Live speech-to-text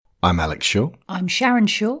I'm Alex Shaw. I'm Sharon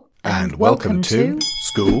Shaw. And welcome to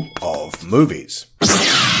School of Movies.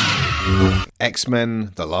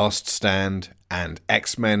 X-Men The Last Stand and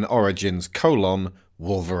X-Men Origins: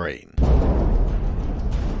 Wolverine. A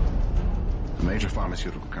major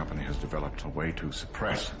pharmaceutical company has developed a way to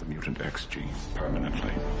suppress the mutant X gene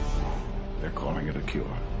permanently. They're calling it a cure.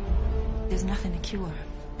 There's nothing to cure.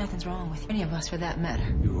 Nothing's wrong with any of us for that matter.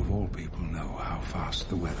 You of all people know how fast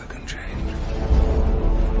the weather can change.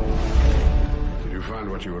 Did you find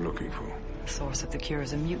what you were looking for? The source of the cure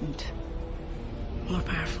is a mutant. More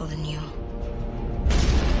powerful than you.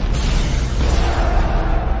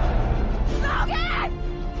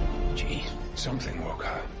 Logan! Gee, something woke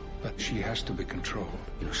her. But she has to be controlled.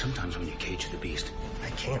 You know, sometimes when you cage the beast, I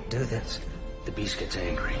can't do this. the beast gets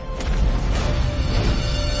angry.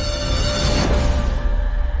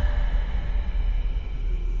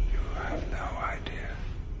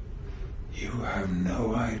 You have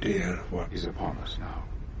no idea what Is upon us now.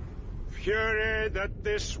 Fury that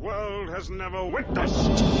this world has never witnessed.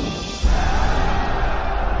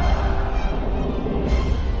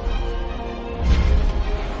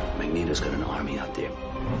 Magneto's got an army out there.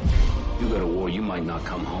 You go to war, you might not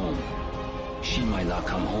come home. She might not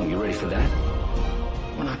come home. You ready for that?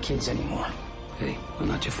 We're not kids anymore. Hey, I'm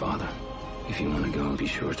not your father. If you want to go, be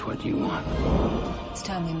sure it's what you want. It's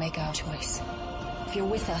time we make our choice. If you're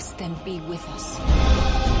with us, then be with us.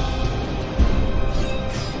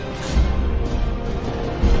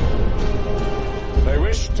 They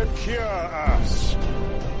wish to cure us.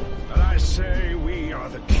 But I say we are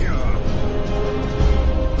the cure.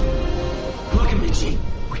 Look at me, G.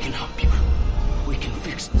 We can help you. We can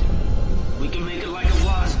fix it. We can make it like it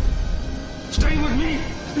was. Stay with me,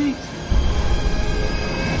 please.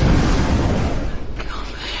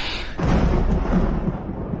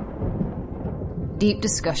 Deep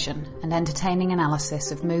discussion and entertaining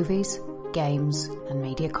analysis of movies, games, and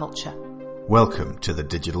media culture. Welcome to the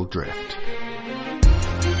Digital Drift.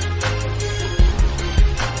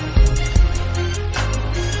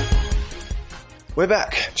 We're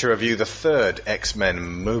back to review the third X-Men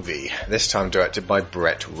movie, this time directed by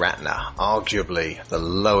Brett Ratner, arguably the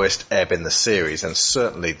lowest ebb in the series and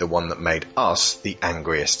certainly the one that made us the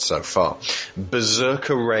angriest so far.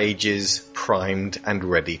 Berserker rages, primed and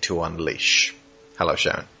ready to unleash. Hello,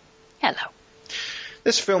 Sharon. Hello.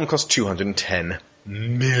 This film cost $210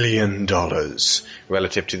 million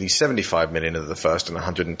relative to the $75 million of the first and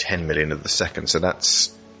 $110 million of the second, so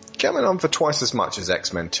that's coming on for twice as much as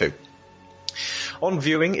X-Men 2. On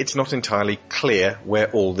viewing, it's not entirely clear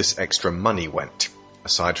where all this extra money went,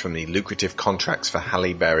 aside from the lucrative contracts for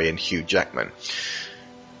Halle Berry and Hugh Jackman.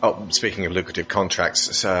 Oh, speaking of lucrative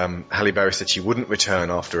contracts, Halle Berry said she wouldn't return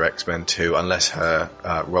after X-Men 2 unless her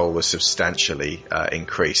role was substantially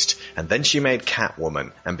increased. And then she made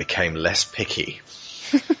Catwoman and became less picky.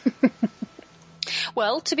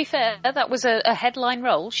 Well, to be fair, that was a headline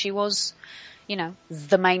role. She was,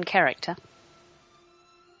 the main character.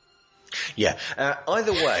 Yeah.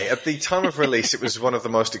 Either way, at the time of release, it was one of the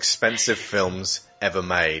most expensive films ever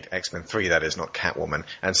made. X-Men 3, that is, not Catwoman.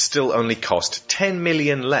 And still only cost $10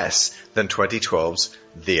 million less than 2012's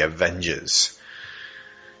The Avengers.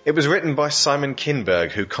 It was written by Simon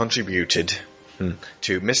Kinberg, who contributed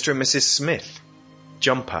to Mr. and Mrs. Smith,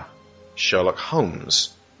 Jumper, Sherlock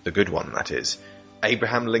Holmes, the good one, that is,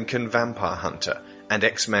 Abraham Lincoln Vampire Hunter, and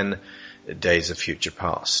X-Men Days of Future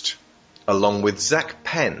Past. Along with Zach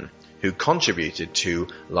Penn, who contributed to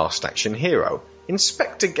Last Action Hero,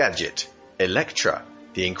 Inspector Gadget, Elektra,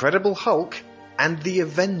 The Incredible Hulk, and The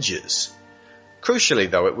Avengers. Crucially,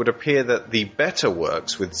 though, it would appear that the better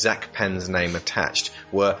works with Zach Penn's name attached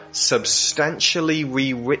were substantially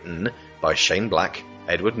rewritten by Shane Black,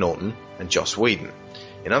 Edward Norton, and Joss Whedon.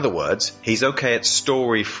 In other words, he's okay at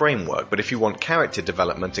story framework, but if you want character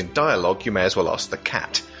development in dialogue, you may as well ask the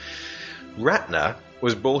cat. Ratner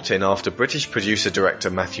was brought in after British producer-director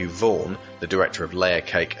Matthew Vaughn, the director of Layer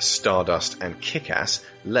Cake, Stardust and Kick-Ass,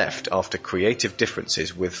 left after creative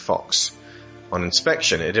differences with Fox. On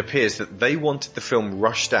inspection, it appears that they wanted the film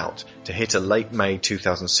rushed out to hit a late May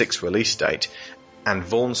 2006 release date, and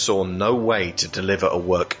Vaughn saw no way to deliver a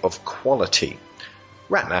work of quality.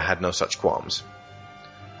 Ratner had no such qualms.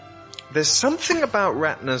 There's something about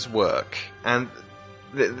Ratner's work, and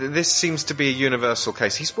this seems to be a universal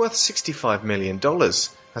case. He's worth $65 million, as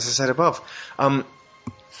I said above.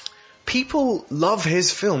 People love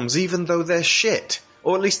his films even though they're shit.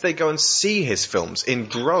 Or at least they go and see his films in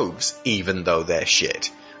droves even though they're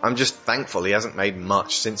shit. I'm just thankful he hasn't made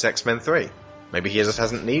much since X-Men 3. Maybe he just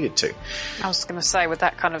hasn't needed to. I was going to say, with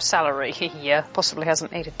that kind of salary, he possibly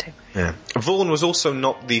hasn't needed to. Yeah. Vaughn was also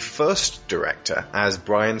not the first director, as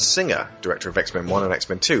Bryan Singer, director of X-Men 1 and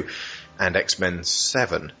X-Men 2 and X-Men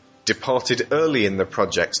 7, departed early in the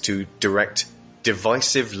project to direct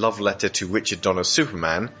Divisive Love Letter to Richard Donner's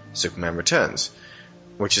Superman, Superman Returns,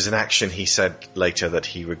 which is an action he said later that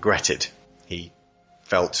he regretted. He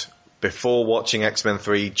felt before watching X-Men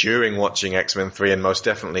 3, during watching X-Men 3, and most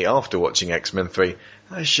definitely after watching X-Men 3,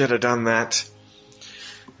 I should have done that.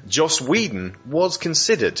 Joss Whedon was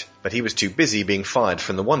considered, but he was too busy being fired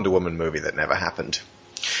from the Wonder Woman movie that never happened.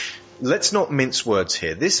 Let's not mince words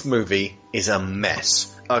here. This movie is a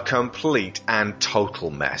mess. A complete and total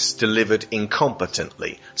mess, delivered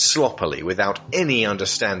incompetently, sloppily, without any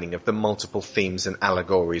understanding of the multiple themes and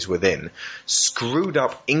allegories within, screwed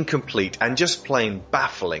up, incomplete, and just plain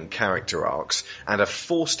baffling character arcs, and a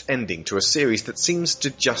forced ending to a series that seems to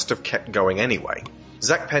just have kept going anyway.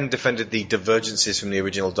 Zack Penn defended the divergences from the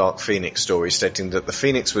original Dark Phoenix story, stating that the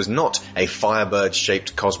Phoenix was not a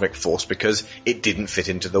Firebird-shaped cosmic force because it didn't fit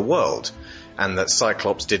into the world, and that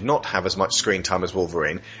Cyclops did not have as much screen time as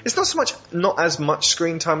Wolverine. It's not as much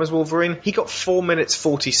screen time as Wolverine. He got 4 minutes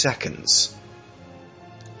 40 seconds.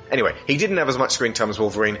 Anyway, he didn't have as much screen time as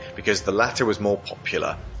Wolverine because the latter was more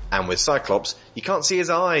popular. And with Cyclops, you can't see his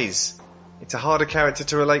eyes. It's a harder character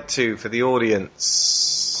to relate to for the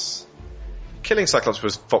audience. Killing Cyclops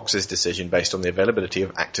was Fox's decision based on the availability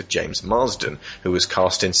of actor James Marsden, who was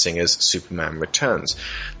cast in Singer's Superman Returns.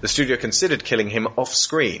 The studio considered killing him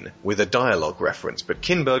off-screen with a dialogue reference, but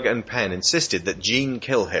Kinberg and Penn insisted that Jean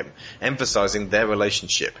kill him, emphasizing their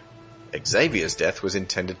relationship. Xavier's death was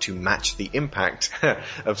intended to match the impact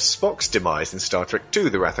of Spock's demise in Star Trek II: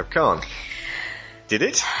 The Wrath of Khan. Did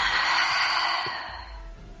it?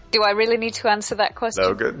 Do I really need to answer that question?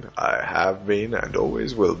 No good. I have been and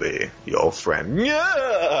always will be your friend.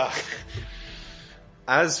 Yeah!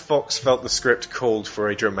 As Fox felt the script called for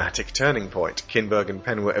a dramatic turning point, Kinberg and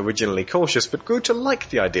Penn were originally cautious but grew to like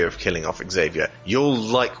the idea of killing off Xavier. You'll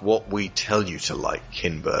like what we tell you to like,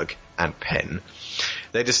 Kinberg and Penn.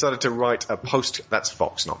 They decided to write a That's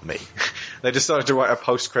Fox, not me. They decided to write a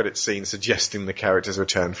post-credit scene suggesting the character's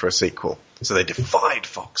return for a sequel. So they defied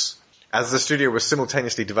Fox. As the studio was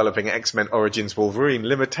simultaneously developing X-Men Origins Wolverine,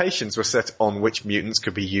 limitations were set on which mutants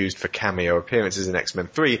could be used for cameo appearances in X-Men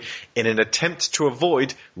 3 in an attempt to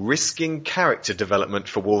avoid risking character development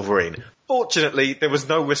for Wolverine. Fortunately, there was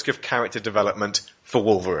no risk of character development for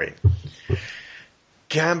Wolverine.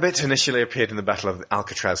 Gambit initially appeared in the Battle of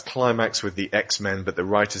Alcatraz climax with the X-Men, but the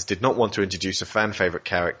writers did not want to introduce a fan-favourite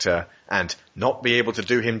character and not be able to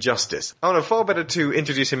do him justice. Oh no, far better to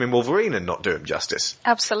introduce him in Wolverine and not do him justice.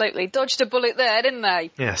 Absolutely. Dodged a bullet there, didn't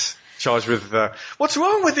they? Yes. Charged with, what's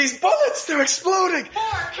wrong with these bullets? They're exploding!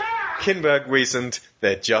 Kinberg reasoned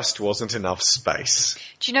there just wasn't enough space.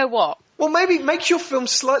 Do you know what? Well, maybe make your film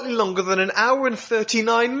slightly longer than 1 hour and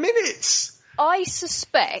 39 minutes. I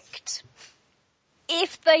suspect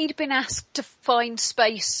if they'd been asked to find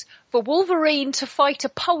space for Wolverine to fight a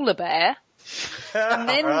polar bear, and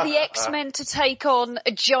then the X-Men to take on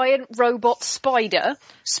a giant robot spider,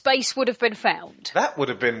 space would have been found. That would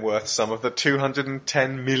have been worth some of the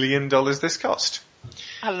 $210 million this cost.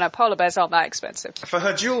 I don't know, polar bears aren't that expensive. For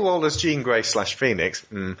her dual role as Jean Grey / Phoenix,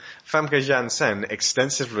 Famke Janssen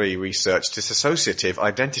extensively researched dissociative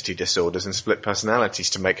identity disorders and split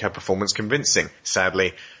personalities to make her performance convincing.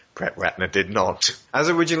 Sadly, Brett Ratner did not. As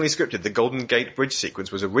originally scripted, the Golden Gate Bridge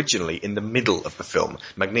sequence was originally in the middle of the film.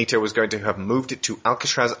 Magneto was going to have moved it to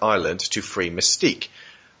Alcatraz Island to free Mystique.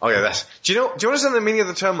 Oh yeah, do you understand the meaning of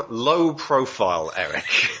the term low profile, Eric?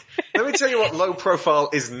 Let me tell you what low profile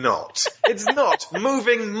is not. It's not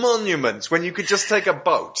moving monuments when you could just take a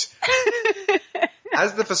boat.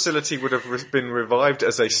 As the facility would have been revived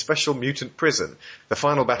as a special mutant prison, the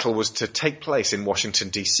final battle was to take place in Washington,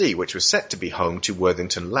 D.C., which was set to be home to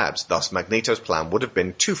Worthington Labs. Thus, Magneto's plan would have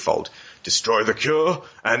been twofold: destroy the cure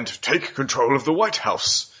and take control of the White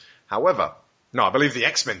House. However, no, I believe the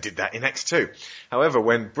X-Men did that in X2. However,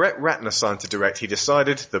 when Brett Ratner signed to direct, he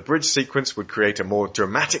decided the bridge sequence would create a more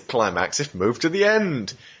dramatic climax if moved to the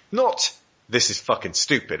end. Not, this is fucking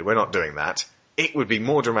stupid, we're not doing that. It would be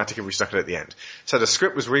more dramatic if we stuck it at the end. So the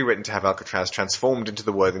script was rewritten to have Alcatraz transformed into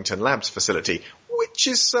the Worthington Labs facility, which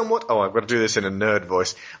is somewhat... Oh, I've got to do this in a nerd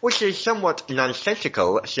voice. Which is somewhat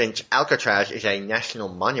nonsensical, since Alcatraz is a national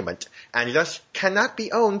monument, and thus cannot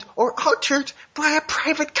be owned or altered by a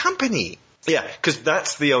private company. Yeah, because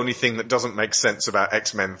that's the only thing that doesn't make sense about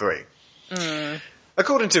X-Men 3.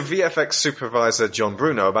 According to VFX supervisor John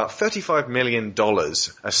Bruno, about $35 million,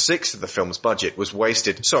 a sixth of the film's budget, was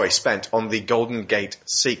spent on the Golden Gate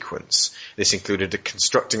sequence. This included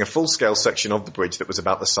constructing a full-scale section of the bridge that was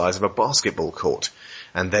about the size of a basketball court,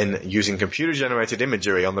 and then using computer-generated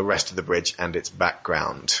imagery on the rest of the bridge and its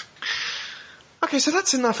background. Okay, so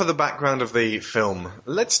that's enough of the background of the film.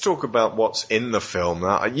 Let's talk about what's in the film.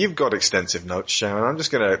 Now, you've got extensive notes, Sharon. I'm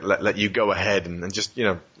just going to let you go ahead and just,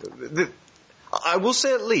 I will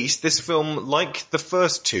say at least this film, like the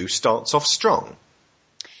first two, starts off strong.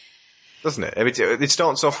 Doesn't it? It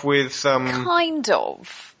starts off with... kind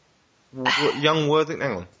of. Young Worthington...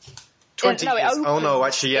 Hang on. 20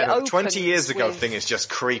 years, 20 years ago thing is just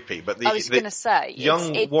creepy, but I was going to say,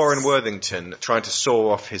 young Warren Worthington trying to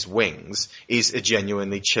saw off his wings is a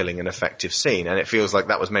genuinely chilling and effective scene, and it feels like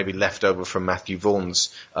that was maybe left over from Matthew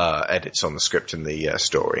Vaughn's edits on the script and the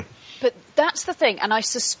story. But that's the thing, and I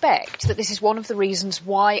suspect that this is one of the reasons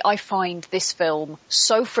why I find this film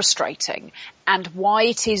so frustrating, and why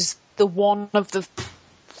it is the one of the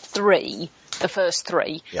first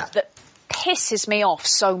three, that pisses me off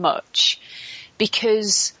so much,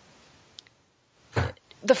 because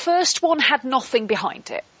the first one had nothing behind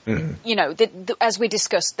it. Mm-hmm. As we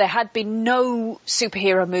discussed, there had been no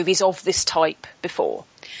superhero movies of this type before.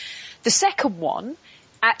 The second one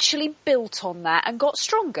actually built on that and got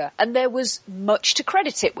stronger, and there was much to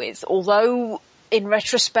credit it with, although in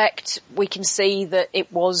retrospect we can see that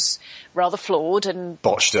it was rather flawed and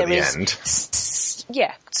botched at the end.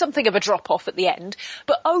 Something of a drop-off at the end.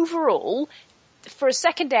 But overall, for a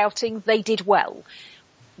second outing, they did well.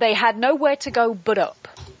 They had nowhere to go but up.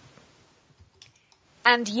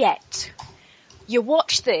 And yet, you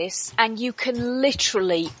watch this and you can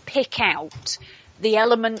literally pick out the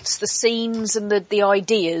elements, the scenes and the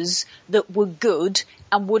ideas that were good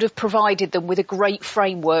and would have provided them with a great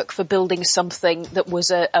framework for building something that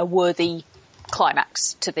was a worthy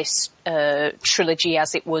climax to this trilogy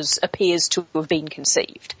as it appears to have been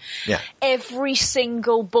conceived. Yeah. Every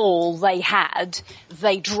single ball they had,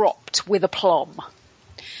 they dropped with aplomb.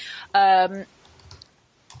 The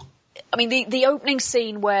opening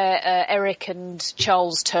scene where Eric and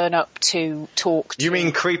Charles turn up to talk to... You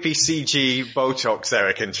mean creepy CG Botox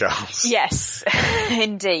Eric and Charles? Yes,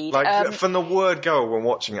 indeed. From the word go when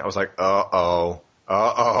watching it, I was like,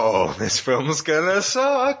 this film's gonna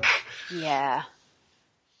suck. Yeah.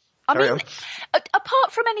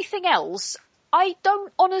 Apart from anything else, I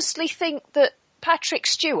don't honestly think that Patrick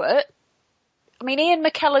Stewart... Ian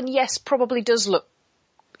McKellen, yes, probably does look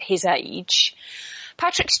his age...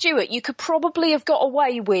 Patrick Stewart, you could probably have got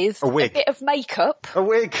away with a bit of makeup. A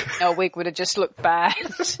wig. No, a wig would have just looked bad.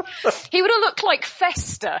 He would have looked like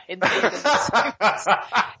Fester in the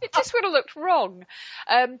It just would have looked wrong.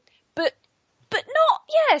 But not,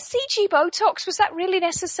 CG Botox, was that really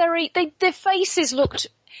necessary? Their faces looked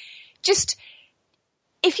just...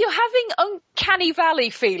 If you're having Uncanny Valley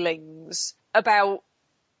feelings about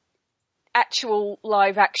actual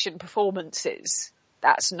live action performances...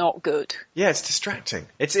 That's not good. Yeah, it's distracting.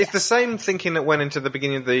 It's the same thinking that went into the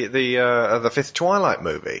beginning of the fifth Twilight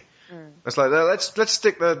movie. Mm. It's like, let's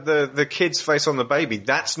stick the kid's face on the baby.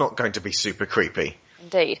 That's not going to be super creepy.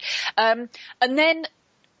 Indeed. And then,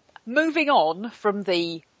 moving on from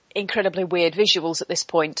the incredibly weird visuals at this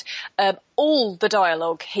point, all the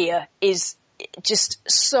dialogue here is just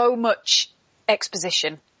so much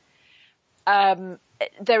exposition.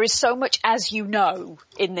 There is so much as you know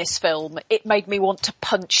in this film. It made me want to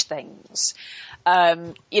punch things.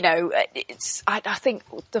 I think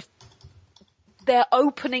their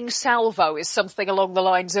opening salvo is something along the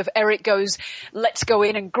lines of Eric goes, "Let's go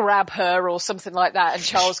in and grab her," or something like that. And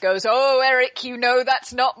Charles goes, "Oh, Eric, you know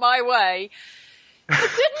that's not my way." For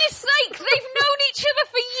goodness sake, they've known each other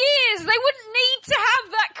for years. They wouldn't need to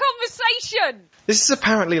have that conversation. This is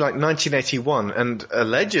apparently like 1981, and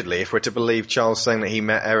allegedly, if we're to believe Charles saying that he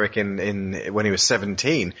met Eric in when he was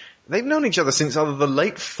 17, they've known each other since either the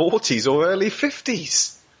late 40s or early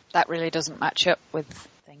 50s. That really doesn't match up with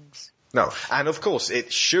things. No, and of course,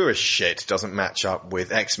 it sure as shit doesn't match up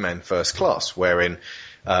with X-Men First Class, wherein...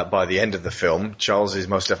 by the end of the film, Charles is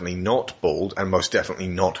most definitely not bald, and most definitely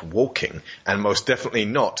not walking, and most definitely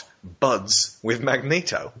not buds with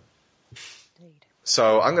Magneto. Indeed.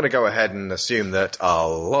 So I'm going to go ahead and assume that a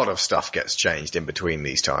lot of stuff gets changed in between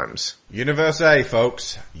these times. Universe A,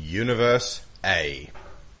 folks. Universe A.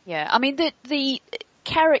 Yeah, the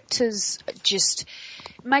characters just...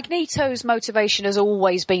 Magneto's motivation has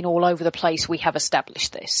always been all over the place. We have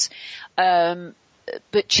established this.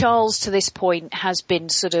 Charles to this point has been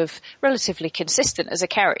sort of relatively consistent as a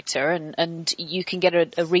character, and you can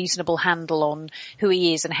get a reasonable handle on who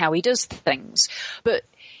he is and how he does things. But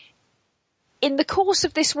in the course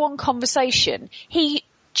of this one conversation, he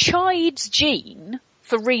chides Jean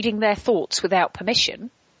for reading their thoughts without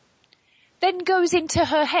permission, then goes into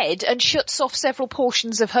her head and shuts off several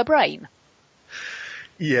portions of her brain.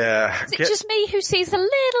 Yeah. Is it just me who sees a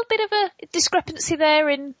little bit of a discrepancy there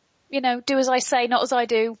in, do as I say, not as I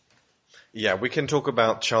do? Yeah, we can talk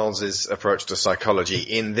about Charles's approach to psychology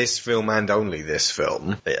in this film and only this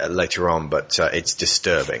film later on, but it's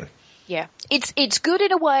disturbing. Yeah. It's good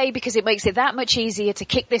in a way because it makes it that much easier to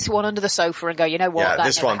kick this one under the sofa and go, you know what? Yeah, that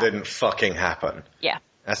this one happened. didn't fucking happen. Yeah.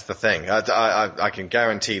 That's the thing. I can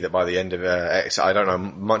guarantee that by the end of X, I don't know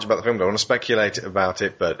much about the film, don't want to speculate about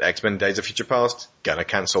it, but X-Men Days of Future Past, gonna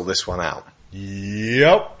cancel this one out.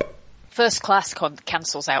 Yep. First Class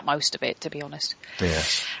cancels out most of it, to be honest.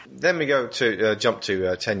 Yes. Then we go to jump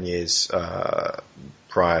to 10 years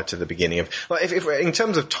prior to the beginning of. Well, if in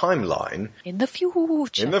terms of timeline, in the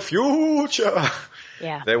future,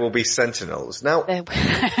 yeah, there will be Sentinels. Now,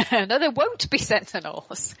 no, there won't be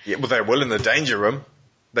Sentinels. Yeah, well, there will in the Danger Room.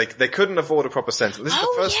 They couldn't afford a proper Sentinel. This is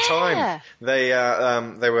the first time they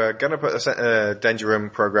were going to put a Danger Room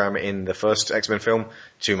program in the first X-Men film.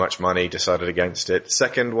 Too much money, decided against it.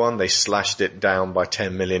 Second one, they slashed it down by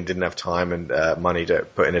 10 million, didn't have time and money to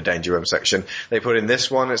put in a Danger Room section. They put in this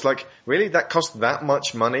one. It's like, really? That cost that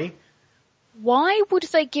much money? Why would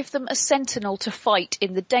they give them a Sentinel to fight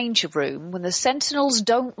in the Danger Room when the Sentinels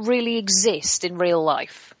don't really exist in real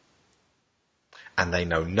life? And they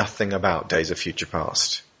know nothing about Days of Future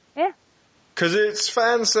Past. Yeah. Because it's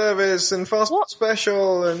fan service and fast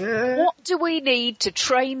special and yeah. What do we need to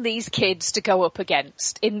train these kids to go up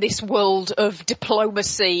against in this world of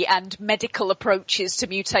diplomacy and medical approaches to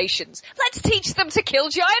mutations? Let's teach them to kill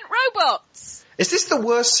giant robots! Is this the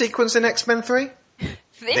worst sequence in X-Men 3?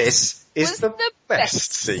 This is the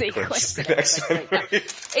best sequence in X-Men 3.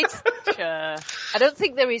 It's sure. I don't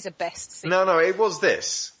think there is a best sequence. No, it was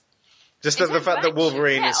this. Just the fact that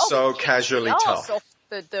Wolverine is so casually tough. Off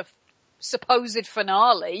the supposed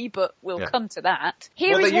finale, but we'll come to that.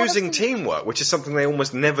 They're using teamwork, which is something they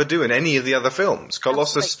almost never do in any of the other films.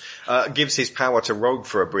 Colossus gives his power to Rogue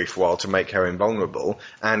for a brief while to make her invulnerable,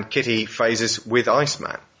 and Kitty phases with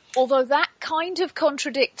Iceman. Although that kind of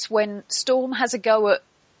contradicts when Storm has a go at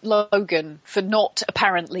Logan for not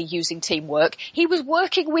apparently using teamwork. He was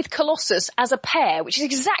working with Colossus as a pair, which is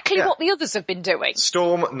exactly what the others have been doing.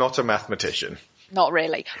 Storm, not a mathematician. Not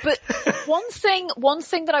really. But one thing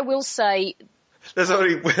that I will say... There's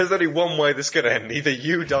only one way this could end. Either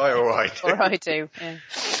you die or I do. Or I do,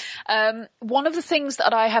 yeah. One of the things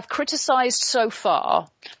that I have criticised so far,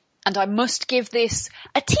 and I must give this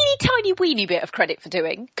a teeny tiny weeny bit of credit for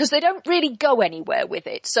doing, because they don't really go anywhere with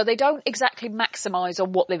it, so they don't exactly maximise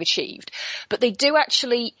on what they've achieved. But they do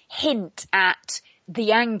actually hint at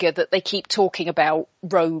the anger that they keep talking about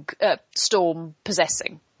Storm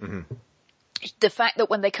possessing. Mm-hmm. The fact that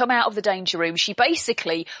when they come out of the Danger Room, she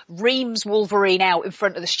basically reams Wolverine out in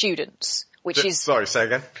front of the students, which is... Sorry, say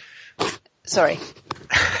again. Sorry.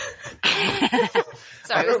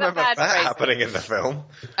 I don't remember that happening in the film.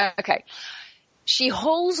 Okay. She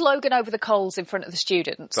hauls Logan over the coals in front of the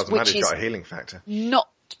students. Doesn't matter, he's got a healing factor.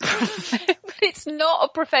 It's not a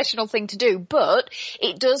professional thing to do, but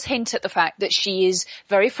it does hint at the fact that she is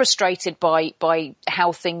very frustrated by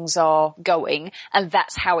how things are going, and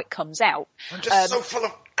that's how it comes out. I'm just so full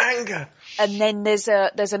of anger. And then there's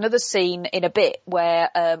another scene in a bit where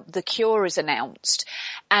the cure is announced,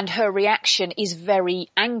 and her reaction is very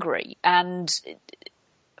angry, and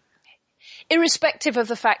irrespective of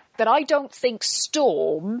the fact that I don't think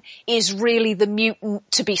Storm is really the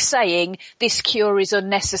mutant to be saying, this cure is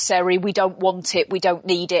unnecessary, we don't want it, we don't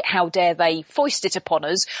need it, how dare they foist it upon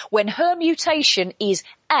us, when her mutation is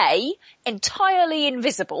A, entirely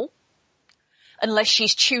invisible, unless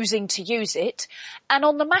she's choosing to use it, and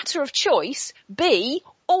on the matter of choice, B,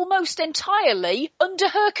 almost entirely under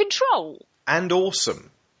her control. And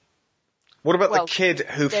awesome. What about the kid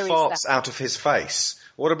who farts out of his face?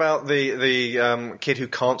 What about the kid who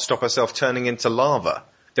can't stop herself turning into lava?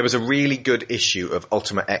 There was a really good issue of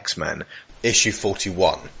Ultimate X-Men, issue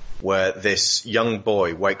 41, where this young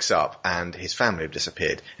boy wakes up and his family have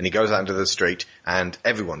disappeared. And he goes out into the street and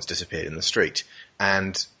everyone's disappeared in the street.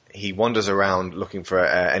 And he wanders around looking for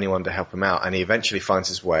anyone to help him out. And he eventually finds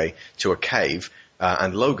his way to a cave,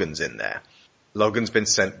 and Logan's in there. Logan's been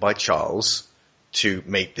sent by Charles, who is to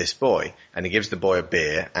meet this boy, and he gives the boy a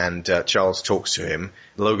beer, and Charles talks to him.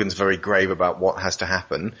 Logan's very grave about what has to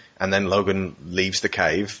happen, and then Logan leaves the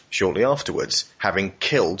cave shortly afterwards, having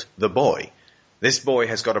killed the boy. This boy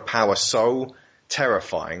has got a power so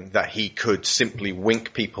terrifying that he could simply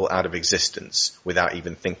wink people out of existence without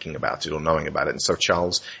even thinking about it or knowing about it. And so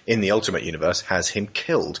Charles, in the Ultimate Universe, has him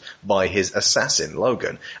killed by his assassin,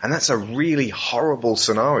 Logan. And that's a really horrible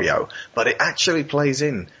scenario, but it actually plays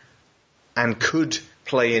in and could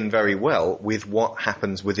play in very well with what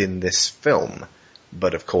happens within this film.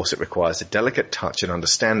 But of course it requires a delicate touch and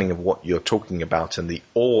understanding of what you're talking about and the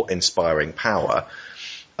awe-inspiring power,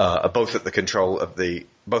 both at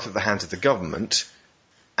the hands of the government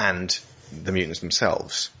and the mutants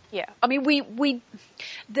themselves. Yeah. I mean,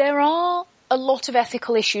 there are a lot of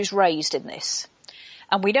ethical issues raised in this.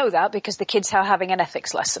 And we know that because the kids are having an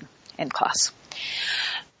ethics lesson in class.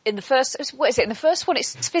 In the first one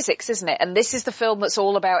it's physics, isn't it? And this is the film that's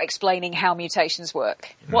all about explaining how mutations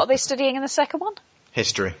work. What are they studying in the second one?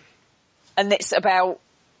 History. And it's about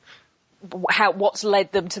what's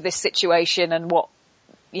led them to this situation and what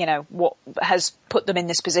has put them in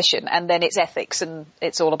this position. And then it's ethics, and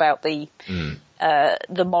it's all about the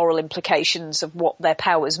moral implications of what their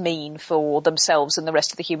powers mean for themselves and the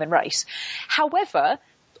rest of the human race. However,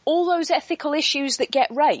 all those ethical issues that get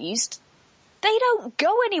raised, they don't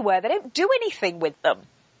go anywhere. They don't do anything with them.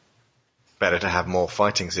 Better to have more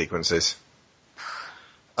fighting sequences.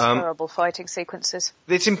 Terrible fighting sequences.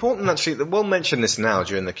 It's important, actually, that we'll mention this now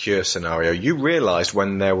during the Cure scenario. You realised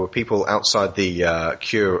when there were people outside the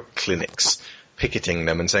Cure clinics picketing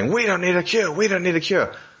them and saying, "We don't need a cure, we don't need a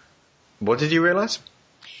cure." What did you realise?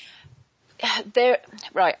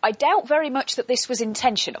 Right, I doubt very much that this was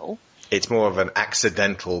intentional. It's more of an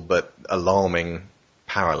accidental but alarming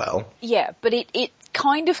parallel. Yeah, but it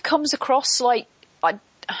kind of comes across like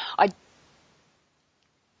I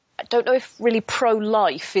don't know if really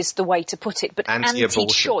pro-life is the way to put it, but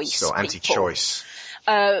anti-choice. Or anti-choice.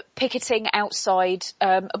 Picketing outside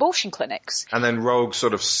abortion clinics. And then Rogue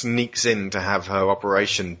sort of sneaks in to have her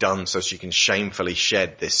operation done so she can shamefully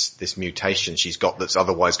shed this mutation she's got that's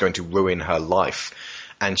otherwise going to ruin her life.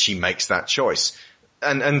 And she makes that choice.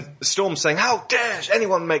 And Storm's saying, "How dare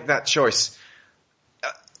anyone make that choice?"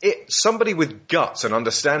 Somebody with guts and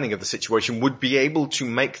understanding of the situation would be able to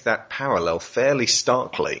make that parallel fairly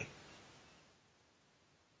starkly.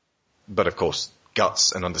 But of course,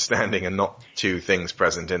 guts and understanding are not two things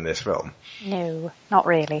present in this film. No, not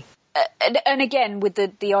really. And again, with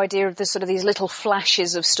the idea of the sort of these little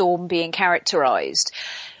flashes of Storm being characterised,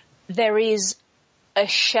 there is a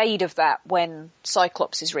shade of that when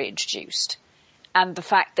Cyclops is reintroduced. And the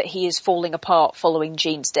fact that he is falling apart following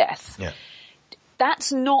Jean's death. Yeah.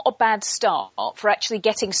 That's not a bad start for actually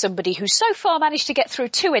getting somebody who so far managed to get through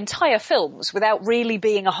 2 entire films without really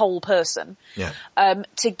being a whole person. Yeah.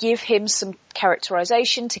 To give him some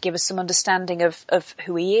characterization, to give us some understanding of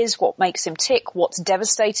who he is, what makes him tick, what's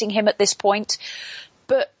devastating him at this point.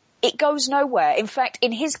 But it goes nowhere. In fact,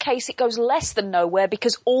 in his case, it goes less than nowhere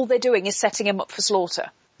because all they're doing is setting him up for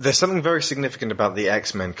slaughter. There's something very significant about the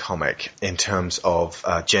X-Men comic in terms of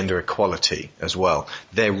gender equality as well.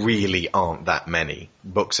 There really aren't that many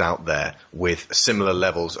books out there with similar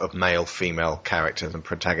levels of male-female characters and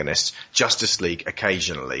protagonists. Justice League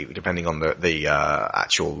occasionally, depending on the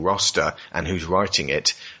actual roster and who's writing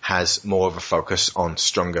it, has more of a focus on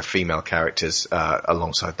stronger female characters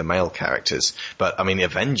alongside the male characters. But, I mean, the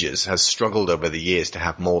Avengers has struggled over the years to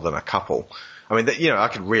have more than a couple. I mean, I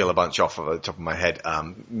could reel a bunch off of the top of my head.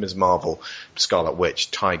 Ms. Marvel, Scarlet Witch,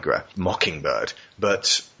 Tigra, Mockingbird.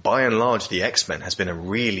 But by and large, the X-Men has been a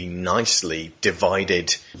really nicely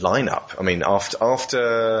divided lineup. I mean,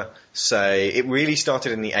 after say, it really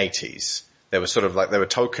started in the 80s. There was there were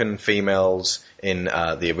token females in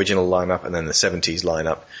the original lineup and then the 70s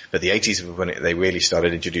lineup. But the 80s was when they really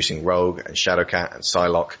started introducing Rogue and Shadowcat and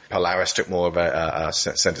Psylocke. Polaris took more of a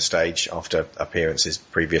center stage after appearances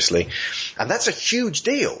previously. And that's a huge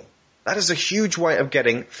deal. That is a huge way of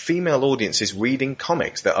getting female audiences reading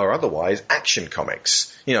comics that are otherwise action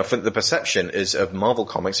comics. For the perception is of Marvel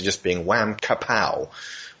comics are just being wham kapow,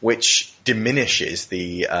 which diminishes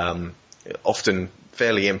the often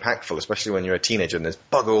fairly impactful, especially when you're a teenager and there's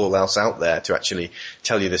bugger all else out there to actually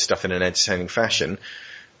tell you this stuff in an entertaining fashion,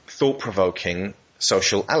 thought-provoking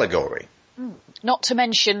social allegory. Not to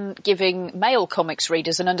mention giving male comics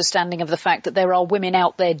readers an understanding of the fact that there are women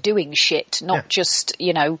out there doing shit, not just,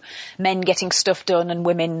 men getting stuff done and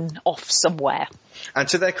women off somewhere. And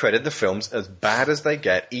to their credit, the films, as bad as they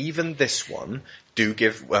get, even this one, do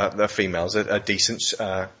give the females a decent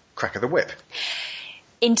crack of the whip.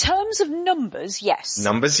 In terms of numbers, yes.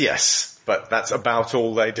 Numbers, yes, but that's about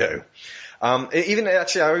all they do. Even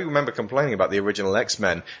actually, I remember complaining about the original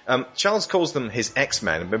X-Men. Charles calls them his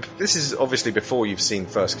X-Men, but this is obviously before you've seen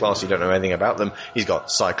First Class, you don't know anything about them. He's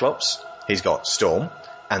got Cyclops, he's got Storm,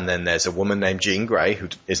 and then there's a woman named Jean Grey who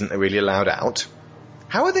isn't really allowed out.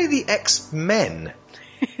 How are they the X-Men?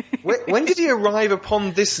 When did he arrive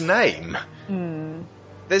upon this name?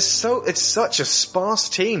 It's such a sparse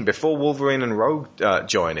team before Wolverine and Rogue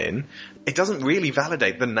join in. It doesn't really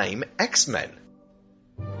validate the name X-Men.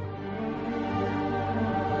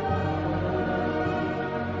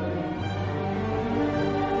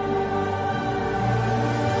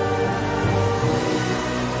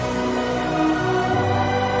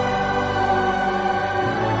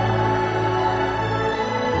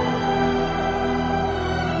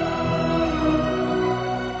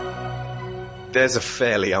 There's a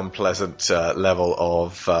fairly unpleasant level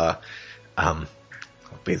of, what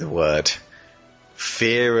would be the word,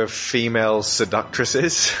 fear of female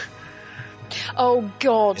seductresses. Oh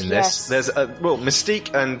God, yes. There's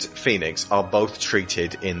Mystique and Phoenix are both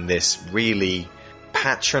treated in this really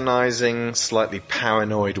patronising, slightly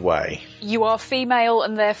paranoid way. You are female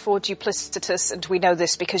and therefore duplicitous, and we know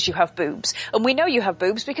this because you have boobs. And we know you have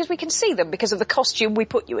boobs because we can see them because of the costume we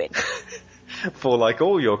put you in. For like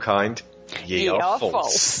all your kind, ye are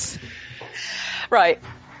false. Right.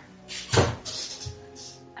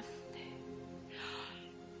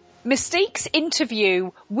 Mystique's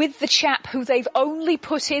interview with the chap who they've only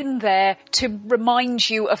put in there to remind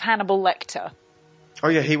you of Hannibal Lecter. Oh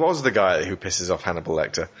yeah, he was the guy who pisses off Hannibal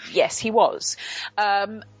Lecter. Yes, he was.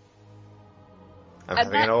 I'm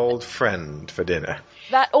having an old friend for dinner.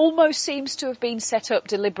 That almost seems to have been set up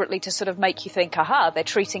deliberately to sort of make you think, aha, they're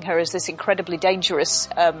treating her as this incredibly dangerous,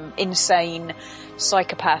 insane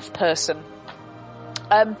psychopath person.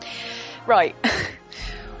 Right.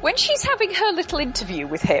 When she's having her little interview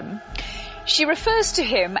with him, she refers to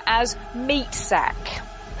him as meat sack.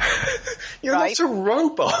 You're not a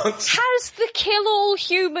robot. Has the kill all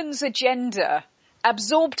humans agenda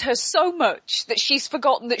absorbed her so much that she's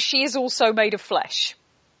forgotten that she is also made of flesh?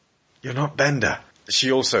 You're not Bender.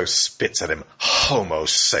 She also spits at him, Homo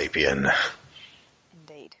sapien.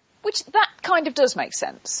 Indeed. Which, that kind of does make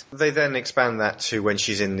sense. They then expand that to when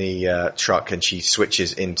she's in the truck and she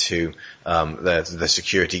switches into the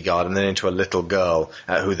security guard and then into a little girl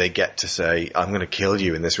who they get to say, I'm going to kill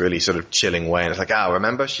you, in this really sort of chilling way. And it's like,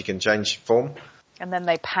 remember, she can change form. And then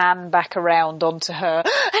they pan back around onto her.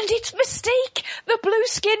 And it's Mystique, the blue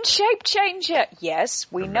skin shape changer. Yes,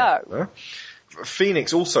 we know.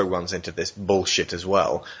 Phoenix also runs into this bullshit as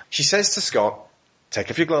well. She says to Scott, take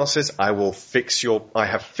off your glasses, I have fixed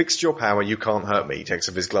your power, you can't hurt me. He takes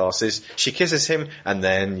off his glasses, she kisses him, and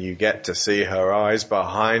then you get to see her eyes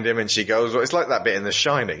behind him, and she goes, it's like that bit in The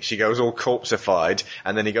Shining. She goes all corpseified,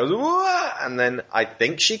 and then he goes, wah! And then I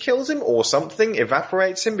think she kills him, or something,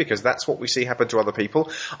 evaporates him, because that's what we see happen to other people.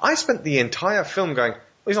 I spent the entire film going,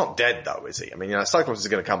 well, he's not dead, though, is he? I mean, Cyclops is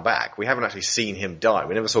going to come back. We haven't actually seen him die.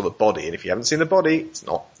 We never saw the body, and if you haven't seen the body, it's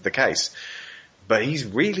not the case. But he's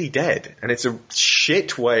really dead, and it's a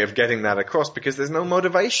shit way of getting that across because there's no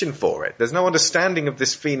motivation for it. There's no understanding of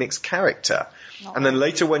this Phoenix character. And then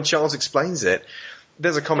later when Charles explains it,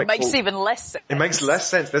 there's a comic It makes even less sense. It makes less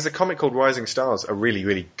sense. There's a comic called Rising Stars, a really,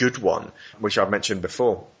 really good one, which I've mentioned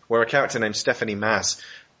before, where a character named Stephanie Maas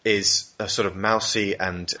is a sort of mousy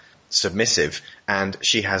and submissive, and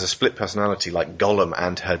she has a split personality like Gollum,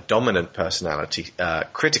 and her dominant personality,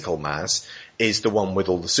 Critical Mass, is the one with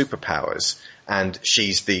all the superpowers, and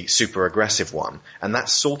she's the super aggressive one. And that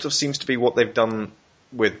sort of seems to be what they've done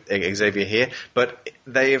with Xavier here, but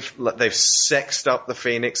they've sexed up the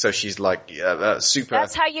Phoenix, so she's like super...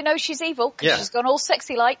 That's how you know she's evil, because she's gone all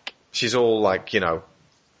sexy-like. She's all like, what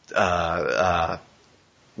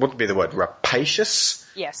would be the word? Rapacious?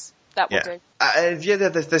 Yes. That will do.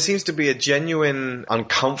 There seems to be a genuine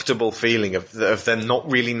uncomfortable feeling of them not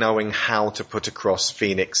really knowing how to put across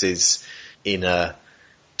Phoenix's inner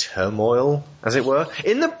turmoil, as it were.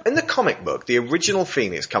 In the comic book, the original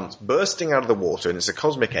Phoenix comes bursting out of the water, and it's a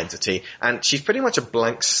cosmic entity, and she's pretty much a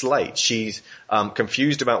blank slate. She's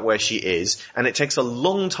confused about where she is, and it takes a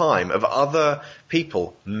long time of other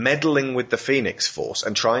people meddling with the Phoenix Force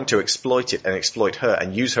and trying to exploit it and exploit her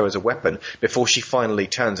and use her as a weapon before she finally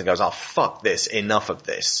turns and goes, oh, fuck this, enough of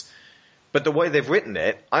this. But the way they've written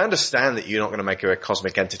it, I understand that you're not going to make her a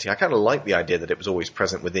cosmic entity. I kind of like the idea that it was always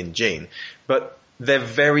present within Jean, but they're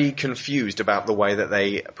very confused about the way that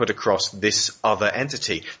they put across this other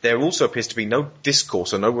entity. There also appears to be no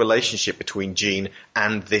discourse or no relationship between Jean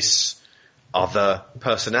and this other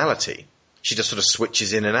personality. She just sort of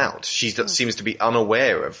switches in and out. She seems to be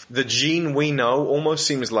unaware of. The Jean we know almost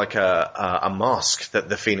seems like a mask that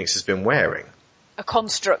the Phoenix has been wearing. A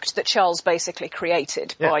construct that Charles basically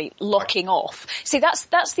created by locking off. See,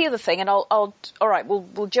 that's the other thing, and all right,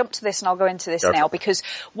 we'll jump to this and I'll go into this now, because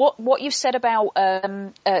what you've said about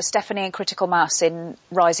Stephanie and Critical Mass in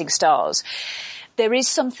Rising Stars, there is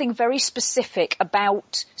something very specific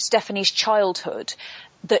about Stephanie's childhood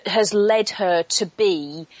that has led her to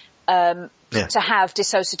be to have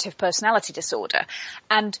dissociative personality disorder,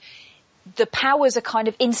 and the powers are kind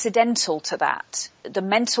of incidental to that. The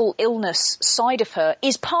mental illness side of her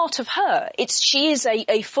is part of her. She is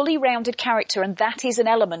a fully rounded character, and that is an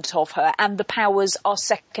element of her, and the powers are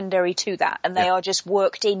secondary to that, and they are just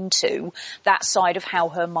worked into that side of how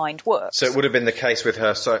her mind works. So it would have been the case with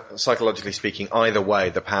her, psychologically speaking, either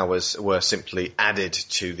way, the powers were simply added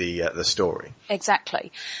to the story.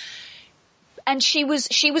 Exactly. And she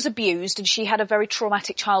was abused, and she had a very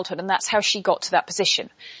traumatic childhood, and that's how she got to that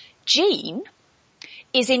position. Jean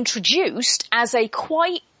is introduced as a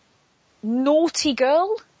quite naughty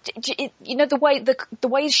girl. You know, the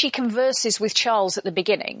way she converses with Charles at the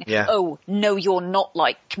beginning. Yeah. Oh, no, you're not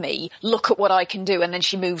like me. Look at what I can do. And then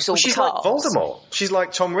she moves all the cards. She's like Voldemort. She's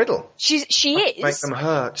like Tom Riddle. She is. Make them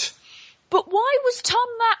hurt. But why was Tom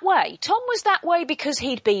that way? Tom was that way because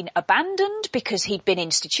he'd been abandoned, because he'd been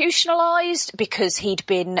institutionalized, because he'd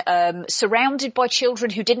been surrounded by children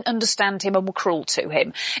who didn't understand him and were cruel to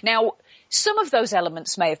him. Now, some of those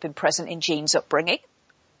elements may have been present in Jean's upbringing,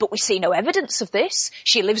 but we see no evidence of this.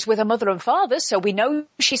 She lives with her mother and father, so we know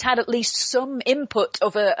she's had at least some input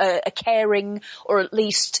of a caring or at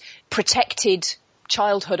least protected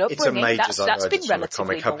childhood upbringing. It's a major that's been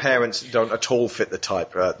relatively comic. Her parents don't at all fit the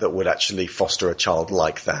type that would actually foster a child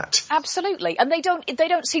like that. Absolutely. And they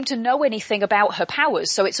don't seem to know anything about her powers,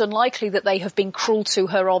 so it's unlikely that they have been cruel to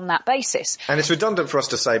her on that basis. And it's redundant for us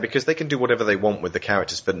to say, because they can do whatever they want with the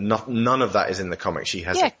characters, but none of that is in the comic. She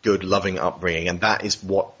has a good, loving upbringing, and that is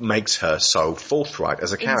what makes her so forthright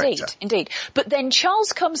as a character. Indeed. But then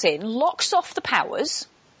Charles comes in, locks off the powers,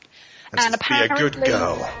 and apparently... Be a good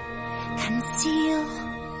girl. Conceal,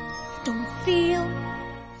 don't feel.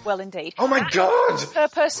 Well, indeed. Oh my God! Her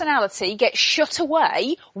personality gets shut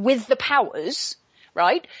away with the powers,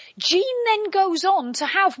 right? Jean then goes on to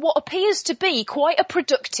have what appears to be quite a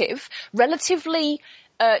productive, relatively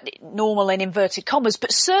normal in inverted commas,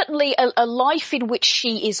 but certainly a life in which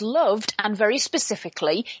she is loved, and very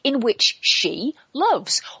specifically in which she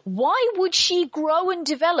loves. Why would she grow and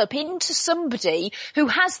develop into somebody who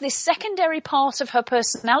has this secondary part of her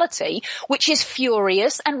personality, which is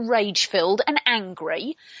furious and rage-filled and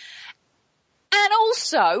angry? And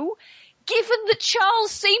also, given that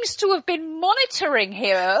Charles seems to have been monitoring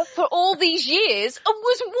her for all these years and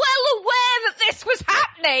was well aware that this was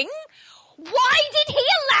happening, why did he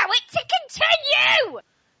allow it to continue?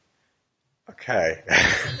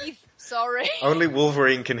 Okay. Sorry. Only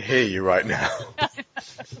Wolverine can hear you right now.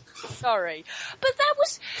 Sorry. But that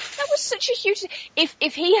was such a huge...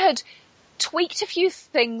 If he had tweaked a few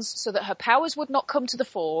things so that her powers would not come to the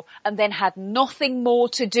fore, and then had nothing more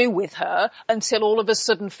to do with her until all of a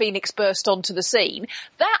sudden Phoenix burst onto the scene,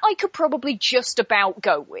 that I could probably just about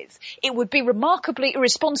go with. It would be remarkably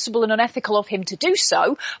irresponsible and unethical of him to do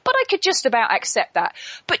so, but I could just about accept that.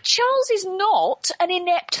 But Charles is not an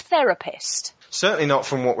inept therapist. Certainly not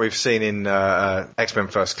from what we've seen in X-Men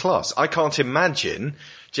First Class. I can't imagine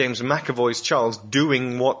James McAvoy's Charles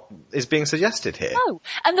doing what is being suggested here. No,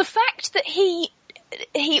 and the fact that he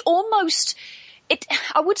almost...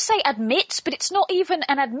 I would say admits, but it's not even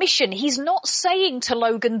an admission. He's not saying to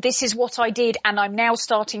Logan, this is what I did and I'm now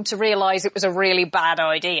starting to realise it was a really bad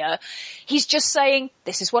idea. He's just saying,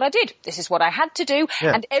 this is what I did, this is what I had to do,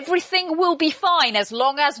 and everything will be fine as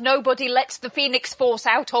long as nobody lets the Phoenix Force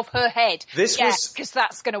out of her head. Because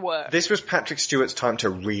that's going to work. This was Patrick Stewart's time to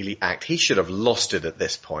really act. He should have lost it at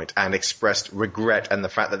this point and expressed regret and the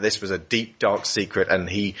fact that this was a deep, dark secret, and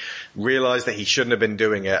he realised that he shouldn't have been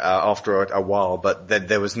doing it after a while, but then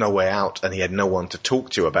there was no way out, and he had no one to talk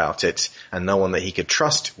to about it, and no one that he could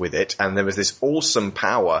trust with it, and there was this awesome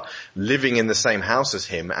power living in the same house as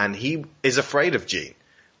him, and he is afraid of Jean.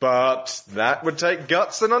 But that would take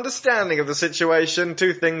guts and understanding of the situation,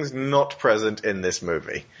 two things not present in this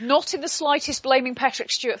movie. Not in the slightest blaming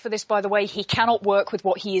Patrick Stewart for this, by the way. He cannot work with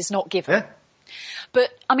what he is not given. Yeah. But,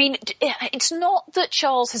 I mean, it's not that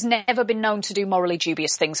Charles has never been known to do morally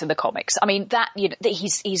dubious things in the comics. I mean, that, you know,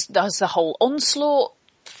 he does the whole Onslaught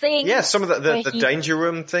thing. Yeah, some of where the danger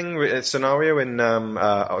room thing scenario in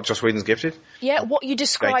Joss Whedon's Gifted. Yeah, what you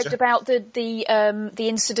described about the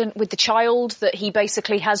incident with the child, that he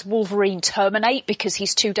basically has Wolverine terminate because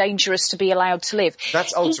he's too dangerous to be allowed to live.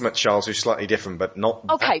 That's Ultimate Charles, who's slightly different, but not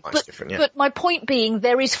that much different. Yeah. But my point being,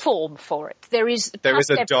 there is form for it. There is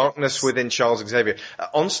a darkness within Charles Xavier.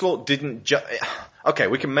 Onslaught didn't okay,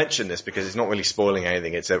 we can mention this because it's not really spoiling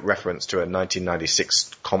anything. It's a reference to a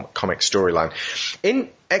 1996 comic storyline. In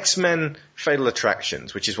X-Men Fatal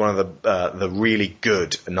Attractions, which is one of the really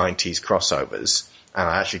good 90s crossovers, and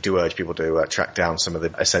I actually do urge people to track down some of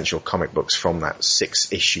the essential comic books from that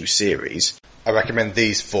 6-issue series. I recommend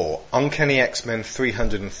these 4. Uncanny X-Men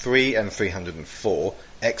 303 and 304,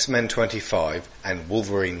 X-Men 25, and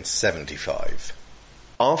Wolverine 75.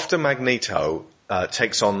 After Magneto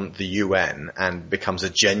takes on the UN and becomes a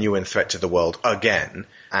genuine threat to the world again,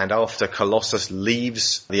 and after Colossus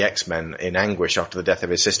leaves the X-Men in anguish after the death of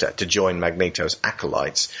his sister to join Magneto's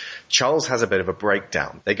acolytes, Charles has a bit of a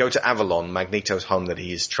breakdown. They go to Avalon, Magneto's home that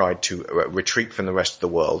he's tried to retreat from the rest of the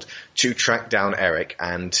world, to track down Eric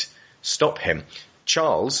and stop him.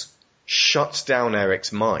 Charles shuts down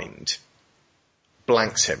Eric's mind,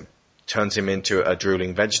 blanks him, turns him into a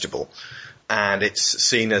drooling vegetable. And it's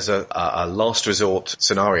seen as a last resort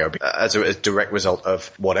scenario, as a direct result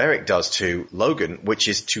of what Eric does to Logan, which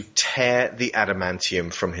is to tear the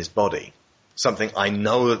adamantium from his body. Something I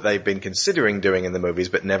know that they've been considering doing in the movies,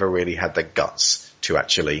 but never really had the guts to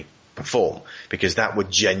actually perform, because that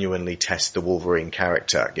would genuinely test the Wolverine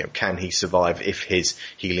character. You know, can he survive if his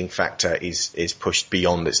healing factor is pushed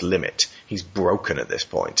beyond its limit? He's broken at this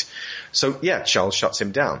point. So yeah, Charles shuts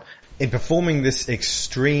him down. In performing this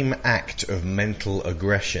extreme act of mental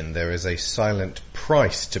aggression, there is a silent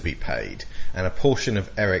price to be paid, and a portion of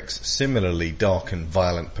Eric's similarly dark and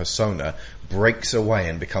violent persona breaks away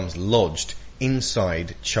and becomes lodged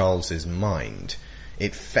inside Charles's mind.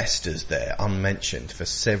 It festers there, unmentioned, for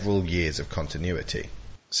several years of continuity.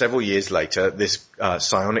 Several years later, this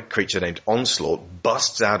psionic creature named Onslaught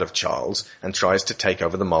busts out of Charles and tries to take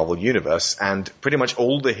over the Marvel Universe, and pretty much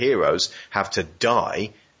all the heroes have to die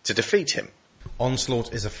to defeat him.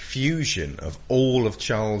 Onslaught is a fusion of all of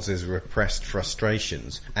Charles's repressed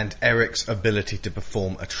frustrations and Eric's ability to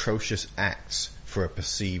perform atrocious acts for a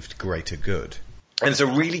perceived greater good. And it's a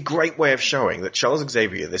really great way of showing that Charles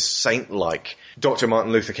Xavier, this saint-like Dr.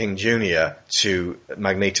 Martin Luther King Jr. to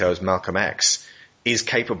Magneto's Malcolm X, is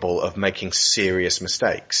capable of making serious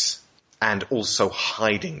mistakes and also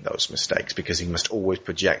hiding those mistakes, because he must always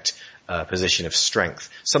project a position of strength,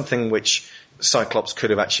 something which Cyclops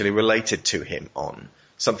could have actually related to him on,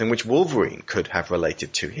 something which Wolverine could have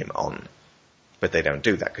related to him on. But they don't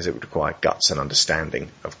do that because it would require guts and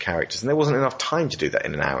understanding of characters, and there wasn't enough time to do that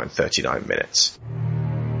in an hour and 39 minutes.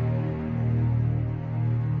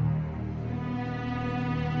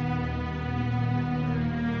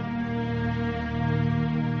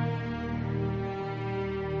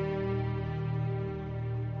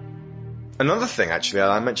 Another thing, actually,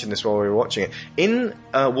 I mentioned this while we were watching it. In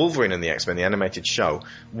Wolverine and the X-Men, the animated show,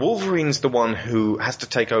 Wolverine's the one who has to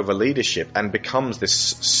take over leadership and becomes this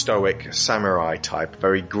stoic samurai type,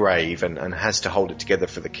 very grave, and has to hold it together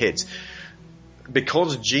for the kids.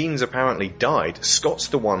 Because Jean's apparently died, Scott's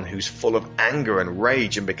the one who's full of anger and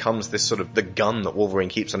rage and becomes this sort of the gun that Wolverine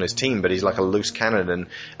keeps on his team, but he's like a loose cannon, and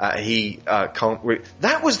he can't...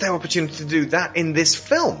 That was their opportunity to do that in this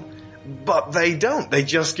film. But they don't. They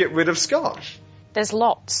just get rid of Scott. There's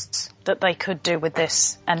lots that they could do with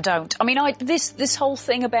this and don't. I mean, this whole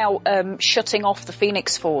thing about shutting off the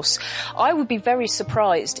Phoenix Force, I would be very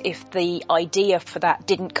surprised if the idea for that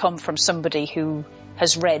didn't come from somebody who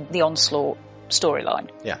has read the Onslaught storyline.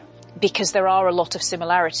 Yeah. Because there are a lot of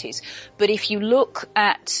similarities. But if you look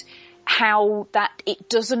at how that it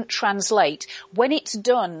doesn't translate, when it's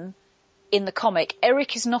done in the comic,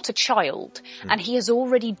 Eric is not a child, and he has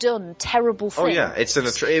already done terrible things. Oh yeah, it's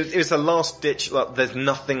a last ditch. Like, there's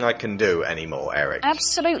nothing I can do anymore, Eric.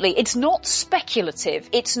 Absolutely, it's not speculative.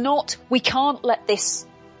 It's not, we can't let this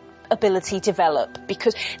ability develop,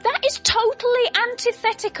 because that is totally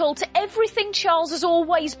antithetical to everything Charles has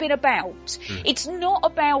always been about. It's not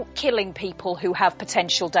about killing people who have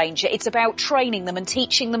potential danger. It's about training them and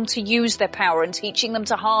teaching them to use their power and teaching them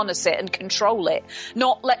to harness it and control it.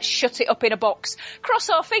 Not let's shut it up in a box, cross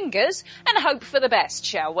our fingers and hope for the best,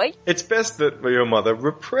 shall we? It's best that your mother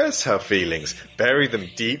repress her feelings, bury them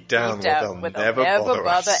deep down where they'll never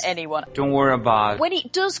bother anyone. Don't worry about it. When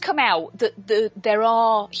it does come out that there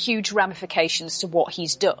are huge ramifications to what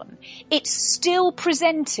he's done, it's still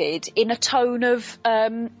presented in a tone of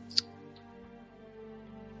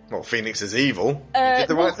Well, Phoenix is evil. He did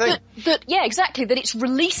the right thing. Yeah, exactly. That it's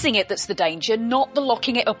releasing it that's the danger, not the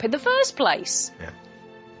locking it up in the first place. Yeah.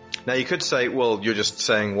 Now, you could say, well, you're just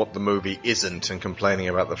saying what the movie isn't and complaining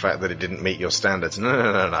about the fact that it didn't meet your standards.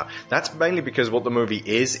 No. That's mainly because what the movie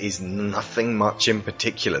is nothing much in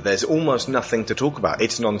particular. There's almost nothing to talk about.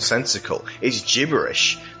 It's nonsensical. It's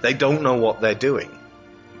gibberish. They don't know what they're doing.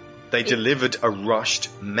 They delivered a rushed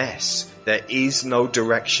mess. There is no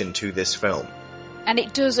direction to this film. And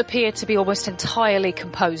it does appear to be almost entirely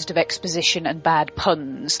composed of exposition and bad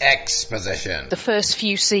puns. Exposition. The first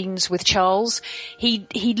few scenes with Charles, he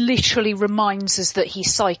literally reminds us that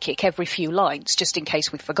he's psychic every few lines, just in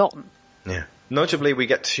case we've forgotten. Yeah. Notably, we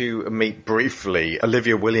get to meet briefly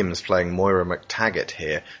Olivia Williams playing Moira McTaggart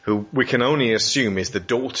here, who we can only assume is the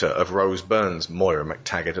daughter of Rose Byrne's Moira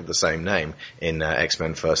McTaggart of the same name in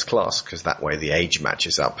X-Men First Class, because that way the age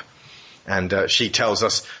matches up. And she tells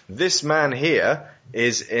us, this man here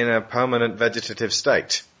is in a permanent vegetative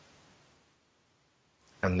state.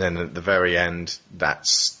 And then at the very end,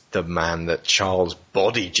 that's the man that Charles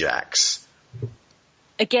bodyjacks.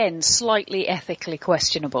 Again, slightly ethically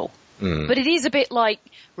questionable. But it is a bit like,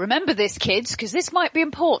 remember this, kids, because this might be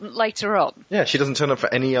important later on. Yeah, she doesn't turn up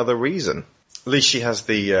for any other reason. At least she has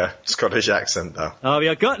the Scottish accent, though. Have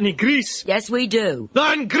you got any grease? Yes, we do.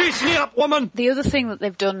 Then grease me up, woman! The other thing that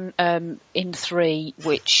they've done in 3,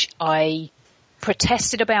 which I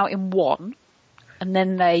protested about in 1, and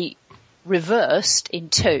then they reversed in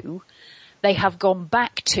 2, they have gone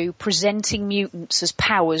back to presenting mutants as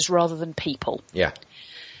powers rather than people. Yeah.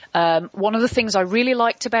 One of the things I really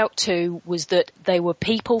liked about 2 was that they were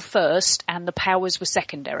people first and the powers were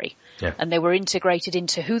secondary. Yeah. And they were integrated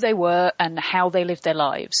into who they were and how they lived their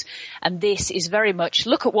lives. And this is very much,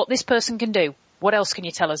 look at what this person can do. What else can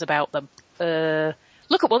you tell us about them?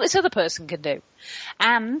 Look at what this other person can do.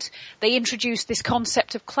 And they introduced this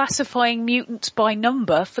concept of classifying mutants by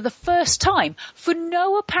number for the first time, for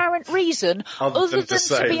no apparent reason other than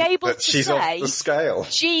to be able to she's say off the scale.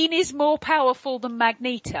 Jean is more powerful than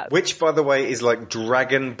Magneto. Which, by the way, is like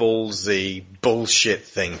Dragon Ball Z bullshit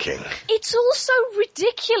thinking. It's also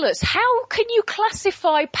ridiculous. How can you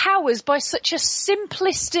classify powers by such a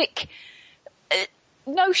simplistic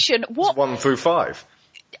notion? It's 1 through 5.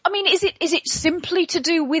 I mean, is it simply to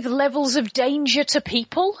do with levels of danger to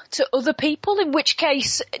people, to other people? In which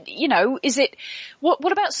case, you know, is it,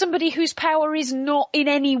 what about somebody whose power is not in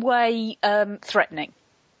any way, threatening?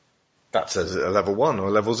 That's a level 1 or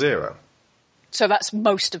level 0. So that's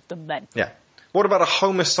most of them then? Yeah. What about a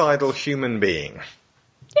homicidal human being?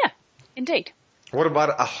 Yeah, indeed. What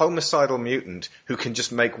about a homicidal mutant who can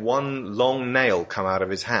just make one long nail come out of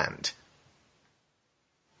his hand?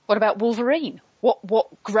 What about Wolverine?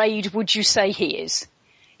 What grade would you say he is?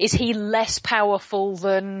 Is he less powerful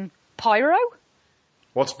than Pyro?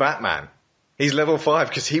 What's Batman? He's level 5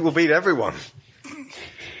 because he will beat everyone.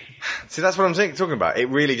 See, that's what I'm talking about. It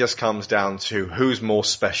really just comes down to who's more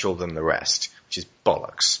special than the rest, which is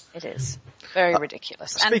bollocks. It is. Very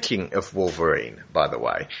ridiculous. Speaking of Wolverine, by the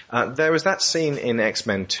way, there was that scene in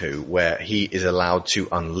X-Men 2 where he is allowed to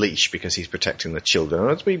unleash because he's protecting the children.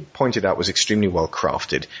 And as we pointed out, was extremely well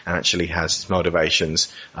crafted and actually has his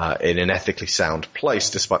motivations in an ethically sound place,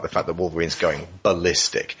 despite the fact that Wolverine's going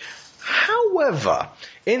ballistic. However,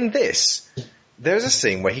 in this, there's a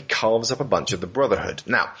scene where he carves up a bunch of the Brotherhood.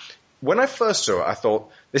 Now, when I first saw it, I thought,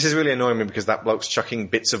 this is really annoying me because that bloke's chucking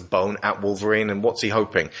bits of bone at Wolverine, and what's he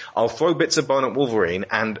hoping? I'll throw bits of bone at Wolverine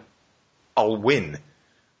and I'll win.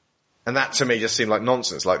 And that to me just seemed like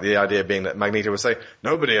nonsense, like the idea being that Magneto would say,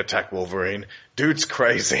 nobody attack Wolverine, dude's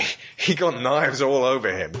crazy, he got knives all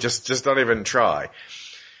over him, just don't even try.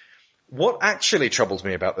 What actually troubles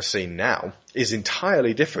me about the scene now is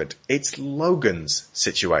entirely different. It's Logan's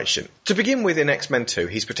situation. To begin with, in X-Men 2,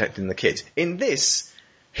 he's protecting the kids. In this,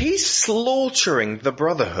 he's slaughtering the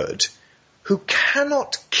Brotherhood, who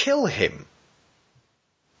cannot kill him.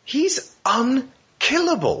 He's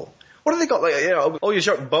unkillable. What have they got? Like, you know, oh, you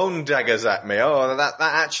shot bone daggers at me. Oh, that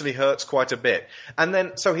actually hurts quite a bit. And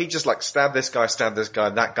then, so he just like stab this guy,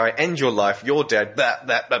 that guy, end your life, you're dead, blah,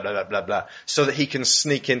 blah, blah, blah, blah, blah, so that he can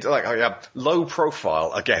sneak into, like, low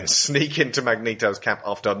profile again, sneak into Magneto's camp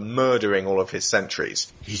after murdering all of his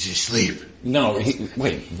sentries. He's asleep. No,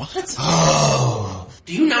 wait, what? Oh.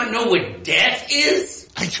 Do you not know what death is?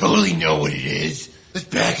 I totally know what it is. Let's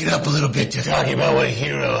back it up a little bit to talk about what a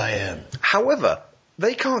hero I am. However,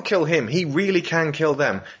 they can't kill him. He really can kill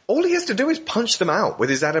them. All he has to do is punch them out with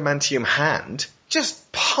his adamantium hand.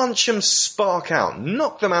 Just punch them spark out.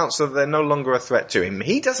 Knock them out so that they're no longer a threat to him.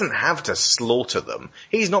 He doesn't have to slaughter them.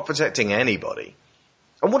 He's not protecting anybody.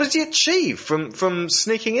 And what does he achieve from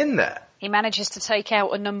sneaking in there? he manages to take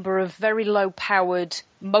out a number of very low-powered,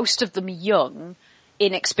 most of them young,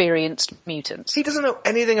 inexperienced mutants. He doesn't know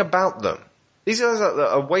anything about them. These guys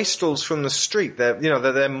are wastrels from the street.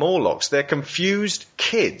 They're Morlocks. They're confused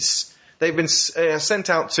kids. They've been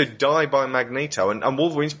sent out to die by Magneto, and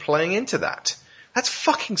Wolverine's playing into that. That's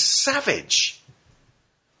fucking savage.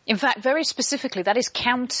 In fact, very specifically, that is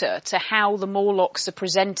counter to how the Morlocks are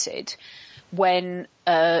presented when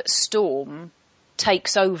Storm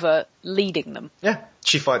takes over leading them. Yeah.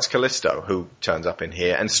 She fights Callisto, who turns up in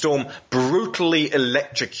here, and Storm brutally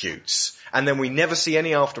electrocutes. And then we never see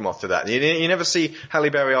any aftermath to that. You never see Halle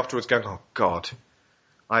Berry afterwards going, oh, God,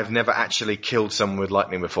 I've never actually killed someone with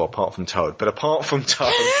lightning before, apart from Toad. But apart from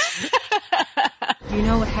Toad... You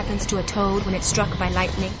know what happens to a toad when it's struck by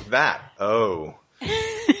lightning?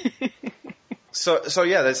 So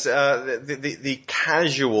yeah, there's the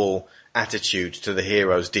casual attitude to the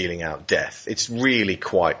heroes dealing out death. It's really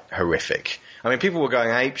quite horrific. I mean, people were going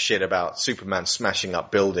apeshit about Superman smashing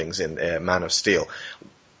up buildings in Man of Steel.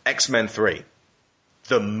 X-Men 3,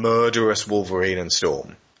 the murderous Wolverine and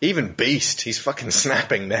Storm. Even Beast, he's fucking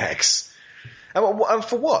snapping necks. And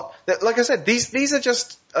for what? Like I said, these are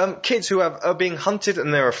just kids who are being hunted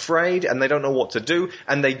and they're afraid and they don't know what to do,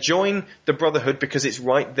 and they join the Brotherhood because it's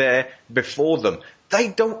right there before them. They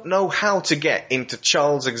don't know how to get into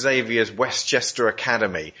Charles Xavier's Westchester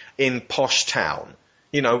Academy in Posh Town,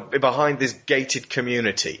 behind this gated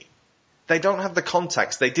community. They don't have the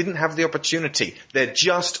contacts. They didn't have the opportunity. They're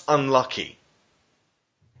just unlucky.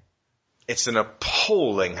 It's an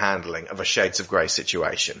appalling handling of a Shades of Grey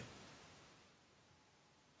situation.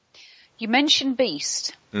 You mentioned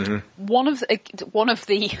Beast. Mm-hmm. One of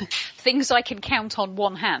the things I can count on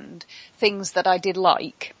one hand, things that I did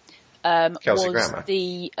like, Kelsey was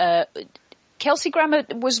Grammer. Kelsey Grammer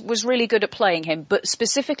was really good at playing him, but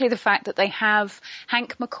specifically the fact that they have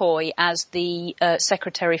Hank McCoy as the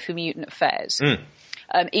Secretary for Mutant Affairs.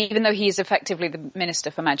 Even though he is effectively the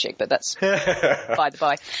Minister for Magic, but that's by the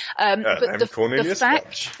by. But the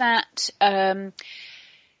fact that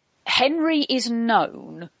Henry is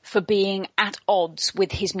known for being at odds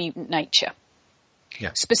with his mutant nature.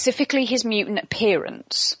 Yeah. Specifically his mutant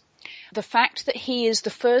appearance. The fact that he is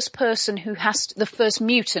the first mutant,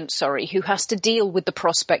 who has to deal with the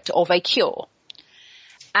prospect of a cure.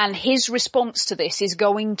 And his response to this is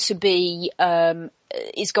going to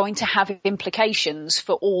have implications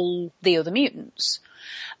for all the other mutants.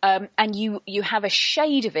 And you have a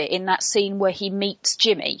shade of it in that scene where he meets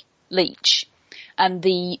Jimmy Leach and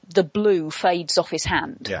the blue fades off his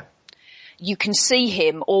hand. Yeah. You can see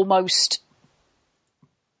him almost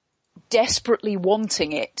desperately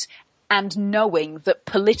wanting it and knowing that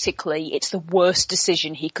politically it's the worst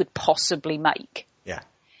decision he could possibly make. Yeah.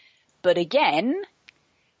 But again,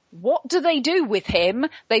 what do they do with him?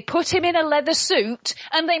 They put him in a leather suit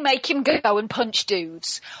and they make him go and punch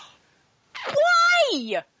dudes.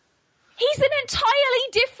 Why? He's an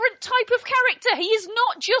entirely different type of character. He is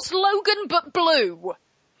not just Logan but blue.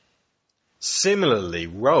 Similarly,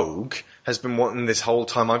 Rogue has been wanting this whole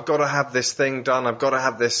time, I've got to have this thing done, I've got to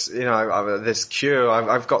have this, this cure,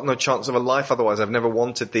 I've got no chance of a life otherwise, I've never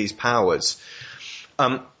wanted these powers.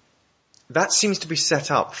 That seems to be set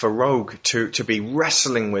up for Rogue to be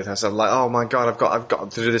wrestling with herself, like, oh my god, I've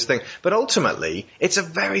got to do this thing. But ultimately, it's a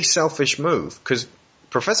very selfish move, because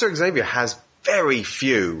Professor Xavier has very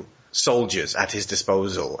few soldiers at his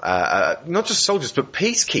disposal. Not just soldiers, but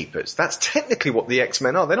peacekeepers. That's technically what the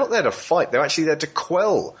X-Men are. They're not there to fight. They're actually there to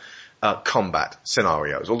quell combat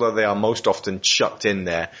scenarios, although they are most often chucked in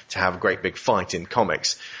there to have a great big fight in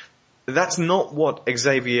comics. That's not what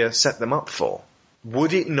Xavier set them up for.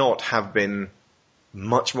 Would it not have been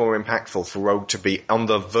much more impactful for Rogue to be on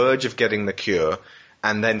the verge of getting the cure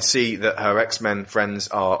and then see that her X-Men friends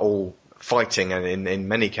are all fighting and in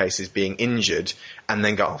many cases being injured, and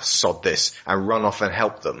then go, oh, sod this, and run off and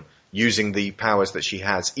help them using the powers that she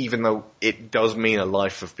has, even though it does mean a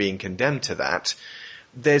life of being condemned to that?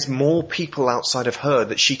 There's more people outside of her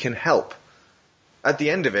that she can help. At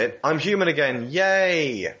the end of it, I'm human again,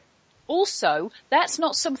 yay! Also, that's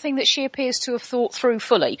not something that she appears to have thought through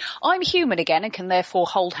fully. I'm human again and can therefore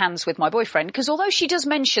hold hands with my boyfriend, because although she does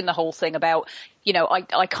mention the whole thing about,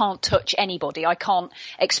 I can't touch anybody, I can't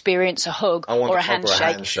experience a hug or a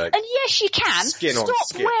handshake. And yes, you can.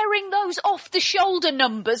 Stop wearing those off-the-shoulder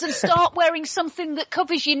numbers and start wearing something that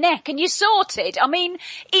covers your neck and you're sorted. I mean,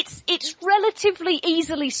 it's relatively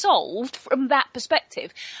easily solved from that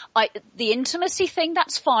perspective. The intimacy thing,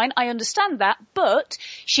 that's fine, I understand that, but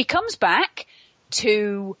she comes back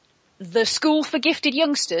to the school for gifted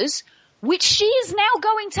youngsters, which she is now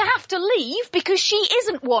going to have to leave because she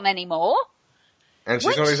isn't one anymore. And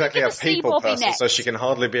she's not exactly a people person, so she can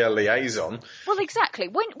hardly be a liaison. Well, exactly.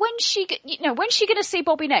 When's she going to see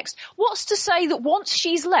Bobby next? What's to say that once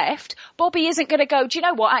she's left, Bobby isn't going to go, do you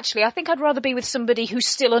know what, actually, I think I'd rather be with somebody who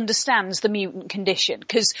still understands the mutant condition,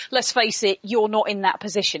 because, let's face it, you're not in that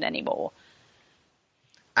position anymore.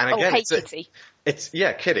 And again, Kitty.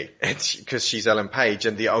 Kitty. It's because she's Ellen Page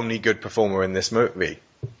and the only good performer in this movie.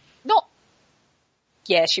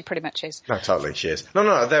 Yeah, she pretty much is. No, totally, she is.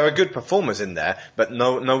 No, there are good performers in there, but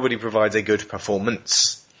nobody provides a good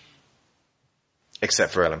performance.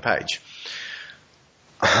 Except for Ellen Page.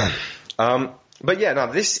 But yeah,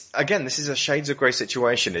 no, this is a Shades of Grey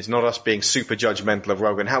situation. It's not us being super judgmental of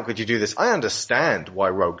Rogue, and how could you do this? I understand why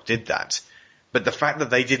Rogue did that. But the fact that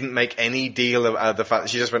they didn't make any deal of the fact that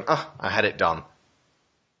she just went, I had it done.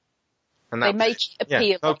 And they make it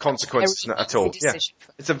appear no consequences at all. Yeah.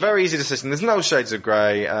 It's a very easy decision. There's no Shades of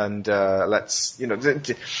Grey, and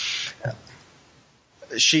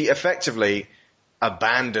she effectively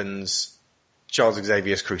abandons Charles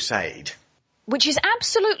Xavier's crusade. Which is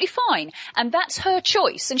absolutely fine, and that's her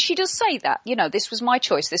choice, and she does say that. This was my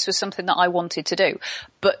choice, this was something that I wanted to do.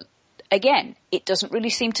 But again, it doesn't really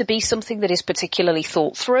seem to be something that is particularly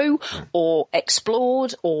thought through or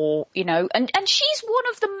explored or, and she's one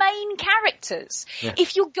of the main characters. Yeah.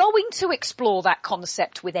 If you're going to explore that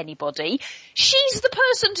concept with anybody, she's the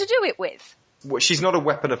person to do it with. Well, she's not a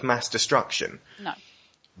weapon of mass destruction. No.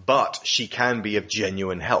 But she can be of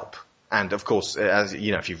genuine help. And of course, as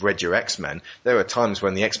if you've read your X-Men, there are times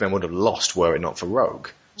when the X-Men would have lost were it not for Rogue.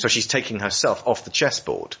 So she's taking herself off the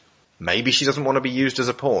chessboard. Maybe she doesn't want to be used as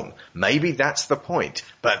a pawn. Maybe that's the point.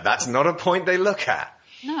 But that's not a point they look at.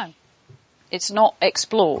 No. It's not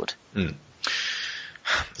explored.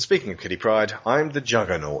 Speaking of Kitty Pryde, I'm the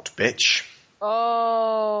Juggernaut, bitch.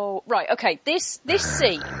 Oh, right, okay. This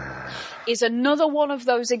scene is another one of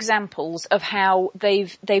those examples of how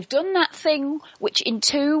they've done that thing, which in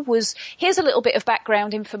 2 was, here's a little bit of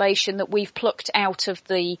background information that we've plucked out of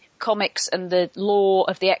the comics and the lore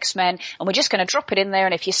of the X-Men, and we're just going to drop it in there,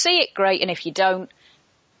 and if you see it, great, and if you don't,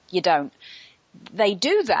 you don't. They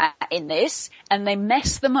do that in this, and they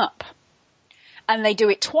mess them up. And they do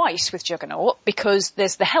it twice with Juggernaut, because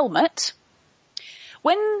there's the helmet.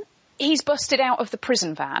 When he's busted out of the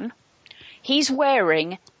prison van, he's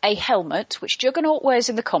wearing a helmet, which Juggernaut wears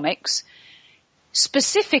in the comics,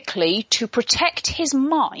 specifically to protect his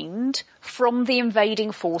mind from the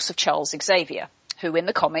invading force of Charles Xavier, who in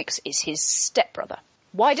the comics is his stepbrother.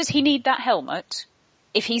 Why does he need that helmet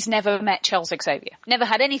if he's never met Charles Xavier? Never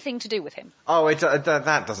had anything to do with him. Oh,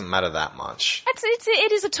 that doesn't matter that much.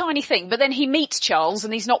 It is a tiny thing, but then he meets Charles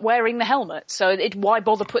and he's not wearing the helmet, so why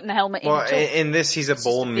bother putting the helmet in? Well, in this he's a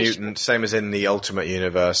born mutant, same as in the Ultimate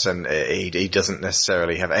Universe, and he doesn't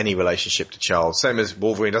necessarily have any relationship to Charles, same as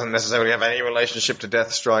Wolverine doesn't necessarily have any relationship to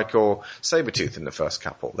Deathstrike or Sabretooth in the first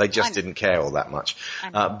couple. They just didn't care all that much.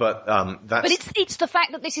 But it's the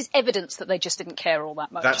fact that this is evidence that they just didn't care all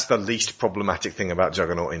that much. That's the least problematic thing about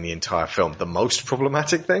Juggernaut in the entire film. The most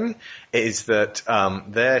problematic thing is that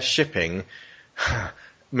they're shipping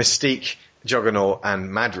Mystique, Juggernaut, and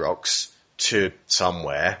Madrox to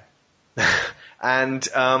somewhere, and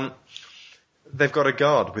they've got a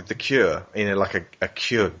guard with the cure in a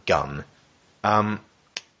cure gun. Why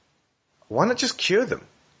not just cure them?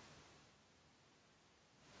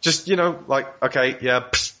 Just okay, yeah.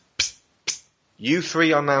 Psst, psst, psst. You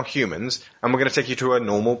 3 are now humans, and we're going to take you to a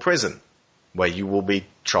normal prison, where you will be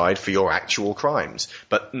tried for your actual crimes,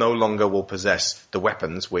 but no longer will possess the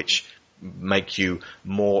weapons which make you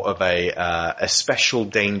more of a special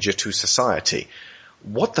danger to society.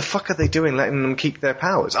 What the fuck are they doing letting them keep their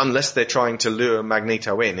powers? Unless they're trying to lure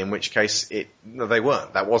Magneto in which case they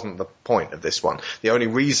weren't. That wasn't the point of this one. The only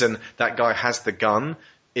reason that guy has the gun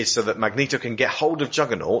is so that Magneto can get hold of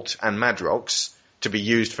Juggernaut and Madrox to be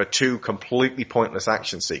used for 2 completely pointless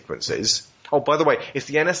action sequences. Oh, by the way, if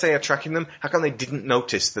the NSA are tracking them, how come they didn't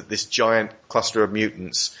notice that this giant cluster of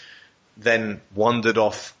mutants then wandered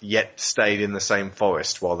off yet stayed in the same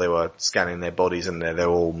forest while they were scanning their bodies and they're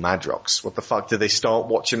all Madrox? What the fuck? Did they start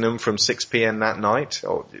watching them from 6 p.m. that night?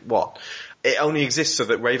 Or what? It only exists so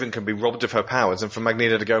that Raven can be robbed of her powers and for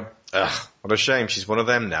Magneto to go, ugh, what a shame, she's one of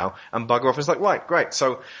them now, and bugger off. It's like, right, great.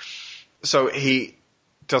 So he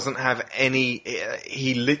doesn't have any,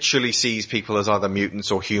 he literally sees people as either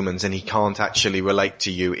mutants or humans, and he can't actually relate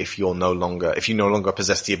to you if you no longer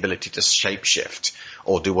possess the ability to shapeshift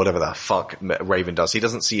or do whatever the fuck Raven does. He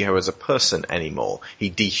doesn't see her as a person anymore. He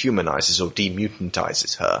dehumanizes or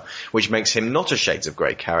demutantizes her, which makes him not a Shades of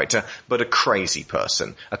Grey character, but a crazy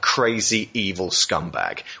person, a crazy evil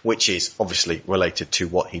scumbag, which is obviously related to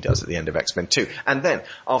what he does at the end of X-Men 2. And then,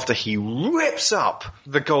 after he rips up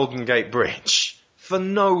the Golden Gate Bridge, for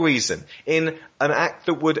no reason, in an act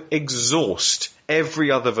that would exhaust every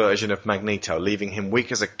other version of Magneto, leaving him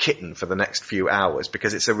weak as a kitten for the next few hours,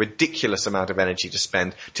 because it's a ridiculous amount of energy to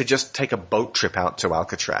spend to just take a boat trip out to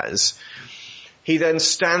Alcatraz. He then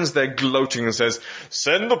stands there gloating and says,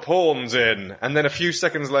 "Send the pawns in." And then a few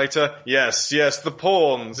seconds later, yes, the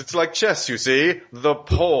pawns. It's like chess, you see. The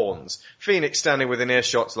pawns. Phoenix standing within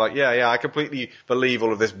earshot's like, yeah, I completely believe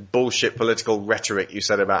all of this bullshit political rhetoric you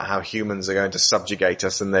said about how humans are going to subjugate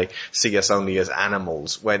us and they see us only as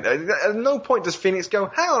animals. When at no point does Phoenix go,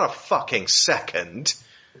 hang on a fucking second.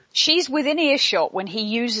 She's within earshot when he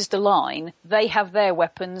uses the line, "They have their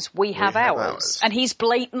weapons, we have ours." And he's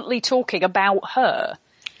blatantly talking about her.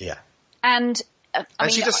 Yeah. And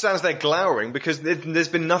she just stands there glowering because there's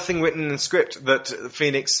been nothing written in the script that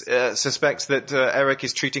Phoenix suspects that Eric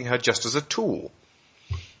is treating her just as a tool.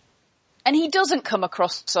 And he doesn't come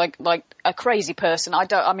across like a crazy person.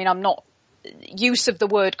 I'm not, use of the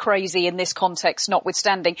word crazy in this context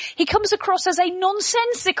notwithstanding, he comes across as a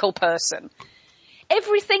nonsensical person.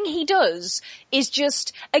 Everything he does is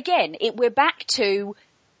just, again, we're back to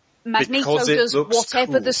Magneto does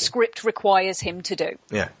whatever the script requires him to do.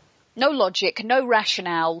 Yeah. No logic, no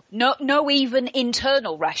rationale, no even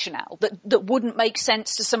internal rationale that wouldn't make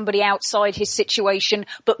sense to somebody outside his situation,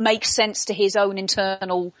 but makes sense to his own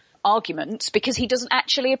internal arguments, because he doesn't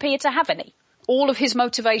actually appear to have any. All of his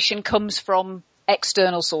motivation comes from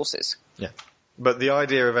external sources. Yeah. But the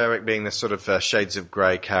idea of Eric being this sort of Shades of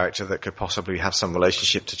Grey character that could possibly have some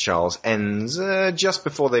relationship to Charles ends just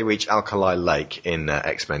before they reach Alkali Lake in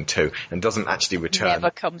X-Men 2, and doesn't actually return. Never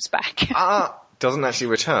comes back. Doesn't actually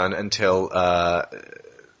return until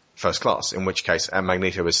First Class, in which case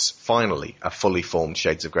Magneto is finally a fully formed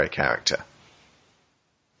Shades of Grey character.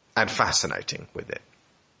 And fascinating with it.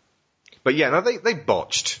 But yeah, no, they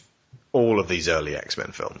botched all of these early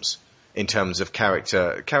X-Men films. In terms of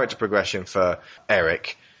character progression for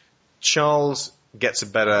Eric. Charles gets a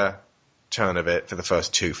better turn of it for the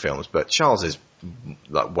first two films, but Charles is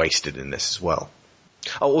wasted in this as well.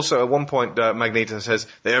 Oh, also, at one point, Magneto says,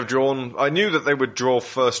 I knew that they would draw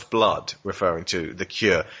first blood, referring to the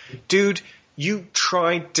Cure. Dude, you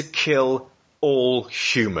tried to kill all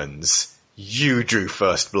humans. You drew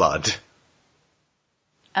first blood.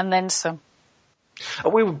 And then some.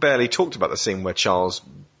 We barely talked about the scene where Charles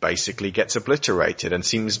basically gets obliterated and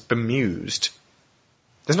seems bemused.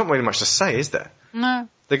 There's not really much to say, is there? No.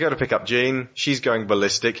 They go to pick up Jean. She's going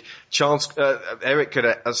ballistic. Eric could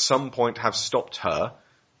at some point have stopped her,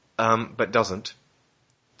 but doesn't.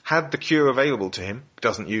 Had the Cure available to him,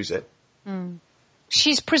 doesn't use it. Mm.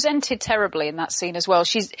 She's presented terribly in that scene as well.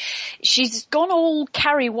 She's gone all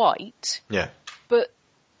Carrie White. Yeah. But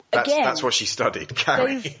again, that's what she studied,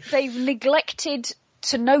 Carrie. They've neglected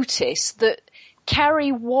to notice that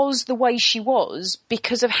Carrie was the way she was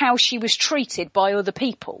because of how she was treated by other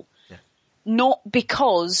people. Yeah. Not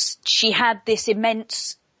because she had this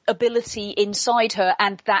immense ability inside her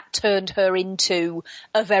and that turned her into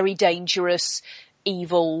a very dangerous,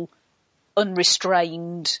 evil,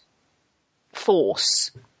 unrestrained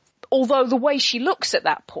force. Although the way she looks at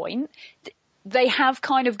that point, they have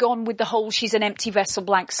kind of gone with the whole she's an empty vessel,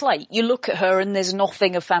 blank slate. You look at her and there's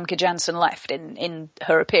nothing of Famke Janssen left in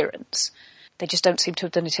her appearance. They just don't seem to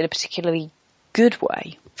have done it in a particularly good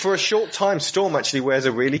way. For a short time, Storm actually wears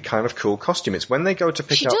a really kind of cool costume. It's when they go to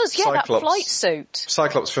pick up Cyclops. She does, that flight suit.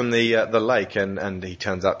 Cyclops from the lake, and he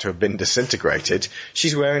turns out to have been disintegrated.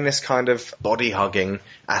 She's wearing this kind of body-hugging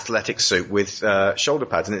athletic suit with shoulder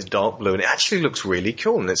pads, and it's dark blue, and it actually looks really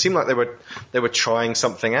cool. And it seemed like they were trying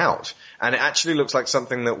something out. And it actually looks like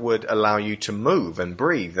something that would allow you to move and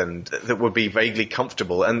breathe, and that would be vaguely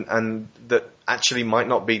comfortable, and that actually might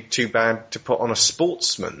not be too bad to put on a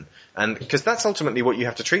sportsman. And because that's ultimately what you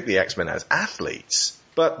have to treat the X-Men as, athletes.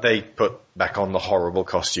 But they put back on the horrible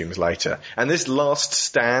costumes later. And this last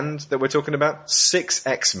stand that we're talking about, 6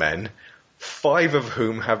 X-Men, 5 of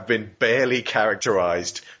whom have been barely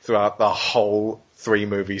characterized throughout the whole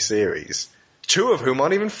 3-movie series. 2 of whom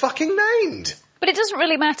aren't even fucking named. But it doesn't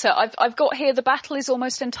really matter. I've got here the battle is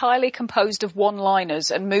almost entirely composed of one-liners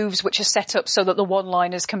and moves which are set up so that the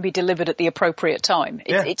one-liners can be delivered at the appropriate time.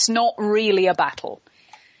 It's not really a battle.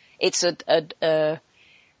 It's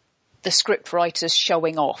the scriptwriters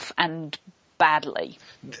showing off, and badly.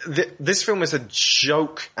 This film is a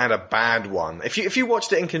joke and a bad one. If you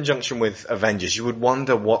watched it in conjunction with Avengers, you would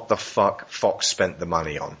wonder what the fuck Fox spent the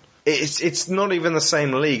money on. It's not even the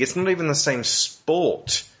same league. It's not even the same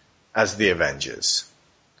sport as the Avengers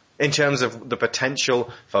in terms of the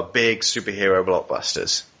potential for big superhero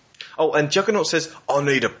blockbusters. Oh, and Juggernaut says, I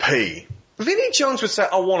need a pee. Vinnie Jones would say,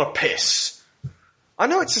 I want to piss. I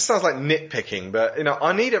know it just sounds like nitpicking, but,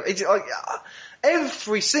 I need a...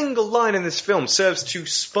 Every single line in this film serves to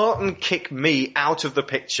Spartan kick me out of the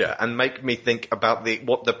picture and make me think about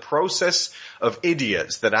what the process of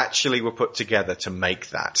idiots that actually were put together to make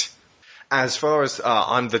that. As far as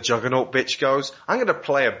I'm the Juggernaut bitch goes, I'm going to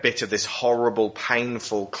play a bit of this horrible,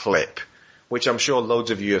 painful clip, which I'm sure loads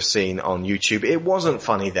of you have seen on YouTube. It wasn't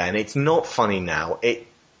funny then. It's not funny now. It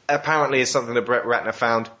apparently is something that Brett Ratner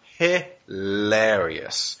found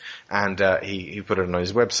hilarious. And he put it on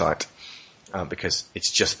his website. Because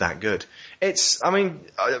it's just that good.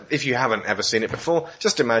 If you haven't ever seen it before,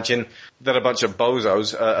 just imagine that a bunch of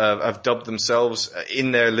bozos have dubbed themselves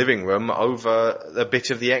in their living room over a bit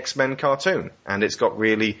of the X-Men cartoon. And it's got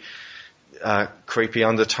really creepy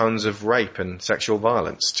undertones of rape and sexual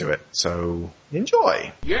violence to it. So,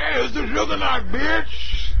 enjoy. Yeah, it's the Juggernaut,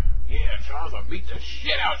 bitch! Yeah, Charles, I'll beat the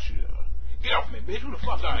shit out you. Get off me, bitch. Who the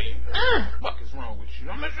fuck are you? What the fuck is wrong with you?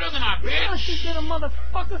 I'm the Juggernaut, bitch. You little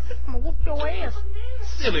motherfucker. I'm gonna whoop your ass.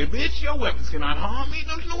 Silly bitch, your weapons cannot harm me.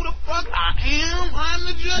 Don't you know who the fuck I am? I'm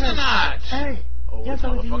the Juggernaut. Hey. Oh,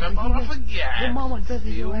 motherfucker, I thought I forgot. Your mama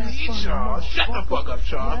dresses your ass for Charles. Shut the fuck up,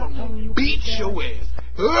 Charles. I'm gonna beat your ass.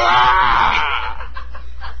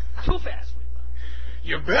 Too fast.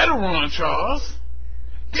 You better run, Charles.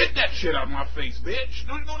 Get that shit out of my face, bitch.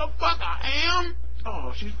 Don't you know who the fuck I am?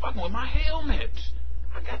 Oh, she's fucking with my helmet.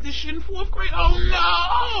 I got this shit in 4th grade. Oh,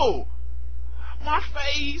 no! My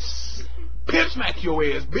face. Pimp smack your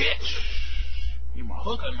ass, bitch. You my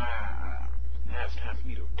hooker now. Now it's time for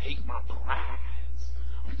me to take my prize.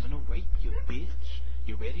 I'm gonna rape you, bitch.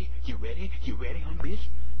 You ready? You ready? You ready, bitch?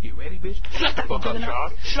 You ready, bitch? Shut the fuck up,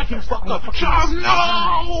 Charles. Shut the fuck up. Charles,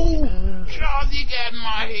 no! Charles, you got in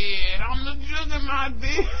my head. I'm the Juggernaut,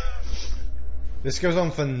 bitch. This goes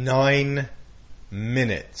on for 9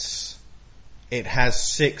 minutes. It has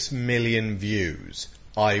 6 million views.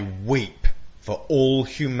 I weep for all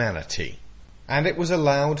humanity. And it was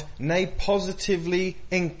allowed, nay positively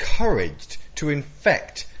encouraged, to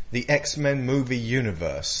infect the X-Men movie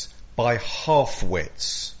universe by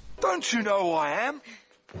half-wits. Don't you know who I am?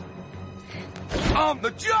 I'm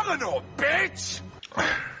the Juggernaut, bitch!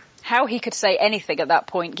 How he could say anything at that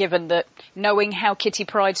point, given that, knowing how Kitty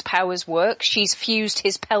Pryde's powers work, she's fused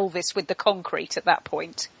his pelvis with the concrete at that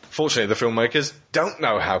point. Fortunately, the filmmakers don't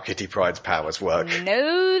know how Kitty Pryde's powers work.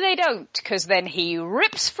 No, they don't, because then he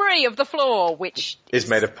rips free of the floor, which is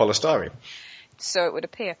made of polystyrene. So it would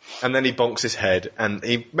appear. And then he bonks his head, and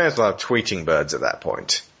he may as well have tweeting birds at that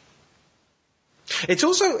point. It's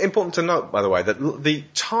also important to note, by the way, that the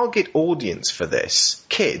target audience for this,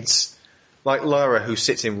 kids, like Lyra, who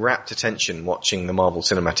sits in rapt attention watching the Marvel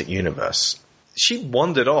Cinematic Universe, she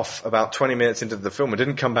wandered off about 20 minutes into the film and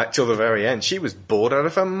didn't come back till the very end. She was bored out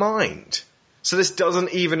of her mind. So this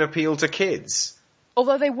doesn't even appeal to kids.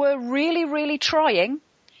 Although they were really, really trying.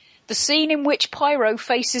 The scene in which Pyro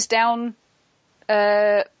faces down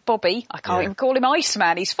Bobby, I can't even call him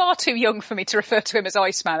Iceman. He's far too young for me to refer to him as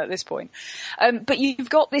Iceman at this point. But you've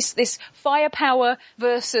got this firepower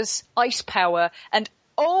versus ice power, and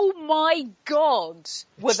oh my God,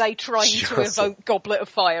 were they trying to evoke Goblet of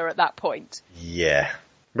Fire at that point? Yeah.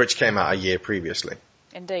 Which came out a year previously.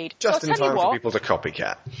 Indeed. Just in time for people to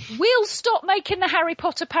copycat. We'll stop making the Harry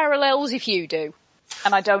Potter parallels if you do.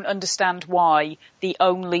 And I don't understand why the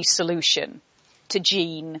only solution to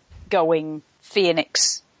Jean going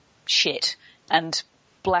Phoenix shit and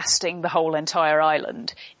blasting the whole entire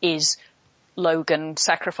island is Logan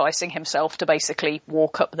sacrificing himself to basically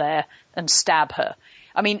walk up there and stab her.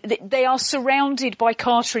 I mean, they are surrounded by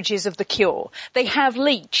cartridges of the cure. They have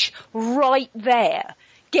Leech right there.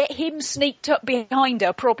 Get him sneaked up behind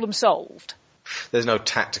her, problem solved. There's no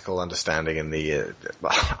tactical understanding in the...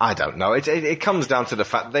 I don't know. It comes down to the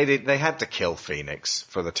fact they had to kill Phoenix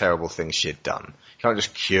for the terrible things she'd done. You can't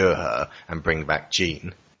just cure her and bring back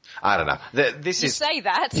Jean. I don't know. You say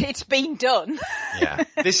that, it's been done. Yeah.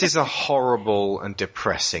 This is a horrible and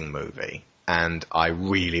depressing movie. And I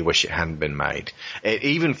really wish it hadn't been made. It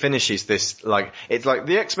even finishes this, it's like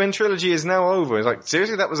the X-Men trilogy is now over. It's like,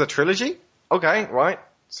 seriously, that was a trilogy? Okay, right.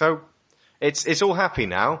 So, it's all happy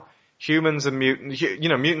now. humans and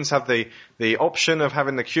mutants have the option of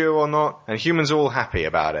having the cure or not, and humans are all happy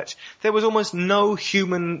about it. There was almost no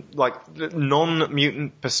human,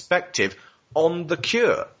 non-mutant perspective on the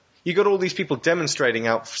cure. You got all these people demonstrating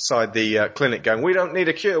outside the clinic going, we don't need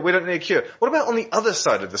a cure, we don't need a cure. What about on the other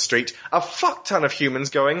side of the street, a fuck ton of humans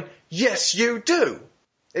going, yes you do?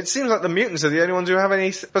 It seems like the mutants are the only ones who have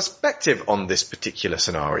any perspective on this particular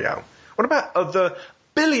scenario. What about other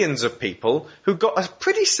billions of people who got a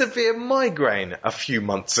pretty severe migraine a few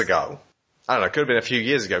months ago? I don't know, it could have been a few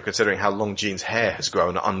years ago, considering how long Jean's hair has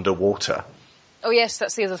grown underwater. Oh yes,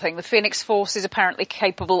 that's the other thing. The Phoenix Force is apparently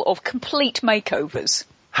capable of complete makeovers.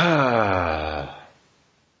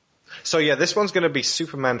 So yeah, this one's going to be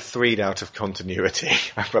Superman 3'd out of continuity,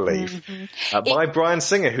 I believe. By Bryan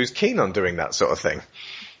Singer, who's keen on doing that sort of thing.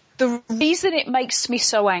 The reason it makes me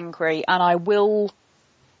so angry, and I will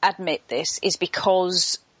admit this, is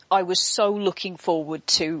because I was so looking forward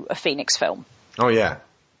to a Phoenix film. Oh yeah.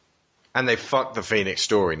 And they fucked the Phoenix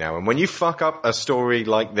story now. And when you fuck up a story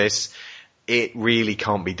like this, it really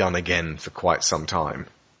can't be done again for quite some time.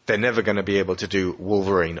 They're never going to be able to do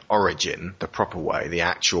Wolverine Origin the proper way, the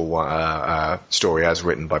actual story as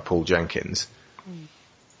written by Paul Jenkins,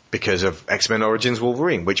 because of X-Men Origins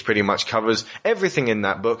Wolverine, which pretty much covers everything in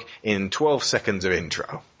that book in 12 seconds of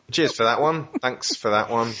intro. Cheers for that one. Thanks for that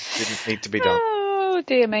one. Didn't need to be done. Oh,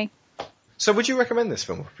 dear me. So would you recommend this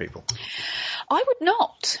film for people? I would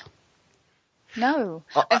not. No.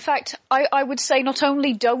 In fact, I would say not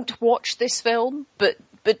only don't watch this film, but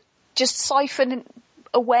just siphon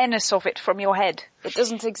awareness of it from your head. It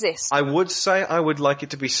doesn't exist. I would say I would like it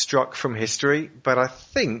to be struck from history, but I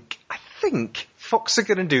think Fox are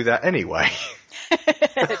going to do that anyway.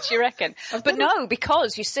 Do you reckon? But no,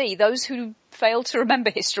 because, you see, those who fail to remember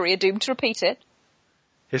history are doomed to repeat it.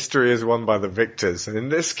 History is won by the victors, and in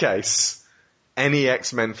this case, any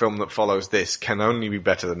X-Men film that follows this can only be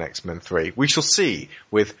better than X-Men 3. We shall see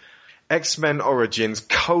with X-Men Origins :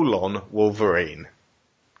 Wolverine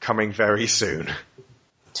coming very soon.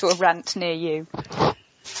 To a rant near you.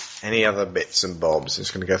 Any other bits and bobs? I'm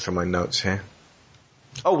just going to go through my notes here.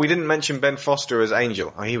 Oh, we didn't mention Ben Foster as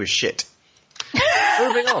Angel. Oh, he was shit.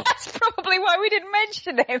 Moving on. That's probably why we didn't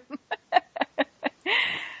mention him.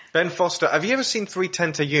 Ben Foster, have you ever seen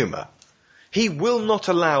 3:10 to Yuma? He will not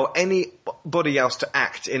allow anybody else to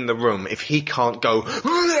act in the room if he can't go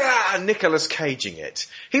Nicolas Caging it.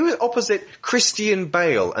 He was opposite Christian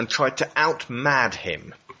Bale and tried to out-mad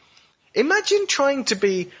him. Imagine trying to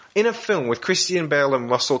be in a film with Christian Bale and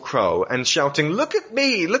Russell Crowe and shouting, look at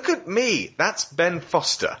me, look at me. That's Ben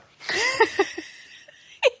Foster.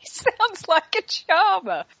 He sounds like a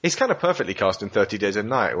charmer. He's kind of perfectly cast in 30 Days a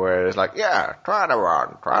Night, where it's like, yeah, try to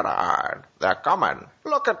run, try to hide. They're coming.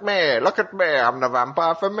 Look at me, I'm the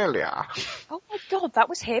vampire familiar. Oh my God, that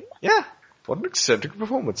was him? Yeah. What an eccentric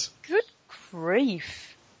performance. Good grief.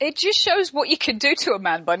 It just shows what you can do to a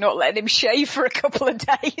man by not letting him shave for a couple of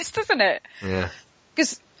days, doesn't it? Yeah.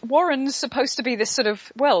 Because Warren's supposed to be this sort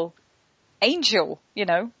of, well, angel,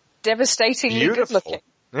 devastatingly good looking.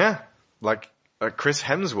 Yeah. Like Chris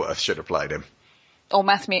Hemsworth should have played him. Or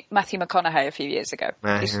Matthew McConaughey a few years ago.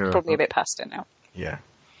 He's probably a bit past it now. Yeah.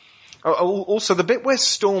 Oh, also the bit where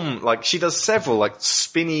Storm, she does several,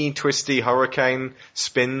 spinny, twisty hurricane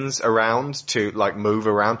spins around to, move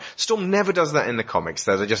around. Storm never does that in the comics,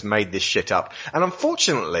 though. They just made this shit up. And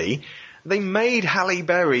unfortunately, they made Halle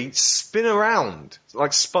Berry spin around,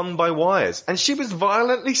 spun by wires. And she was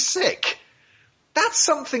violently sick. That's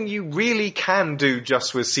something you really can do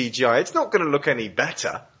just with CGI. It's not going to look any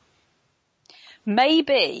better.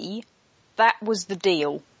 Maybe that was the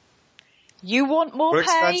deal. You want more We'll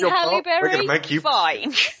pay, Halle Berry? We're going to make you...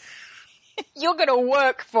 Fine. You're going to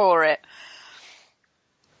work for it.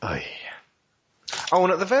 Oy. Oh,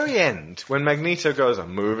 and at the very end, when Magneto goes,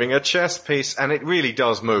 I'm moving a chess piece, and it really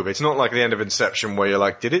does move. It's not like the end of Inception where you're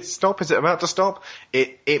like, did it stop? Is it about to stop?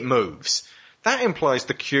 It moves. That implies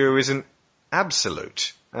the cure isn't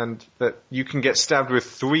absolute, and that you can get stabbed with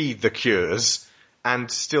 3 the cures and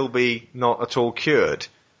still be not at all cured.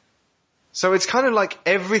 So it's kind of like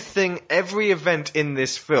every event in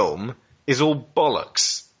this film is all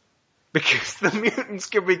bollocks. Because the mutants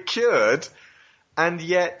can be cured, and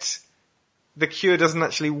yet the cure doesn't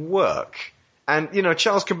actually work. And,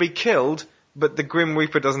 Charles can be killed, but the Grim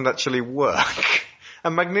Reaper doesn't actually work.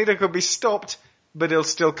 And Magneto could be stopped, but he'll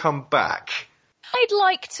still come back. I'd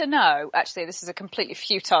like to know, actually this is a completely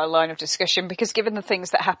futile line of discussion, because given the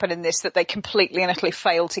things that happen in this that they completely and utterly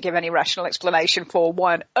fail to give any rational explanation for,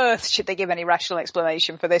 why on earth should they give any rational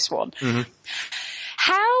explanation for this one? Mm-hmm.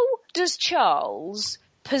 How does Charles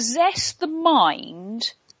possess the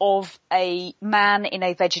mind of a man in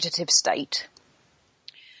a vegetative state.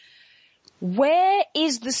 Where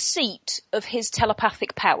is the seat of his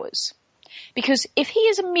telepathic powers? Because if he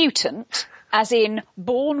is a mutant, as in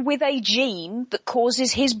born with a gene that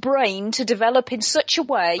causes his brain to develop in such a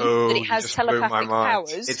way that it has telepathic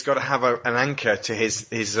powers... It's got to have an anchor to his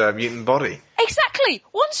mutant body. Exactly!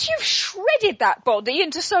 Once you've shredded that body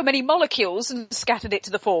into so many molecules and scattered it to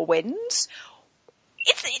the four winds...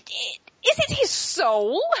 Is it his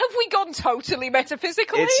soul? Have we gone totally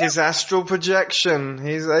metaphysical It's here? his astral projection.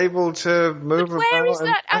 He's able to move about. Where is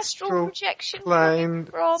that astral projection plane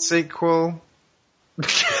from? Sequel.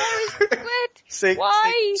 Why?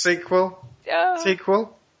 Sequel.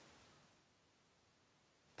 Sequel.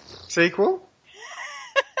 Sequel.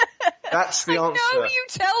 That's the answer. No, you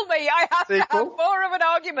tell me. I have to have more of an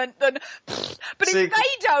argument than... But if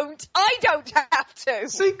they don't, I don't have to.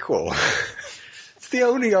 Sequel. It's the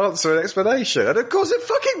only answer and explanation. And of course it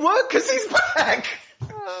fucking worked because he's back!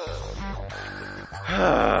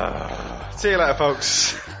 See you later,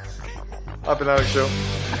 folks. I've been Alex Shaw.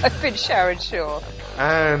 I've been Sharon Shaw.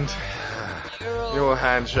 And your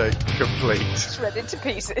handshake complete. Shredded to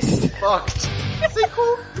pieces. Fucked.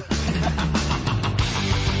 Sequel.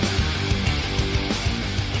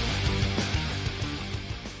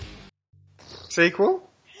 Sequel?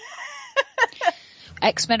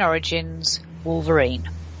 X-Men Origins Wolverine.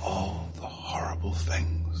 All the horrible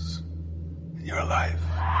things in your life.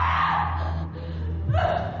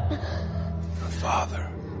 Your father.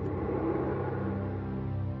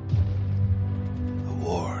 The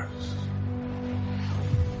wars.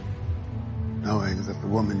 Knowing that the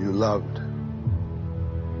woman you loved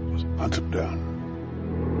was hunted down.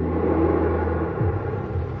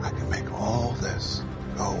 I can make all this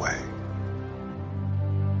go away.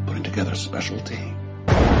 Putting together a special team.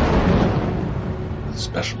 With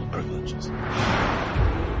special privileges.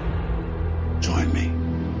 Join me,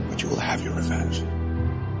 but you will have your revenge.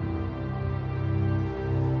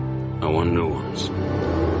 I want new ones.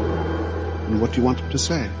 And what do you want him to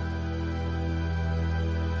say?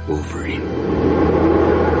 Wolverine.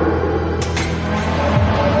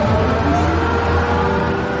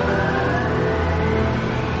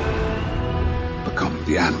 Become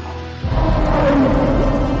the animal.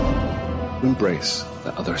 Embrace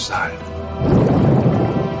the other side.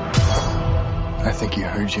 I think he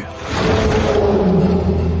heard you.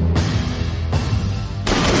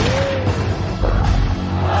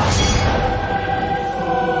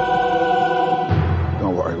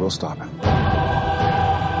 Don't worry, we'll stop him.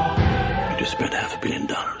 You just spent $500 million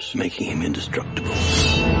making him indestructible.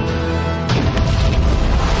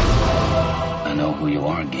 I know who you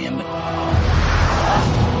are, Gambit.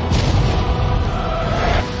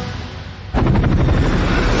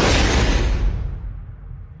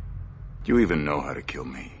 Do you even know how to kill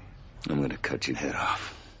me? I'm gonna cut your head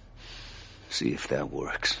off. See if that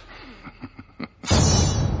works.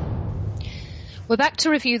 We're back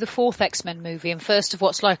to review the fourth X-Men movie and first of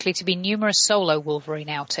what's likely to be numerous solo Wolverine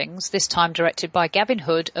outings, this time directed by Gavin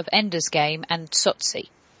Hood of Ender's Game and Tsotsi.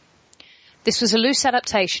 This was a loose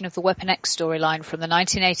adaptation of the Weapon X storyline from the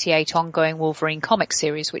 1988 ongoing Wolverine comic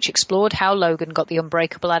series, which explored how Logan got the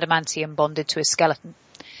unbreakable adamantium bonded to his skeleton.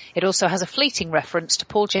 It also has a fleeting reference to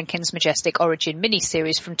Paul Jenkins' Majestic Origin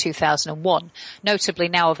miniseries from 2001, notably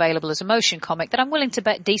now available as a motion comic that I'm willing to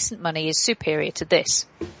bet decent money is superior to this.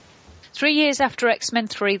 3 years after X-Men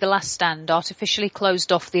 3 The Last Stand artificially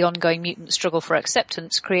closed off the ongoing mutant struggle for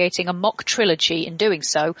acceptance, creating a mock trilogy in doing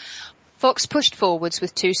so, Fox pushed forwards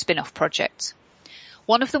with 2 spin-off projects.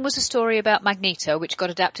 One of them was a story about Magneto, which got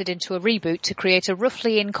adapted into a reboot to create a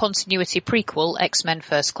roughly in-continuity prequel, X-Men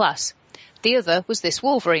First Class. The other was this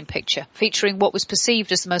Wolverine picture, featuring what was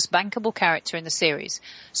perceived as the most bankable character in the series,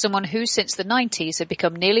 someone who since the 90s had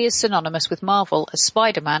become nearly as synonymous with Marvel as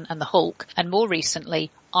Spider-Man and the Hulk, and more recently,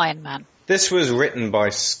 Iron Man. This was written by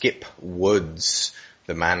Skip Woods,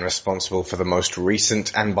 the man responsible for the most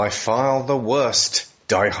recent and by far the worst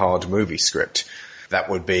Die Hard movie script. That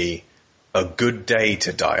would be A Good Day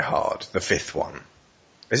to Die Hard, the 5th one.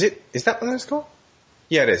 Is that what it's called?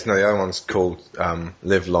 Yeah, it is. No, the other one's called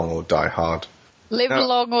Live Long or Die Hard. Live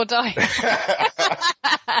long or die.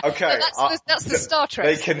 Okay. So that's the Star Trek.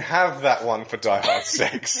 They can have that one for Die Hard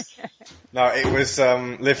 6. No, it was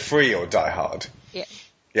Live Free or Die Hard. Yeah.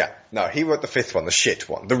 Yeah. No, he wrote the 5th one, the shit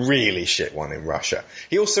one, the really shit one in Russia.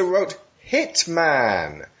 He also wrote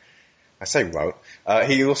Hitman. I say wrote.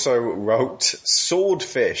 He also wrote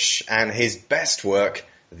Swordfish and his best work,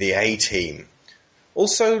 The A-Team.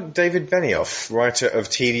 Also, David Benioff, writer of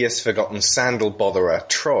tedious, forgotten sandal botherer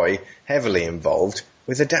Troy, heavily involved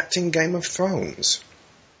with adapting Game of Thrones.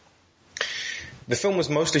 The film was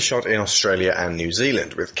mostly shot in Australia and New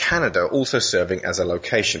Zealand, with Canada also serving as a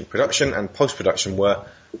location. Production and post-production were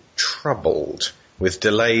troubled, with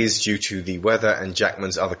delays due to the weather and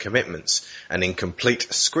Jackman's other commitments, an incomplete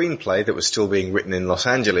screenplay that was still being written in Los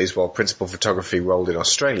Angeles while principal photography rolled in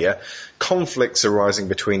Australia, conflicts arising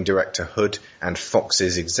between director Hood and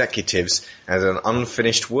Fox's executives, and an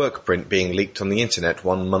unfinished work print being leaked on the internet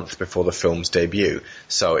 1 month before the film's debut.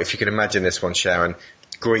 So, if you can imagine this one, Sharon,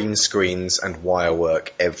 green screens and wire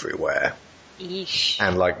work everywhere. Eesh.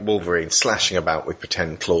 And like Wolverine slashing about with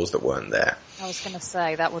pretend claws that weren't there. I was going to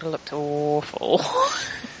say, that would have looked awful.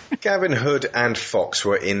 Gavin Hood and Fox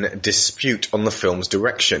were in dispute on the film's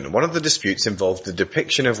direction. One of the disputes involved the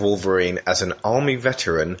depiction of Wolverine as an army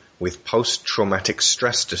veteran with post-traumatic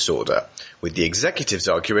stress disorder, with the executives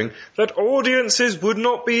arguing that audiences would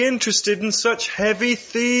not be interested in such heavy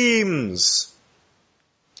themes.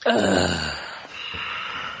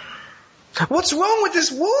 What's wrong with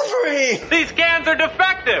this Wolverine? These scans are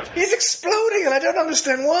defective! He's exploding and I don't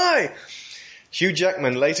understand why. Hugh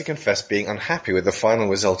Jackman later confessed being unhappy with the final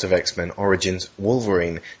result of X-Men Origins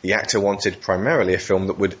Wolverine. The actor wanted primarily a film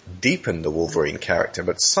that would deepen the Wolverine character,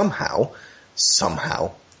 but somehow,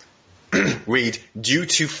 read, due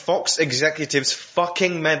to Fox executives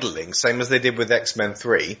fucking meddling, same as they did with X-Men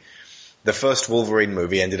 3, the first Wolverine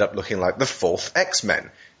movie ended up looking like the fourth X-Men,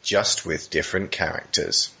 just with different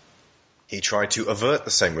characters. He tried to avert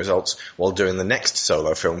the same results while doing the next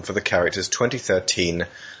solo film for the character's 2013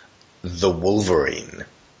 The Wolverine.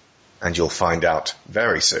 And you'll find out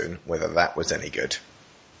very soon whether that was any good.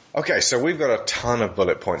 Okay, so we've got a ton of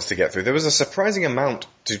bullet points to get through. There was a surprising amount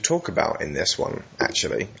to talk about in this one,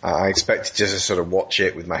 actually. I expected just to sort of watch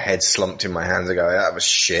it with my head slumped in my hands and go, that was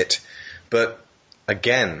shit. But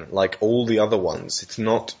again, like all the other ones, it's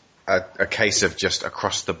not a case of just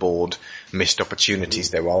across the board missed opportunities.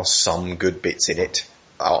 There are some good bits in it.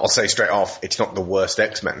 I'll say straight off, it's not the worst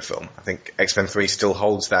X-Men film. I think X-Men 3 still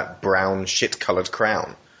holds that brown shit-coloured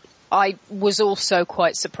crown. I was also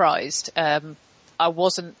quite surprised. I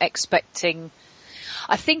wasn't expecting...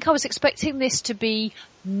 I think I was expecting this to be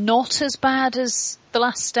not as bad as The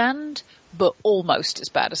Last Stand, but almost as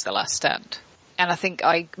bad as The Last Stand. And I think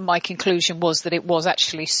my conclusion was that it was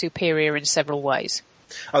actually superior in several ways.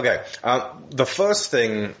 Okay, the first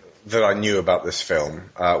thing that I knew about this film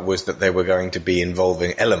was that they were going to be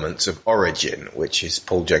involving elements of Origin, which is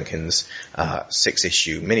Paul Jenkins'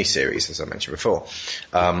 6-issue miniseries, as I mentioned before.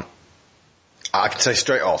 I can say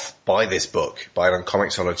straight off, buy this book. Buy it on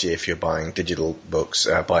Comixology if you're buying digital books.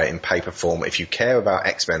 Buy it in paper form. If you care about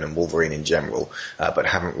X-Men and Wolverine in general, but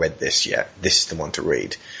haven't read this yet, this is the one to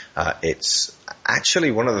read. It's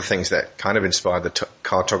actually one of the things that kind of inspired the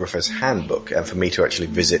Cartographer's Handbook, and for me to actually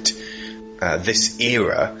visit this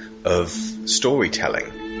era of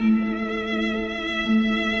storytelling.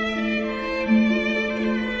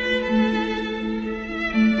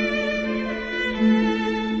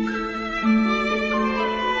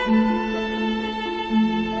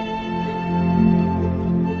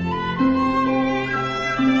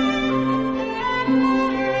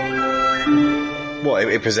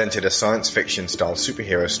 It presented a science fiction style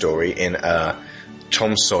superhero story in a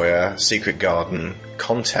Tom Sawyer Secret Garden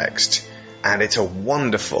context, and it's a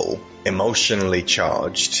wonderful, emotionally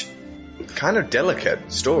charged, kind of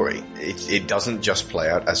delicate story. It doesn't just play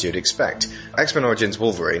out as you'd expect. X-Men Origins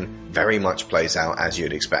Wolverine very much plays out as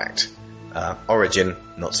you'd expect. Origin,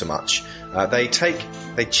 not so much. They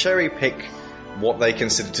cherry pick what they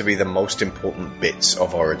consider to be the most important bits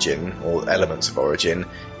of Origin, or elements of Origin,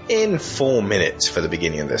 in 4 minutes for the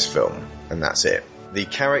beginning of this film, and that's it. The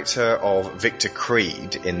character of Victor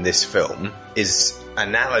Creed in this film is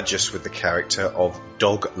analogous with the character of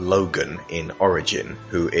Dog Logan in Origin,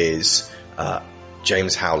 who is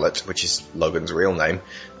James Howlett, which is Logan's real name,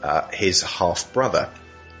 his half-brother.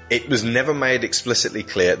 It was never made explicitly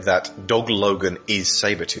clear that Dog Logan is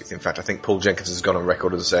Sabretooth. In fact, I think Paul Jenkins has gone on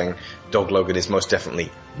record as saying Dog Logan is most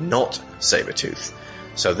definitely not Sabretooth.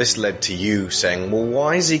 So this led to you saying, well,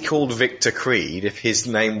 why is he called Victor Creed if his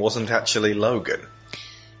name wasn't actually Logan?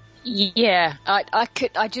 Yeah, I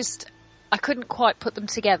couldn't quite put them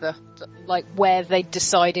together, like where they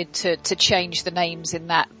decided to change the names in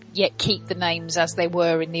that, yet keep the names as they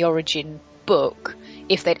were in the Origin book,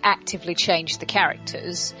 if they'd actively changed the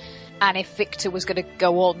characters, and if Victor was going to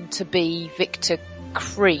go on to be Victor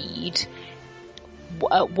Creed,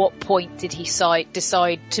 at what point did he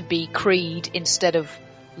decide to be Creed instead of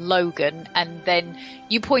Logan? And then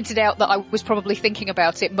you pointed out that I was probably thinking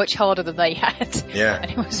about it much harder than they had. Yeah. And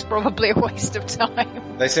it was probably a waste of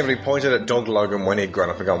time. They simply pointed at Dog Logan when he'd grown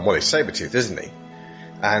up and gone, well, he's Sabretooth, isn't he?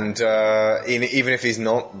 And even if he's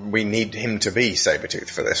not, we need him to be Sabretooth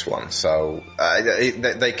for this one. So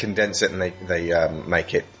they condense it and they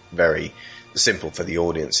make it very simple for the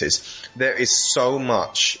audiences. There is so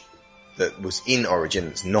much that was in Origin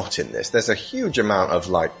that's not in this. There's a huge amount of,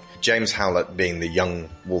 like, James Howlett being the young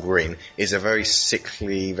Wolverine is a very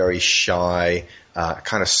sickly, very shy,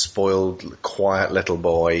 kind of spoiled, quiet little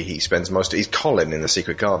boy. He's Colin in The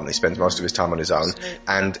Secret Garden. He spends most of his time on his own.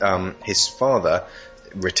 And his father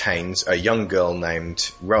retains a young girl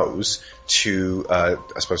named Rose to,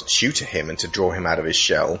 I suppose, tutor him and to draw him out of his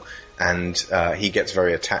shell. And he gets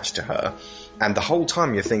very attached to her. And the whole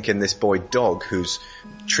time you're thinking this boy Dog, who's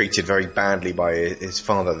treated very badly by his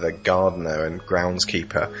father, the gardener and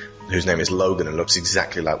groundskeeper, whose name is Logan and looks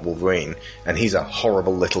exactly like Wolverine, and he's a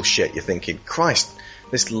horrible little shit. You're thinking, Christ,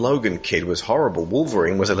 this Logan kid was horrible.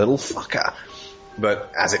 Wolverine was a little fucker.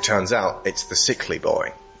 But as it turns out, it's the sickly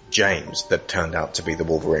boy, James, that turned out to be the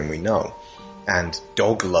Wolverine we know. And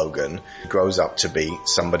Dog Logan grows up to be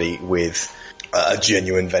somebody with a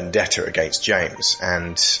genuine vendetta against James.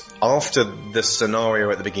 And after the scenario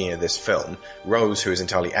at the beginning of this film, Rose, who is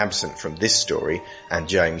entirely absent from this story, and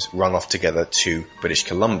James run off together to British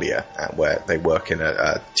Columbia, where they work in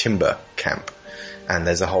a timber camp. And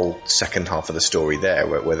there's a whole second half of the story there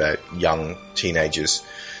where they're young teenagers,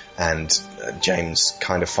 and James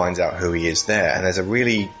kind of finds out who he is there. And there's a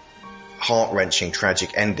really heart-wrenching,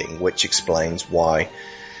 tragic ending, which explains why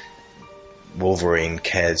Wolverine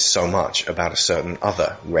cares so much about a certain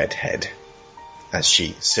other redhead, as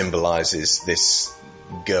she symbolizes this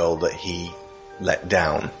girl that he let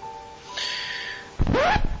down.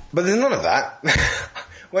 But there's none of that.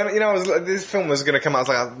 When, this film was going to come out,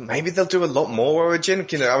 I was like, maybe they'll do a lot more Origin.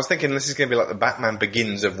 I was thinking this is going to be like the Batman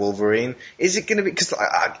Begins of Wolverine. Is it going to be, because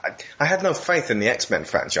I had no faith in the X-Men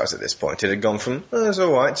franchise at this point. It had gone from, oh, it was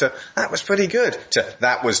alright, to, that was pretty good, to,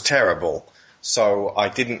 that was terrible. So I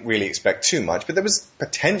didn't really expect too much, but there was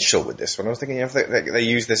potential with this one. I was thinking, if they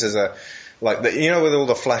use this as a, like, with all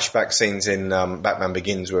the flashback scenes in Batman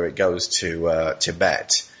Begins where it goes to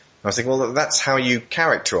Tibet. I was thinking, well, that's how you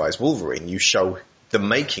characterize Wolverine. You show the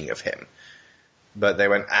making of him. But they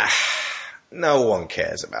went, no one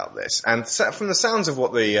cares about this. And from the sounds of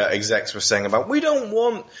what the execs were saying about, we don't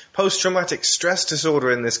want post-traumatic stress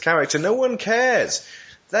disorder in this character, no one cares.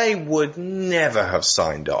 They would never have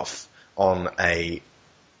signed off on a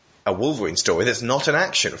Wolverine story that's not an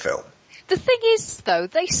action film. The thing is, though,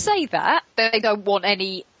 they say that they don't want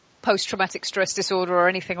any post-traumatic stress disorder or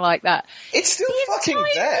anything like that. It's still fucking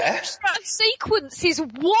there. The sequence is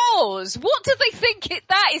wars. What do they think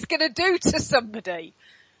that is going to do to somebody?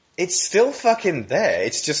 It's still fucking there.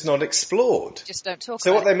 It's just not explored. Just don't talk about it.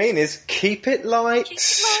 So what they mean is keep it light. Keep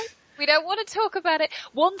it light. We don't want to talk about it.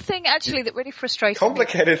 One thing, actually, that really frustrates me.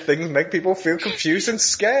 Complicated things make people feel confused and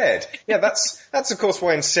scared. Yeah, that's of course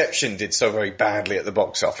why Inception did so very badly at the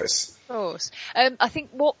box office. Of course. I think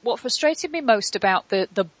what frustrated me most about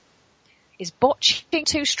the is botching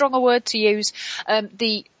too strong a word to use,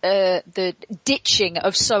 the ditching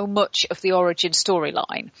of so much of the Origin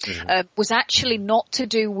storyline, was actually not to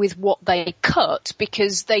do with what they cut,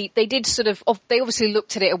 because they did sort of, they obviously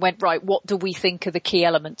looked at it and went, right, what do we think are the key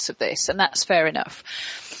elements of this? And that's fair enough.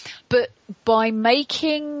 But by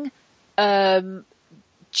making,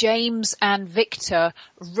 James and Victor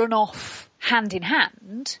run off hand in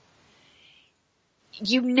hand,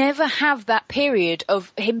 you never have that period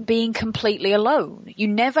of him being completely alone. You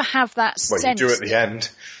never have that sense. Well, you do at the end.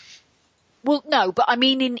 Well, no, but I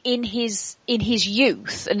mean in his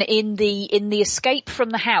youth and in the escape from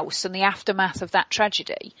the house and the aftermath of that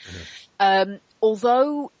tragedy.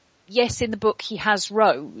 Although, yes, in the book he has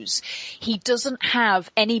Rose, he doesn't have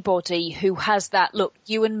anybody who has that, look,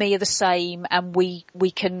 you and me are the same and we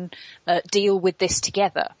can deal with this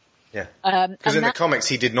together. Yeah, because in the comics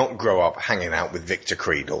he did not grow up hanging out with Victor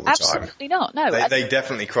Creed all the time. Absolutely not, no. They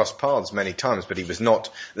definitely crossed paths many times, but he was not...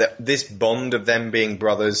 This bond of them being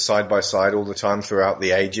brothers side by side all the time throughout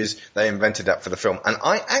the ages, they invented that for the film. And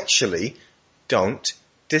I actually don't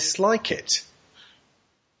dislike it.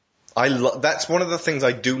 That's one of the things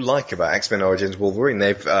I do like about X-Men Origins Wolverine.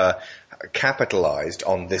 They've capitalized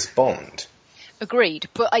on this bond. Agreed,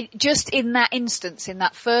 but just in that instance, in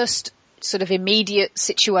that first sort of immediate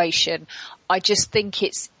situation, I just think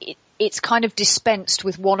it's kind of dispensed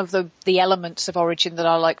with one of the elements of Origin that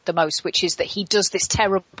I like the most, which is that he does this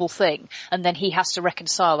terrible thing and then he has to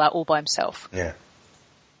reconcile that all by himself. Yeah.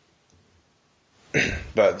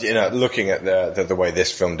 But, looking at the way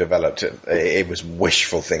this film developed, it was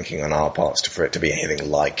wishful thinking on our parts for it to be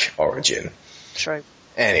anything like Origin. True.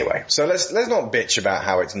 Anyway, so let's not bitch about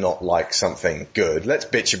how it's not like something good. Let's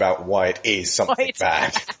bitch about why it is something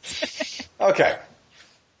bad. Okay.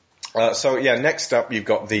 Next up you've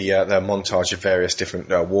got the montage of various different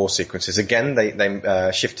war sequences. Again,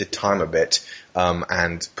 they shifted time a bit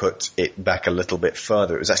and put it back a little bit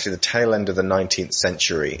further. It was actually the tail end of the 19th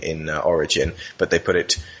century in Origin, but they put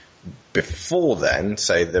it before then,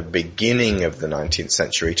 say the beginning of the 19th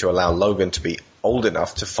century, to allow Logan to be old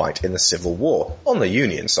enough to fight in the Civil War, on the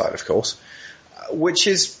Union side, of course, which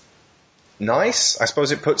is nice. I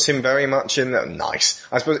suppose it puts him very much in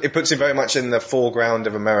the foreground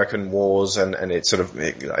of American wars, and it's sort of,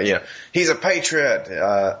 he's a patriot.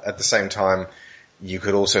 At the same time, you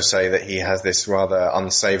could also say that he has this rather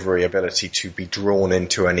unsavory ability to be drawn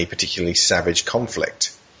into any particularly savage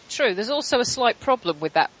conflict. True, there's also a slight problem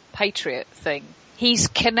with that patriot thing. He's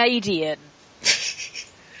Canadian.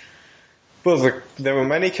 Well, there were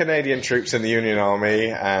many Canadian troops in the Union Army,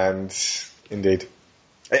 and indeed.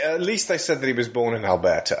 At least they said that he was born in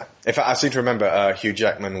Alberta. In fact, I seem to remember Hugh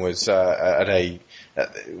Jackman was had only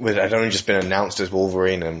just been announced as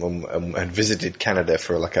Wolverine and had visited Canada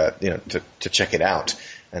for to check it out.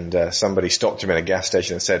 And somebody stopped him in a gas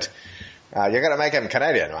station and said, "You're going to make him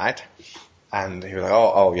Canadian, right?" And he was like,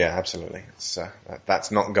 "Oh yeah, absolutely.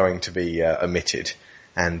 That's not going to be omitted."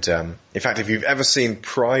 And in fact, if you've ever seen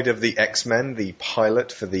Pride of the X-Men, the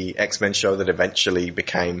pilot for the X-Men show that eventually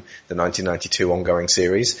became the 1992 ongoing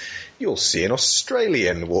series, you'll see an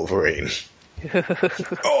Australian Wolverine.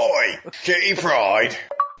 Oi, Kitty Pryde!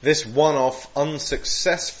 This one-off,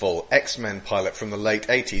 unsuccessful X-Men pilot from the late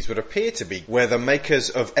 80s would appear to be where the makers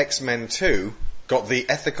of X-Men 2 got the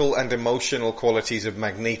ethical and emotional qualities of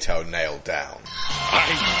Magneto nailed down.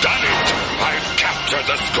 I've done it! I've captured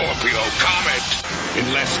the Scorpio Comet! In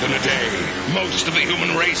less than a day, most of the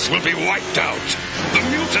human race will be wiped out. The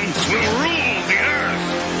mutants will rule the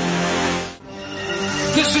Earth!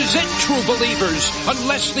 This is it, true believers.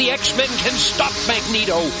 Unless the X-Men can stop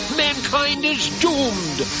Magneto, mankind is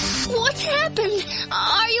doomed. What happened?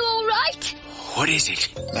 Are you all right? What is it?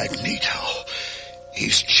 Magneto.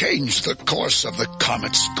 He's changed the course of the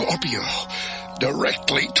comet Scorpio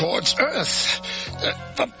directly towards Earth.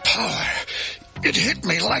 The power, it hit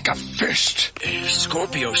me like a fist. If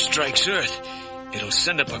Scorpio strikes Earth, it'll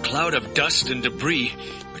send up a cloud of dust and debris,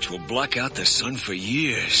 which will block out the sun for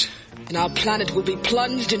years. And our planet will be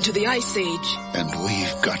plunged into the Ice Age. And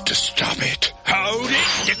we've got to stop it. Hold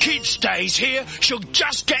it! The kid stays here. She'll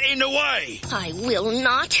just get in the way. I will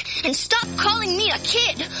not. And stop calling me a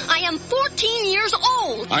kid. I am 14 years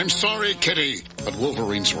old. I'm sorry, Kitty, but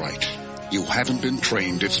Wolverine's right. You haven't been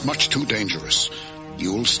trained. It's much too dangerous.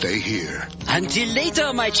 You'll stay here. Until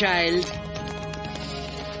later, my child.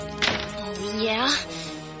 Oh, yeah?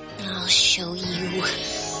 I'll show you.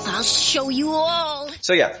 I'll show you all.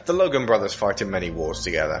 So yeah, the Logan brothers fight in many wars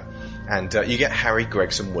together, and you get Harry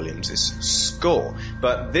Gregson Williams' score.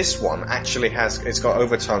 But this one actually it's got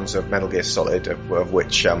overtones of Metal Gear Solid, of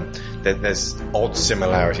which there's odd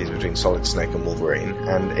similarities between Solid Snake and Wolverine,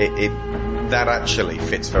 and that actually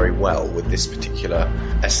fits very well with this particular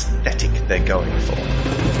aesthetic they're going for.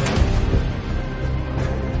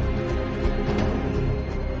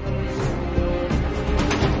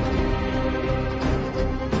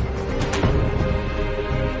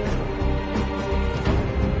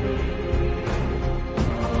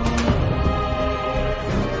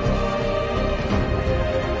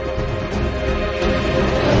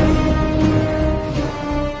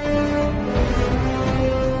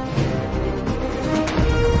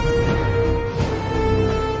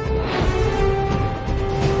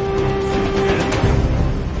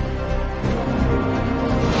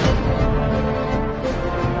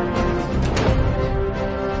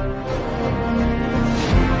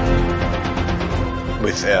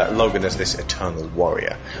 Logan as this eternal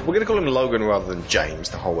warrior. We're going to call him Logan rather than James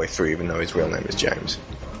the whole way through, even though his real name is James.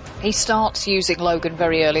 He starts using Logan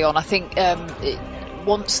very early on. I think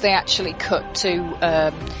once they actually cut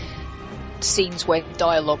to scenes where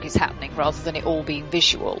dialogue is happening rather than it all being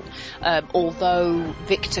visual, although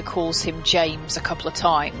Victor calls him James a couple of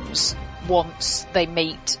times, once they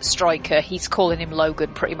meet Stryker, he's calling him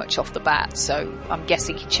Logan pretty much off the bat, so I'm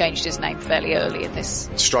guessing he changed his name fairly early in this.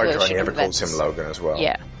 Stryker only ever calls him Logan as well.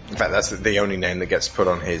 Yeah. In fact, that's the only name that gets put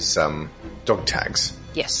on his dog tags.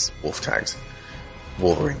 Yes. Wolf tags.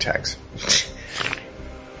 Wolverine tags.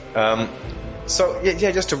 So,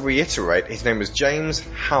 just to reiterate, his name was James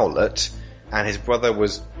Howlett, and his brother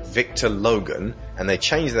was Victor Logan, and they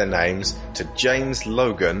changed their names to James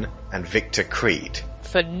Logan and Victor Creed.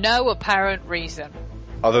 For no apparent reason.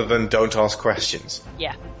 Other than don't ask questions.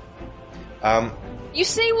 Yeah. You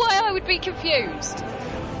see why I would be confused?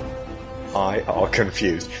 I are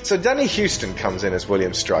confused. So Danny Huston comes in as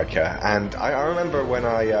William Stryker, and I remember when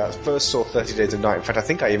I first saw 30 Days of Night, in fact I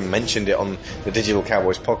think I even mentioned it on the Digital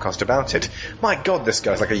Cowboys podcast about it. My God, this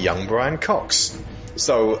guy's like a young Brian Cox.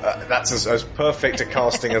 So that's as perfect a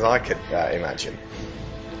casting as I could imagine.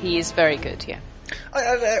 He is very good, yeah.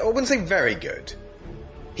 I wouldn't say very good.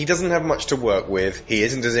 He doesn't have much to work with. He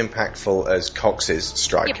isn't as impactful as Cox's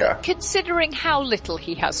Stryker. Yeah, but considering how little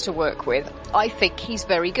he has to work with, I think he's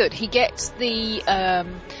very good. He gets the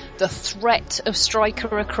threat of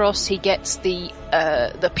Stryker across. He gets the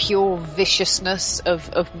pure viciousness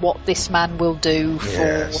of what this man will do for.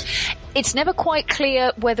 Yes. It's never quite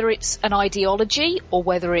clear whether it's an ideology or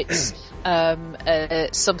whether it's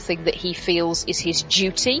something that he feels is his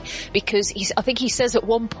duty, because I think he says at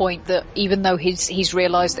one point that even though he's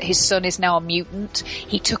realised that his son is now a mutant,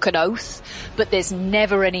 he took an oath, but there's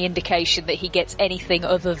never any indication that he gets anything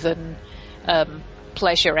other than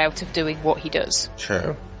pleasure out of doing what he does.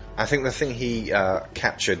 True. I think the thing he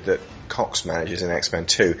captured that Cox manages in X-Men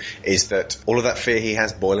 2 is that all of that fear he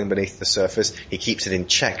has boiling beneath the surface, he keeps it in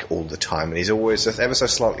check all the time, and he's always just ever so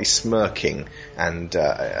slightly smirking and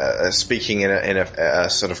speaking in a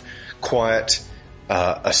sort of quiet,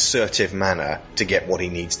 assertive manner to get what he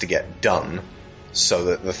needs to get done, so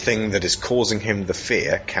that the thing that is causing him the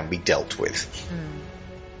fear can be dealt with.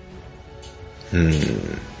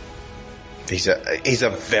 He's a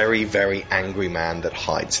very, very angry man that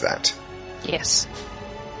hides that. Yes.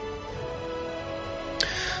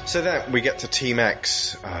 So then we get to Team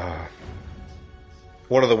X.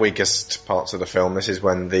 One of the weakest parts of the film. This is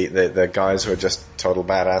when the guys who are just total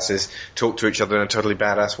badasses talk to each other in a totally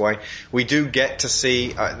badass way. We do get to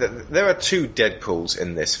see... there are two Deadpools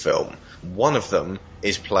in this film. One of them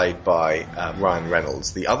is played by Ryan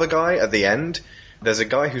Reynolds. The other guy, at the end, there's a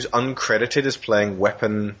guy who's uncredited as playing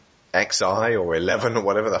Weapon XI or 11 or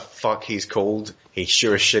whatever the fuck he's called. He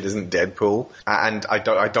sure as shit isn't Deadpool. And I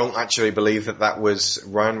don't actually believe that was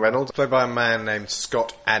Ryan Reynolds. Played by a man named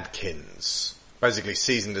Scott Adkins. Basically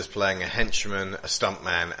seasoned as playing a henchman, a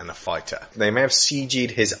stuntman, and a fighter. They may have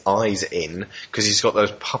CG'd his eyes in, because he's got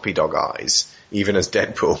those puppy dog eyes, even as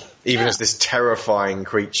Deadpool. Even as this terrifying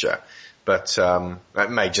creature. But it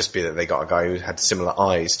may just be that they got a guy who had similar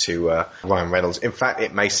eyes to Ryan Reynolds. In fact,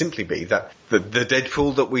 it may simply be that the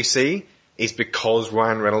Deadpool that we see is because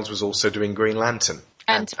Ryan Reynolds was also doing Green Lantern.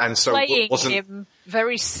 And so playing him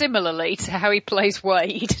very similarly to how he plays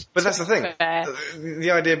Wade. But that's the thing.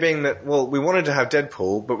 The idea being that, well, we wanted to have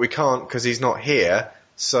Deadpool, but we can't because he's not here,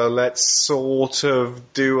 so let's sort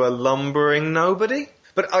of do a lumbering nobody?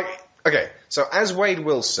 But, okay, so as Wade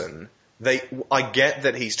Wilson... I get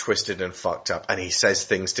that he's twisted and fucked up, and he says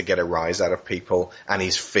things to get a rise out of people, and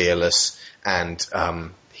he's fearless, and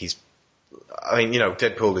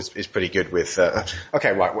Deadpool is pretty good with...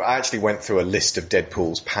 okay, right, well, I actually went through a list of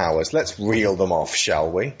Deadpool's powers. Let's reel them off,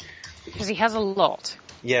 shall we? Because he has a lot.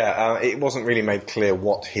 Yeah, it wasn't really made clear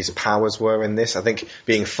what his powers were in this. I think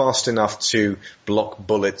being fast enough to block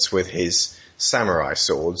bullets with his... samurai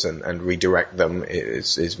swords and redirect them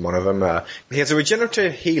is one of them. He has a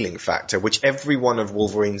regenerative healing factor, which every one of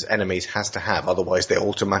Wolverine's enemies has to have, otherwise they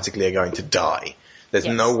automatically are going to die. There's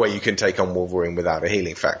no way you can take on Wolverine without a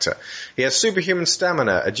healing factor. He has superhuman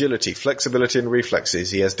stamina, agility, flexibility and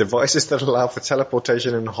reflexes. He has devices that allow for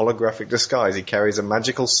teleportation and holographic disguise. He carries a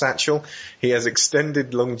magical satchel. He has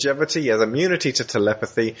extended longevity. He has immunity to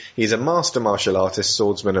telepathy. He's a master martial artist,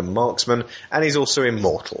 swordsman and marksman, and he's also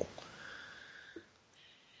immortal.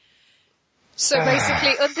 So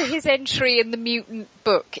basically, under his entry in the Mutant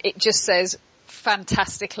book, it just says,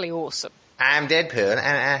 fantastically awesome. I'm Deadpool, and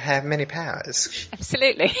I have many powers.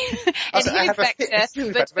 Absolutely. And healing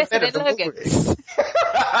factor, but better than Logan's.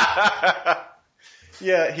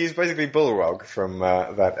 Yeah, he's basically Bullrog from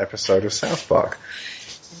that episode of South Park.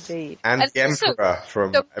 Indeed. And the Emperor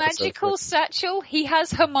from the magical satchel, he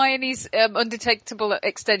has Hermione's undetectable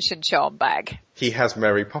extension charm bag. He has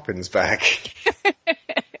Mary Poppins' bag.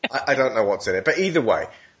 I don't know what's in it, but either way,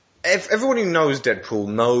 everyone who knows Deadpool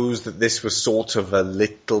knows that this was sort of a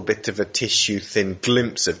little bit of a tissue-thin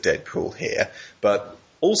glimpse of Deadpool here, but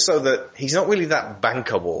also that he's not really that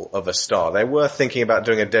bankable of a star. They were thinking about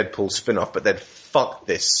doing a Deadpool spin-off, but they'd fucked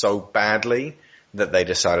this so badly that they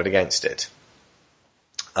decided against it.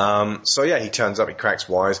 So yeah, he turns up, he cracks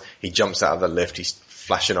wires, he jumps out of the lift, he's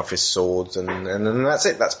flashing off his swords, and then that's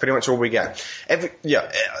it. That's pretty much all we get.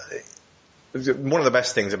 One of the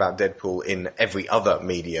best things about Deadpool in every other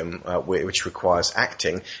medium, which requires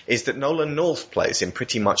acting, is that Nolan North plays him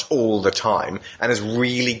pretty much all the time and has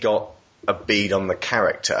really got a bead on the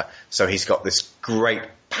character. So he's got this great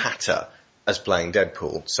patter as playing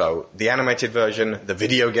Deadpool. So the animated version, the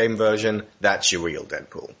video game version, that's your real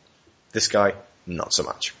Deadpool. This guy, not so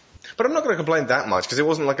much. But I'm not going to complain that much, because it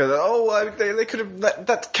wasn't like they could have,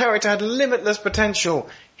 that character had limitless potential.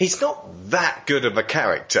 He's not that good of a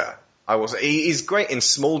character. He's great in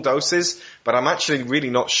small doses, but I'm actually really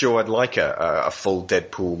not sure I'd like a full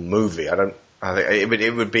Deadpool movie. I think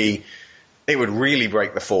it would really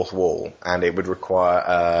break the fourth wall, and it would require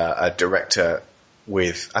a director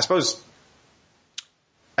with, I suppose,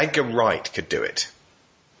 Edgar Wright could do it.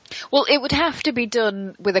 Well, it would have to be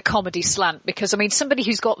done with a comedy slant, because, I mean, somebody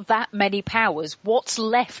who's got that many powers, what's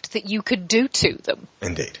left that you could do to them?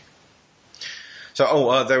 Indeed.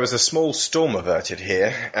 So, there was a small storm averted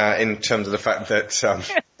here, in terms of the fact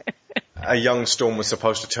that a young Storm was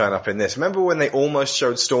supposed to turn up in this. Remember when they almost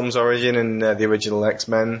showed Storm's origin in the original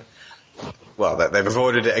X-Men? Well, they've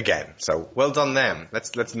avoided it again, so well done them.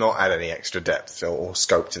 Let's not add any extra depth or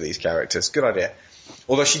scope to these characters. Good idea.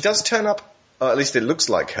 Although she does turn up, at least it looks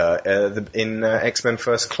like her, in X-Men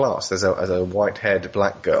First Class. There's a white-haired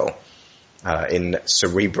black girl in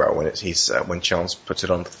Cerebro when Chance puts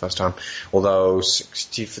it on for the first time. Although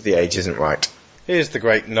 60 for the age isn't right. Here's the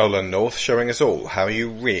great Nolan North showing us all how you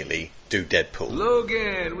really do Deadpool.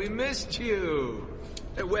 Logan, we missed you.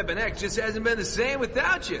 That Weapon X just hasn't been the same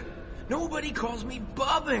without you. Nobody calls me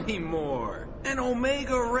Bub anymore. And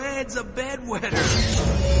Omega Red's a bedwetter.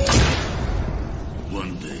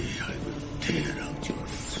 One day I will tear out your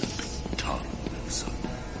flipping tongue, Wilson.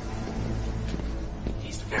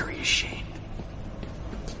 He's very ashamed.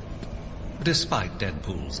 Despite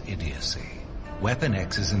Deadpool's idiocy, Weapon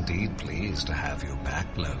X is indeed pleased to have you back,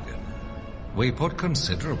 Logan. We put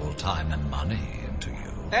considerable time and money into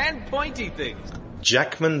you. And pointy things.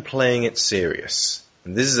 Jackman playing it serious.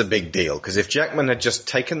 And this is a big deal, because if Jackman had just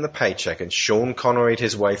taken the paycheck and Sean Connery'd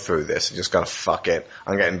his way through this, and just gone, fuck it,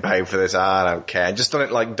 I'm getting paid for this, I don't care, and just done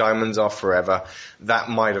it like Diamonds Are Forever, that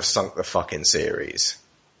might have sunk the fucking series.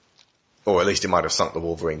 Or at least it might have sunk the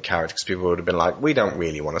Wolverine character, because people would have been like, we don't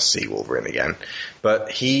really want to see Wolverine again.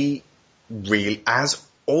 But he really, as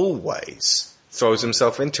always, throws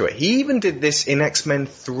himself into it. He even did this in X-Men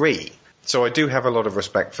 3. So I do have a lot of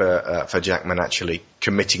respect for Jackman actually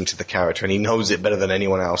committing to the character, and he knows it better than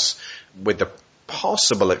anyone else, with the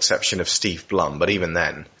possible exception of Steve Blum, but even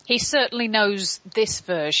then. He certainly knows this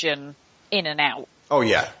version in and out. Oh,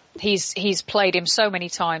 yeah. He's played him so many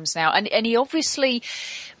times now, and he obviously...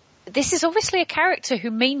 This is obviously a character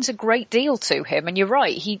who means a great deal to him, and you're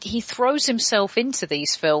right, he throws himself into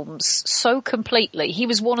these films so completely. He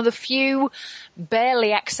was one of the few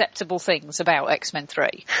barely acceptable things about X-Men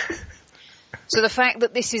 3. So the fact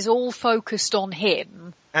that this is all focused on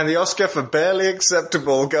him... And the Oscar for barely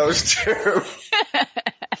acceptable goes to...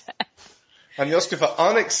 And the Oscar for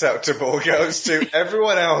unacceptable goes to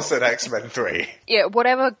everyone else at X-Men 3. Yeah,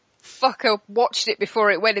 whatever fucker watched it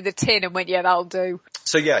before it went in the tin and went, yeah, that'll do.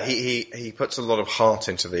 So yeah, he puts a lot of heart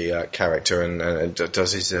into the character and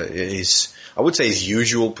does his I would say his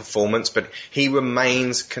usual performance, but he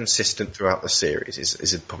remains consistent throughout the series.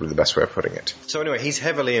 Is probably the best way of putting it. So anyway, he's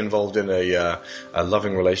heavily involved in a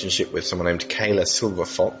loving relationship with someone named Kayla Silver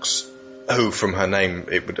Fox, who, from her name,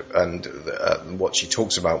 it would and what she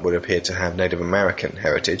talks about would appear to have Native American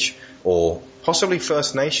heritage or possibly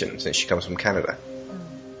First Nation, since she comes from Canada.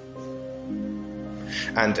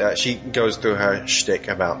 And she goes through her shtick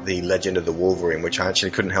about the legend of the Wolverine, which I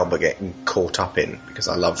actually couldn't help but get caught up in, because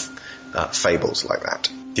I love fables like that.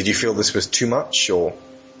 Did you feel this was too much or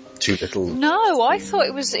too little? No, I thought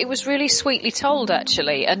it was really sweetly told,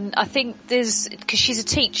 actually. And I think because she's a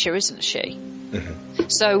teacher, isn't she? Mm-hmm.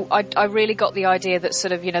 So I really got the idea that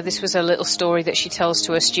sort of, this was a little story that she tells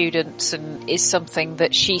to her students and is something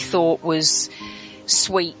that she thought was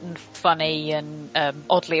sweet and funny and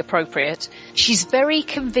oddly appropriate. She's very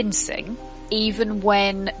convincing, even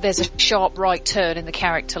when there's a sharp right turn in the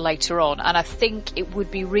character later on, and I think it would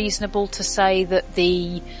be reasonable to say that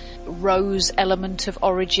the Rose element of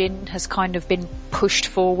origin has kind of been pushed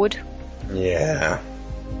forward. Yeah.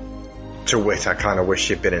 To wit, I kind of wish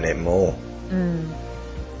she'd been in it more.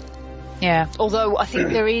 Yeah, although I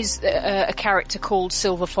think there is a character called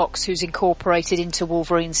Silver Fox who's incorporated into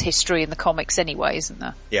Wolverine's history in the comics anyway, isn't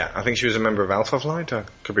there? Yeah, I think she was a member of Alpha Flight. I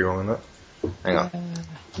could be wrong on that. Hang on.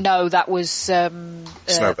 No, that was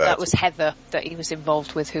Heather that he was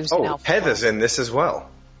involved with, who's in Alpha Heather's Flight. in this as well.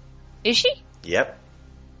 Is she? Yep.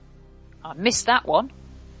 I missed that one.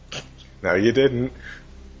 No, you didn't.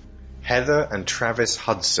 Heather and Travis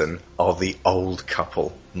Hudson are the old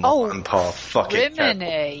couple. Mom and Pa fucking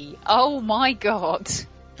Rimini. Oh my god.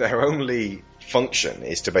 They're only function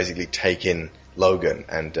is to basically take in Logan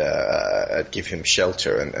and give him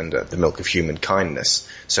shelter and the milk of human kindness.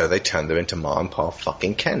 So they turned her into Ma and Pa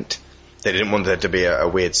fucking Kent. They didn't want there to be a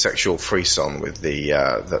weird sexual frisson with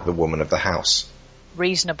the woman of the house.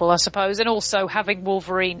 Reasonable, I suppose, and also having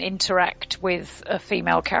Wolverine interact with a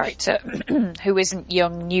female character who isn't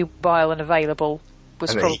young, nubile, and available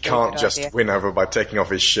was probably a good idea. And he can't just win over by taking off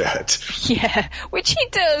his shirt. Yeah, which he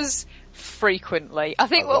does frequently. I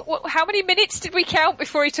think, how many minutes did we count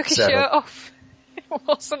before he took his 7. shirt off? It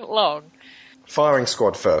wasn't long. Firing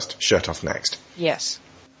squad first, shirt off next. Yes.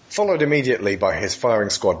 Followed immediately by his firing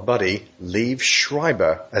squad buddy, Liev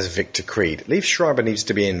Schreiber as Victor Creed. Liev Schreiber needs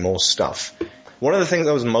to be in more stuff. One of the things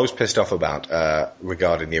I was most pissed off about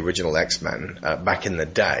regarding the original X-Men back in the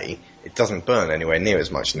day, it doesn't burn anywhere near as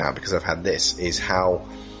much now because I've had this, is how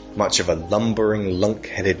much of a lumbering,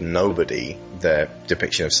 lunk-headed nobody the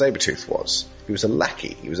depiction of Sabretooth was. He was a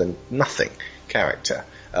lackey. He was a nothing character.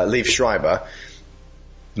 Liev Schreiber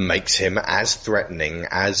makes him as threatening,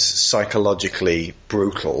 as psychologically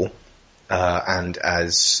brutal, and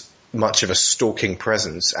as much of a stalking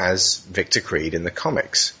presence as Victor Creed in the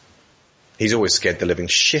comics. He's always scared the living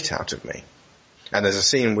shit out of me. And there's a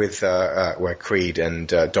scene with where Creed and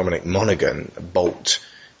Dominic Monaghan, Bolt,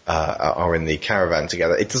 are in the caravan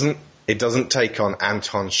together. It doesn't take on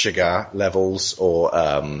Anton Chigurh levels or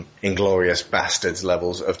Inglourious Bastards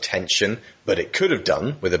levels of tension, but it could have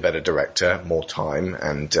done with a better director, more time,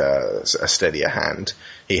 and a steadier hand.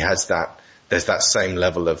 He has that. There's that same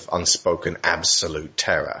level of unspoken absolute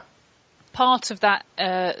terror. Part of that,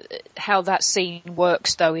 how that scene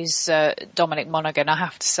works, though, is Dominic Monaghan. I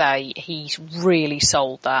have to say, he's really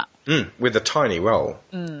sold that. With a tiny role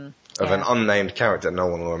of an unnamed character no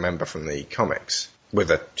one will remember from the comics, with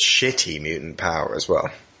a shitty mutant power as well.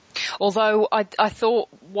 Although I thought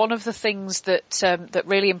one of the things that that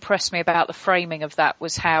really impressed me about the framing of that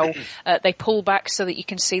was how they pull back so that you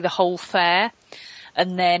can see the whole fair,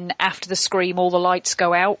 and then after the scream, all the lights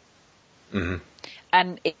go out. Mm-hmm.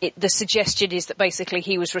 And the suggestion is that basically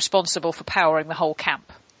he was responsible for powering the whole camp.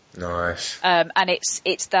 Nice. And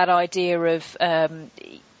it's that idea of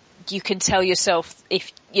you can tell yourself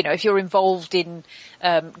if you're involved in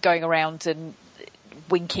going around and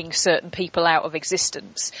winking certain people out of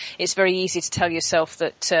existence, it's very easy to tell yourself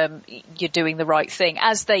that you're doing the right thing,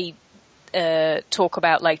 as they talk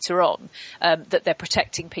about later on, that they're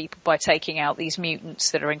protecting people by taking out these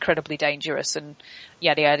mutants that are incredibly dangerous and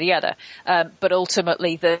yada yada yada. But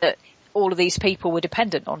ultimately, all of these people were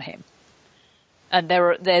dependent on him, and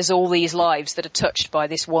there's all these lives that are touched by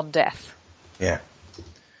this one death. Yeah.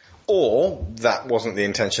 Or that wasn't the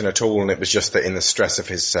intention at all, and it was just that in the stress of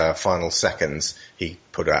his final seconds, he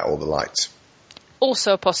put out all the lights.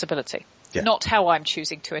 Also a possibility. Yeah. Not how I'm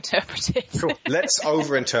choosing to interpret it. Cool. Let's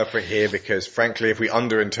over-interpret here, because frankly, if we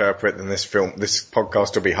under-interpret, then this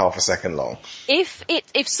podcast will be half a second long. If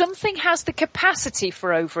something has the capacity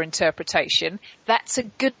for over-interpretation, that's a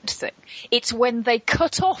good thing. It's when they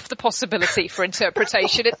cut off the possibility for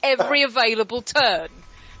interpretation at every available turn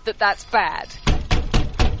that's bad.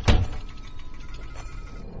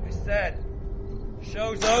 I said,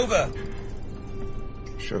 show's over.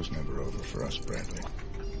 Show's never over for us, Bradley.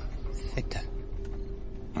 Victor.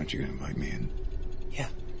 Aren't you going to invite me in? Yeah.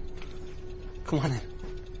 Come on in.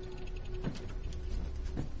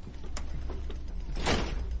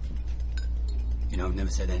 You know, I've never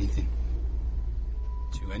said anything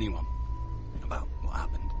to anyone about what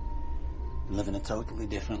happened. I'm living a totally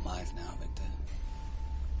different life now, Victor.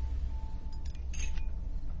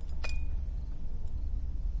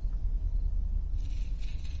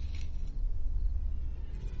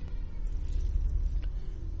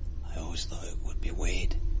 I always thought it would be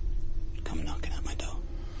Wade come knocking at my door.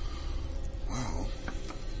 Well,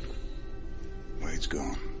 Wade's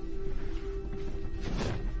gone.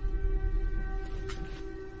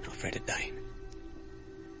 I'm afraid of dying.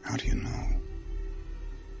 How do you know?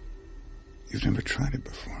 You've never tried it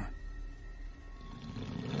before.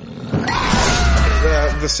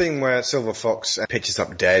 The scene where Silver Fox pitches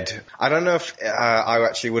up dead, I don't know if I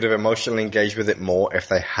actually would have emotionally engaged with it more if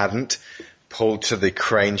they hadn't pulled to the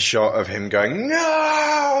crane shot of him going,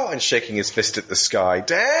 "No!" and shaking his fist at the sky.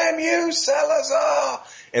 "Damn you, Salazar!"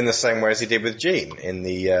 in the same way as he did with Jean in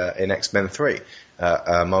in X-Men 3.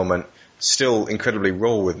 A moment still incredibly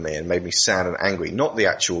raw with me and made me sad and angry. Not the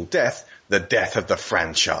actual death, the death of the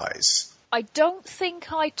franchise. I don't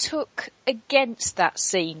think I took against that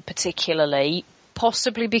scene particularly,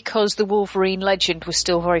 possibly because the Wolverine legend was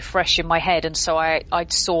still very fresh in my head, and so I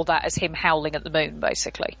saw that as him howling at the moon,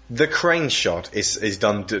 basically. The crane shot is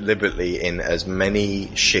done deliberately in as many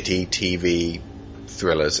shitty TV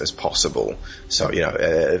thrillers as possible. So,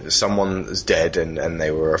 if someone's dead and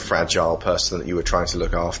they were a fragile person that you were trying to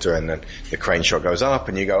look after, and then the crane shot goes up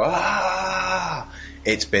and you go, ah!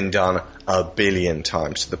 It's been done a billion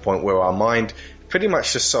times, to the point where our mind pretty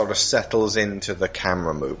much just sort of settles into the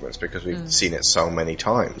camera movements because we've seen it so many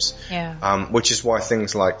times. Yeah. Which is why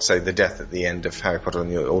things like, say, the death at the end of Harry Potter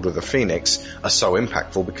and the Order of the Phoenix are so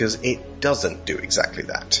impactful, because it doesn't do exactly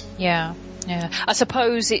that. Yeah. I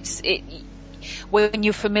suppose when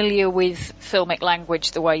you're familiar with filmic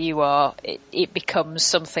language the way you are, it becomes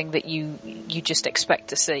something that you just expect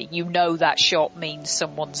to see. You know that shot means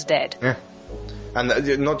someone's dead. Yeah.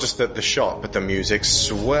 And not just the shot, but the music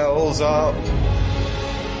swells up.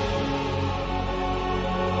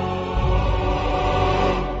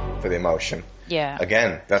 For the emotion. Yeah.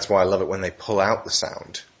 Again, that's why I love it when they pull out the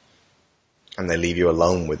sound and they leave you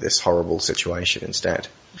alone with this horrible situation instead.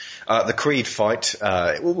 The Creed fight,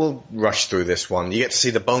 we'll rush through this one. You get to see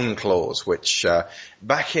the bone claws, which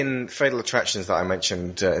back in Fatal Attractions that I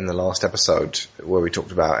mentioned in the last episode where we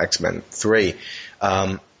talked about X-Men 3,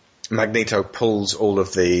 Magneto pulls all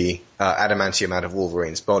of the adamantium out of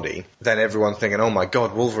Wolverine's body. Then everyone's thinking, oh my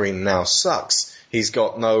god, Wolverine now sucks. He's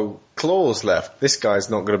got no claws left. This guy's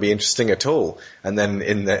not going to be interesting at all. And then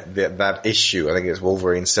in that issue, I think it's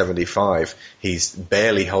Wolverine 75, he's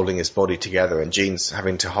barely holding his body together, and Jean's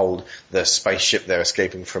having to hold the spaceship they're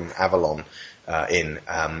escaping from Avalon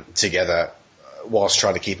together whilst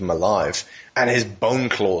trying to keep him alive. And his bone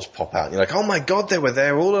claws pop out. And you're like, oh my god, they were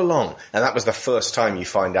there all along. And that was the first time you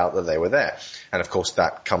find out that they were there. And of course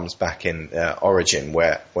that comes back in Origin,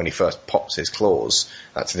 where when he first pops his claws,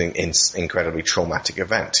 that's an incredibly traumatic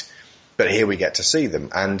event. But here we get to see them,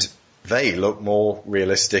 and they look more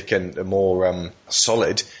realistic and more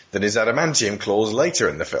solid than his adamantium claws later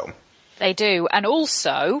in the film. They do. And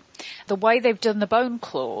also, the way they've done the bone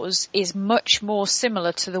claws is much more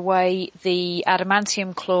similar to the way the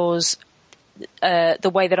adamantium claws,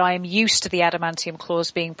 the way that I am used to the adamantium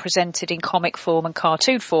claws being presented in comic form and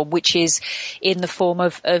cartoon form, which is in the form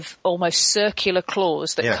of almost circular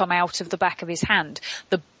claws that come out of the back of his hand.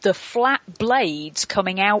 The flat blades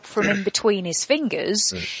coming out from in between his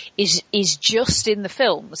fingers is just in the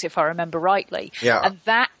films, if I remember rightly. Yeah. And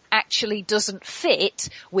that actually doesn't fit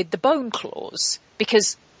with the bone claws,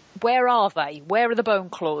 because where are they? Where are the bone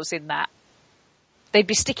claws in that? They'd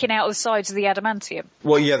be sticking out of the sides of the adamantium.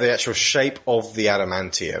 Well, yeah, the actual shape of the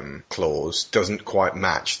adamantium claws doesn't quite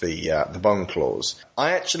match the bone claws.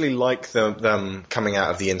 I actually like them coming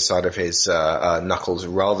out of the inside of his knuckles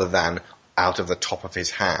rather than out of the top of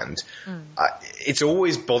his hand. It's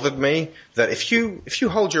always bothered me that if you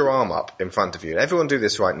hold your arm up in front of you, and everyone do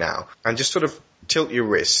this right now, and just sort of tilt your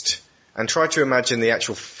wrist and try to imagine the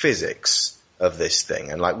actual physics of this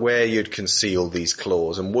thing, and like where you'd conceal these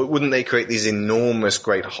claws, and wouldn't they create these enormous,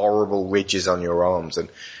 great, horrible ridges on your arms, and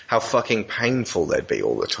how fucking painful they'd be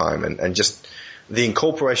all the time, and just the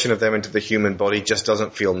incorporation of them into the human body just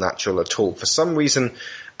doesn't feel natural at all. For some reason,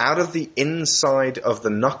 out of the inside of the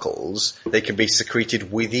knuckles, they can be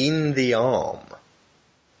secreted within the arm,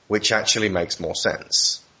 which actually makes more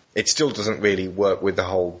sense. It still doesn't really work with the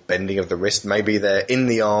whole bending of the wrist. Maybe they're in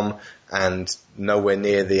the arm and nowhere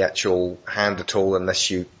near the actual hand at all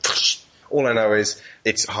unless you... All I know is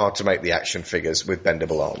it's hard to make the action figures with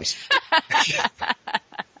bendable arms.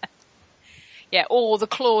 Yeah, or the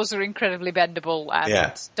claws are incredibly bendable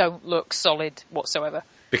and don't look solid whatsoever.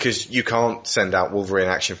 Because you can't send out Wolverine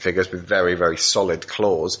action figures with very, very solid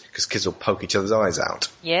claws, because kids will poke each other's eyes out.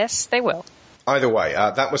 Yes, they will. Either way,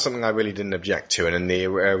 that was something I really didn't object to. And in the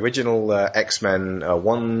original X-Men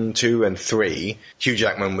 1, 2, and 3, Hugh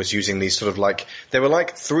Jackman was using these sort of like... They were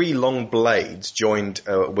like three long blades joined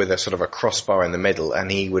with a sort of a crossbar in the middle,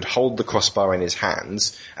 and he would hold the crossbar in his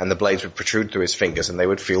hands, and the blades would protrude through his fingers, and they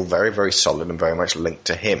would feel very, very solid and very much linked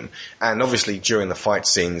to him. And obviously, during the fight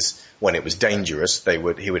scenes, when it was dangerous, he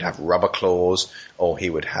would have rubber claws, or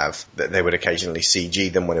they would occasionally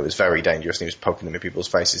CG them when it was very dangerous, and he was poking them in people's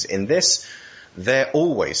faces. In this... They're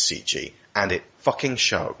always CG, and it fucking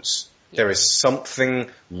shows. Yeah. There is something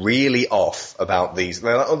really off about these.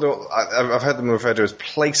 I've heard them referred to as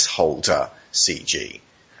placeholder CG,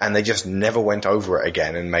 and they just never went over it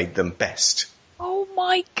again and made them best. Oh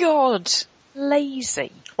my god,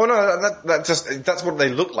 lazy. Oh no, that's what they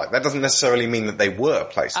look like. That doesn't necessarily mean that they were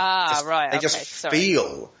placeholders. Right. They just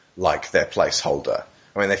feel like they're placeholder.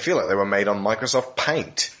 I mean, they feel like they were made on Microsoft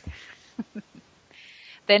Paint.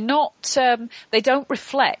 They're not, they don't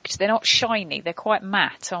reflect. They're not shiny. They're quite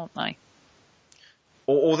matte, aren't they?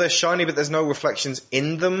 Or they're shiny, but there's no reflections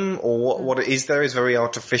in them, or what it is there is very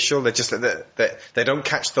artificial. They're just, they don't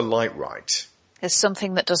catch the light right. There's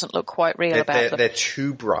something that doesn't look quite real about them. They're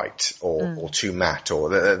too bright or too matte, or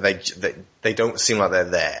they don't seem like they're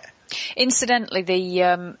there. Incidentally,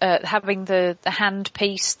 the having the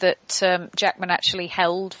handpiece that Jackman actually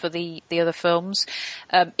held for the other films,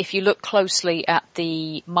 if you look closely at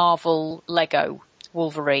the Marvel Lego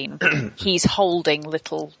Wolverine, he's holding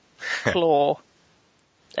little claw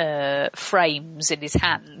frames in his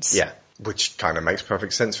hands. Yeah. Which kind of makes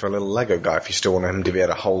perfect sense for a little Lego guy if you still want him to be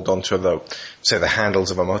able to hold onto the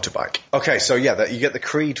handles of a motorbike. Okay, so yeah, you get the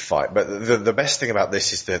Creed fight, but the best thing about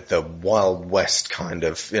this is the Wild West kind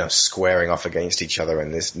of, squaring off against each other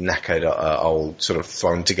in this knackered old sort of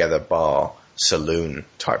thrown together bar saloon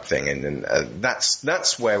type thing, and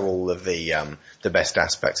that's where all of the best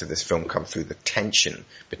aspects of this film come through, the tension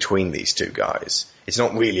between these two guys. It's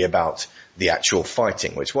not really about the actual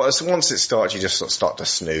fighting, which once it starts, you just sort of start to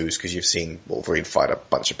snooze because you've seen Wolverine fight a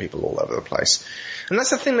bunch of people all over the place. And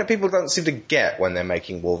that's the thing that people don't seem to get when they're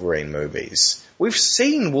making Wolverine movies. We've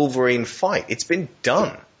seen Wolverine fight. It's been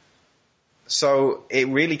done. So it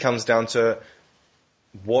really comes down to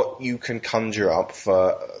what you can conjure up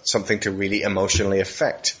for something to really emotionally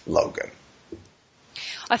affect Logan.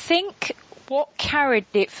 I think what carried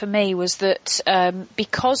it for me was that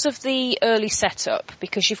because of the early setup,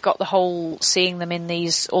 because you've got the whole seeing them in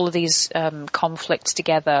all of these conflicts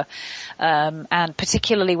together, and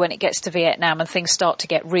particularly when it gets to Vietnam and things start to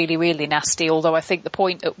get really, really nasty, although I think the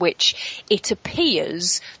point at which it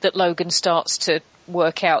appears that Logan starts to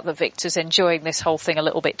work out that Victor's enjoying this whole thing a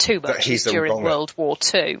little bit too much during World War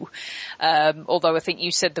II. Although I think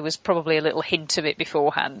you said there was probably a little hint of it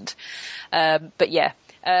beforehand. But yeah,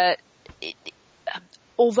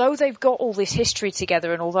 although they've got all this history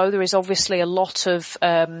together, and although there is obviously a lot of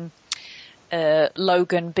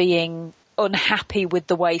Logan being unhappy with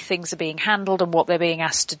the way things are being handled and what they're being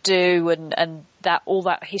asked to do, and that all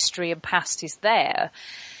that history and past is there,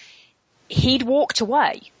 he'd walked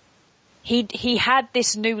away. He had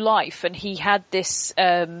this new life, and he had this,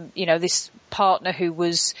 this partner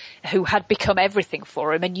who had become everything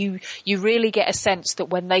for him. And you really get a sense that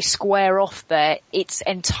when they square off there, it's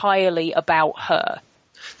entirely about her.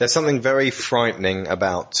 There's something very frightening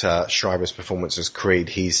about Schreiber's performance as Creed.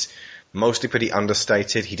 He's mostly pretty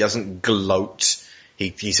understated. He doesn't gloat.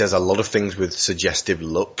 He says a lot of things with suggestive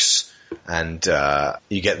looks, and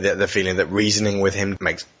you get the feeling that reasoning with him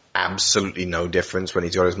makes absolutely no difference when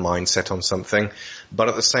he's got his mind set on something. But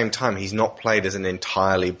at the same time, he's not played as an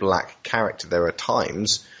entirely black character. There are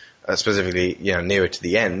times, specifically, nearer to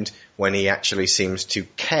the end, when he actually seems to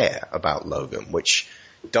care about Logan, which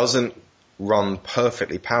doesn't run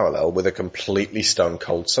perfectly parallel with a completely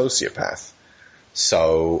stone-cold sociopath.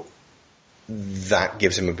 So that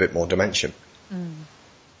gives him a bit more dimension.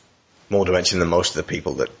 More dimension than most of the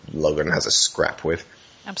people that Logan has a scrap with.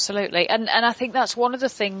 Absolutely. And I think that's one of the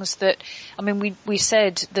things that, we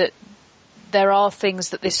said that there are things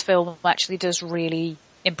that this film actually does really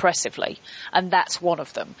impressively, and that's one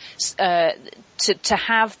of them. To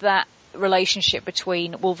have that relationship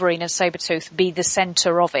between Wolverine and Sabretooth be the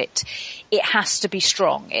centre of it, it has to be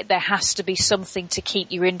strong. There has to be something to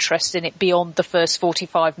keep you interested in it beyond the first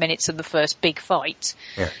 45 minutes of the first big fight.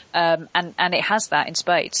 Yeah. And it has that in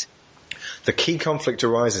spades. The key conflict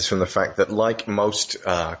arises from the fact that, like most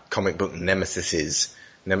comic book nemesis.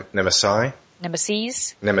 Nemetoad?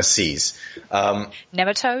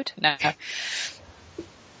 No.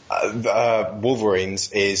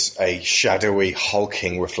 Wolverine's is a shadowy,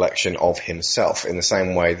 hulking reflection of himself, in the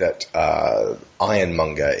same way that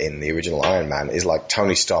Ironmonger in the original Iron Man is like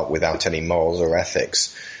Tony Stark without any morals or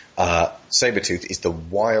ethics. Sabretooth is the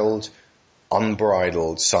wild,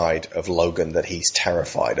 unbridled side of Logan that he's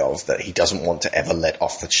terrified of, that he doesn't want to ever let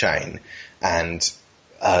off the chain. And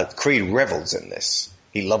Creed revels in this.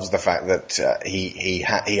 He loves the fact that he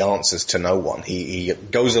answers to no one. He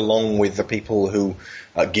goes along with the people who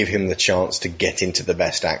give him the chance to get into the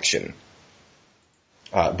best action.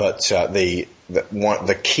 But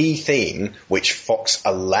the key theme, which Fox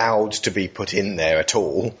allowed to be put in there at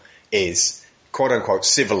all, is quote-unquote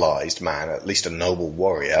civilized man, at least a noble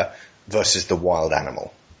warrior, versus the wild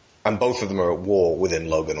animal. And both of them are at war within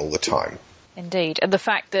Logan all the time. Indeed. And the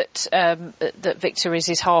fact that that Victor is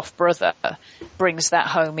his half-brother brings that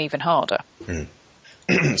home even harder.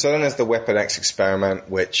 So then there's the Weapon X experiment,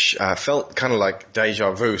 which felt kind of like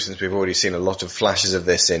deja vu, since we've already seen a lot of flashes of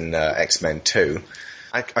this in X-Men 2.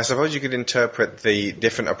 I suppose you could interpret the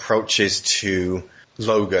different approaches to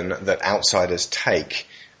Logan that outsiders take,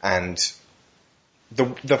 and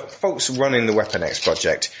the folks running the Weapon X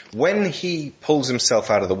project, when he pulls himself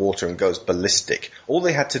out of the water and goes ballistic, all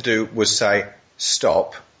they had to do was say,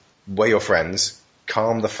 stop, we're your friends,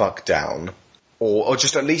 calm the fuck down, or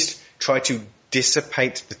just at least try to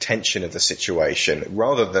dissipate the tension of the situation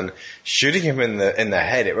rather than shooting him in the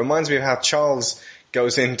head. It reminds me of how Charles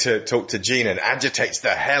goes in to talk to Jean and agitates the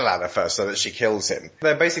hell out of her so that she kills him.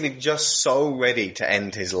 They're basically just so ready to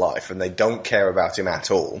end his life and they don't care about him at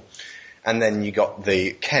all. And then you got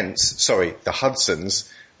the Hudsons,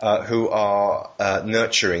 who are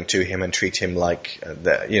nurturing to him and treat him like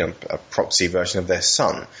a proxy version of their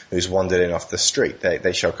son who's wandered in off the street.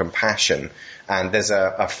 They show compassion, and there's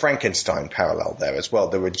a Frankenstein parallel there as well.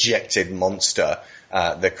 The rejected monster,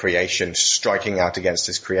 the creation striking out against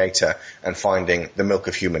his creator and finding the milk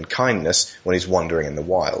of human kindness when he's wandering in the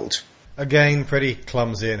wild. Again, pretty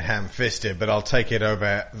clumsy and ham-fisted, but I'll take it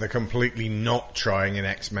over the completely not trying in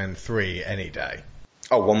X-Men 3 any day.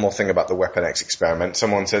 Oh, one more thing about the Weapon X experiment.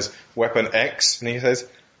 Someone says, Weapon X, and he says,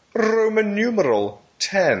 Roman numeral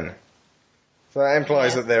 10. So that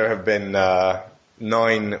implies that there have been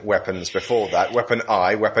 9 weapons before that. Weapon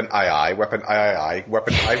I, Weapon II, Weapon III,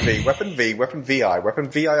 Weapon IV, Weapon V, Weapon VI,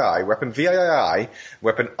 Weapon VII, Weapon VII,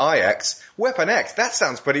 Weapon IX, Weapon X. That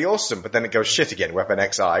sounds pretty awesome, but then it goes shit again. Weapon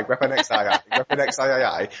XI, Weapon XII, Weapon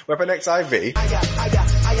XIII, Weapon XIV.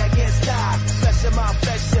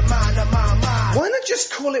 Why not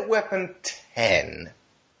just call it Weapon 10?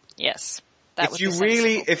 Yes.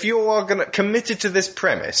 If you are committed to this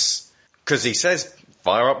premise, because he says,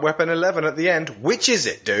 fire up Weapon 11 at the end, which is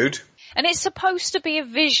it, dude? And it's supposed to be a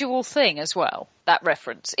visual thing as well, that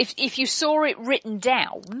reference. If you saw it written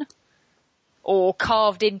down, or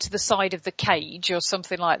carved into the side of the cage, or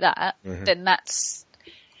something like that, then that's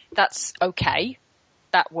okay.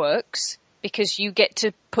 That works. Because you get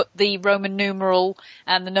to put the Roman numeral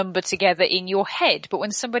and the number together in your head. But when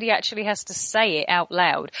somebody actually has to say it out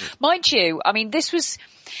loud, mind you, I mean, this was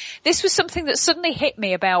something that suddenly hit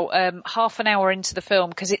me about half an hour into the film,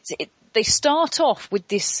 because they start off with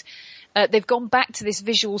this, they've gone back to this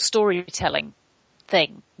visual storytelling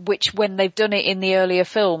thing, which when they've done it in the earlier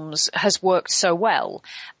films has worked so well.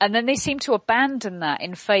 And then they seem to abandon that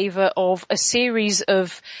in favour of a series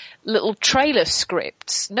of little trailer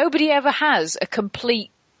scripts. Nobody ever has a complete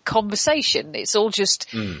conversation. It's all just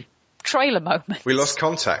trailer moments. We lost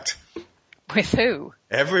contact. With who?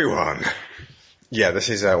 Everyone. Yeah, this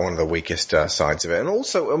is one of the weakest sides of it. And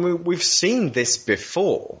also, I mean, we've seen this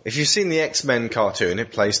before. If you've seen the X-Men cartoon,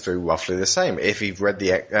 it plays through roughly the same. If you've read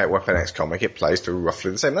the Weapon X comic, it plays through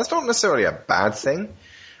roughly the same. That's not necessarily a bad thing,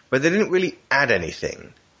 but they didn't really add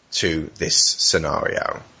anything to this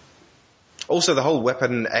scenario. Also, the whole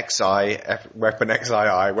Weapon XI, Weapon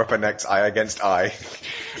XII, Weapon XI against I.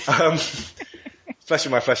 Flesh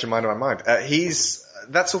of my flesh and mind of my mind.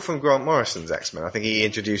 That's all from Grant Morrison's X-Men. I think he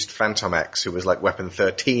introduced Phantom X, who was like Weapon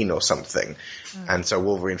 13 or something. And so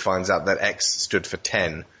Wolverine finds out that X stood for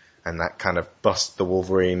 10, and that kind of busts the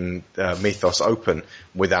Wolverine mythos open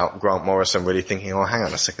without Grant Morrison really thinking, oh, hang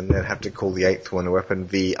on a second, they'd have to call the 8th one a Weapon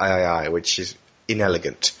VIII, which is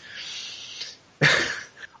inelegant.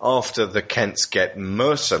 After the Kents get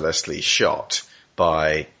mercilessly shot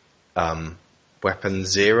by Weapon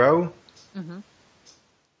Zero.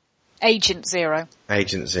 Agent Zero.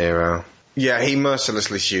 Yeah, he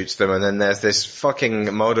mercilessly shoots them, and then there's this fucking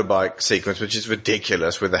motorbike sequence, which is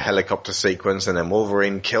ridiculous, with a helicopter sequence, and then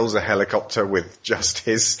Wolverine kills a helicopter with just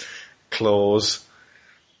his claws.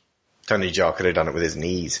 Tony Jaa could have done it with his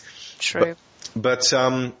knees. True. But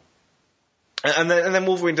and then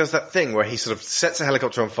Wolverine does that thing where he sort of sets a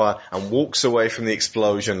helicopter on fire and walks away from the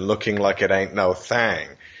explosion looking like it ain't no thing.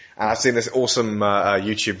 And I've seen this awesome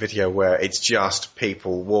YouTube video where it's just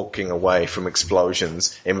people walking away from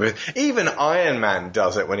explosions. Even Iron Man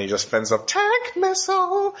does it when he just fends off tank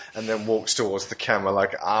missile and then walks towards the camera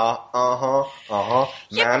like, man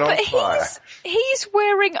on fire. He's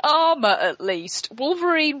wearing armour at least.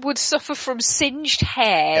 Wolverine would suffer from singed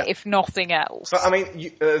hair if nothing else. But I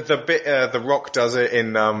mean, the Rock does it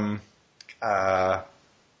in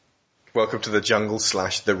Welcome to the Jungle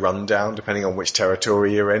 / The Rundown, depending on which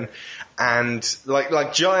territory you're in. And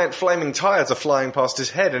like giant flaming tires are flying past his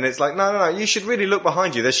head, and it's like, no, you should really look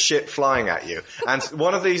behind you. There's shit flying at you. And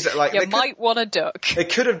one of these, like, you might want to duck. They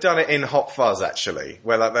could have done it in Hot Fuzz, actually,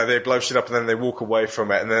 where like they blow shit up and then they walk away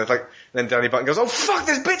from it, and then it's like, then Danny Button goes, oh fuck,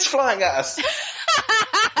 there's bits flying at us.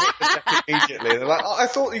 Immediately, they're like, I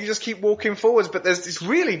thought you could just keep walking forwards, but it's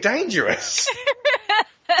really dangerous.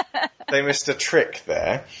 They missed a trick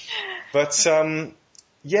there. But,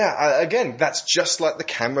 again, that's just like the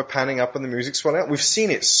camera panning up and the music swelling up. We've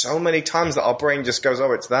seen it so many times that our brain just goes,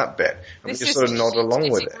 oh, it's that bit. And we just sort of nod along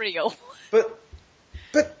with it. Real. But,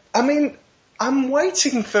 I mean, I'm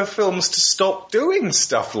waiting for films to stop doing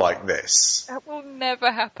stuff like this. That will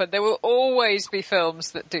never happen. There will always be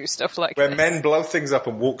films that do stuff like Where this. men blow things up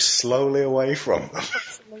and walk slowly away from them.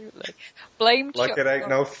 Absolutely. Blame Like it ain't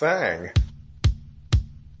no thing.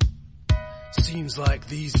 Seems like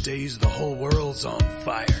these days the whole world's on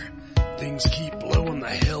fire. Things keep blowing the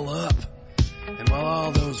hell up. And while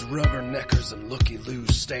all those rubberneckers and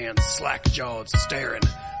looky-loos stand slack-jawed staring,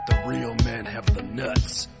 the real men have the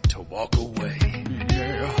nuts to walk away.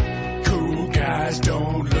 Yeah. Cool guys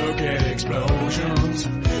don't look at explosions.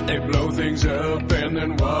 They blow things up and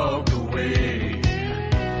then walk away.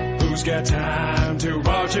 Who's got time to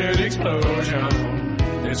watch an explosion?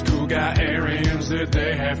 There's cool guy areas that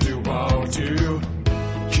they have to walk to.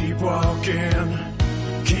 Keep walking,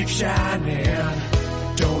 keep shining.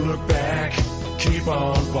 Don't look back, keep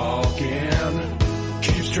on walking.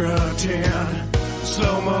 Keep strutting.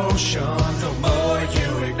 Slow motion, the more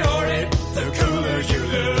you ignore it, the cooler you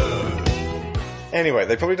look. Anyway,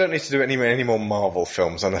 they probably don't need to do any more Marvel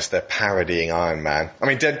films unless they're parodying Iron Man. I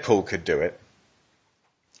mean, Deadpool could do it.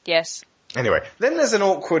 Yes. Anyway, then there's an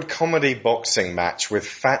awkward comedy boxing match with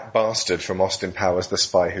Fat Bastard from Austin Powers, The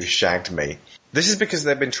Spy Who Shagged Me. This is because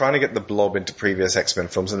they've been trying to get the Blob into previous X-Men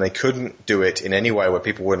films and they couldn't do it in any way where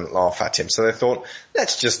people wouldn't laugh at him. So they thought,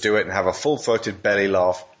 let's just do it and have a full-throated belly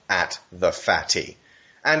laugh at the fatty.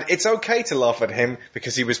 And it's okay to laugh at him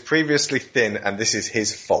because he was previously thin and this is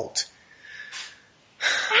his fault.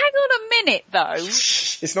 Hang on a minute, though.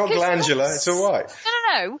 It's not glandular, it's alright.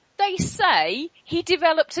 No. They say he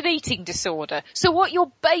developed an eating disorder. So what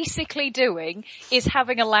you're basically doing is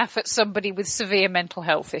having a laugh at somebody with severe mental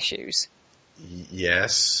health issues.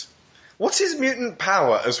 Yes. What's his mutant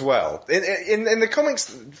power as well? In the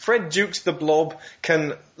comics, Fred Dukes the Blob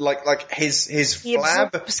can, like his he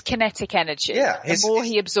flab... absorbs kinetic energy. Yeah. The more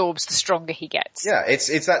he absorbs, the stronger he gets. Yeah,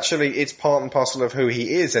 it's part and parcel of who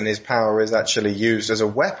he is, and his power is actually used as a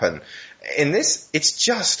weapon. In this, it's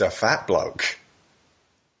just a fat bloke.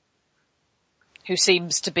 Who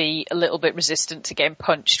seems to be a little bit resistant to getting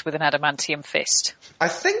punched with an adamantium fist. I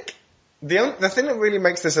think the thing that really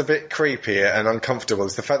makes this a bit creepier and uncomfortable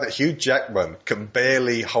is the fact that Hugh Jackman can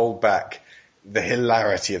barely hold back the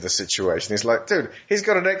hilarity of the situation. He's like, dude, he's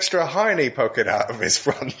got an extra hiney poking out of his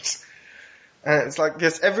front. And it's like,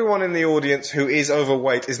 yes, everyone in the audience who is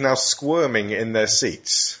overweight is now squirming in their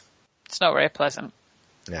seats. It's not very pleasant.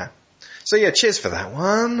 Yeah. So yeah, cheers for that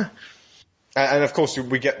one. And of course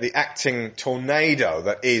we get the acting tornado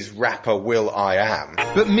that is rapper will.i.am.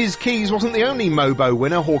 But Ms. Keys wasn't the only Mobo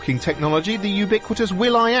winner hawking technology. The ubiquitous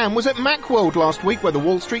will.i.am was at Macworld last week, where the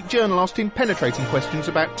Wall Street Journal asked him penetrating questions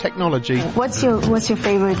about technology. What's your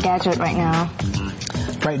favorite gadget right now?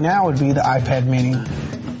 Right now would be the iPad mini.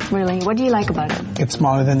 Really? What do you like about it? It's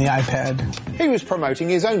smaller than the iPad. He was promoting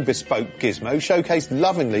his own bespoke gizmo, showcased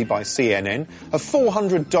lovingly by CNN, a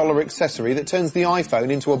 $400 accessory that turns the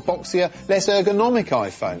iPhone into a boxier, less ergonomic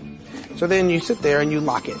iPhone. So then you sit there and you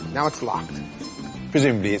lock it. Now it's locked.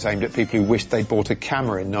 Presumably it's aimed at people who wished they'd bought a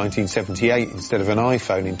camera in 1978 instead of an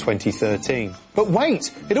iPhone in 2013. But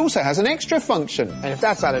wait! It also has an extra function. And if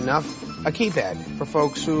that's not enough, a keypad for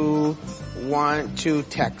folks who want to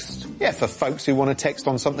text. Yeah, for folks who want to text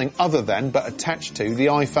on something other than, but attached to, the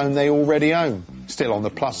iPhone they already own. Still, on the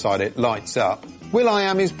plus side, it lights up.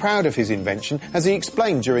 will.i.am is proud of his invention, as he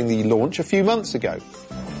explained during the launch a few months ago.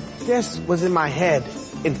 This was in my head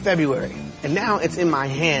in February, and now it's in my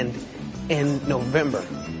hand in November.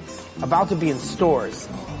 About to be in stores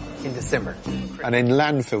in December. And in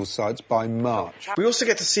landfill sites by March. We also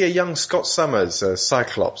get to see a young Scott Summers,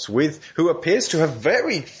 Cyclops, who appears to have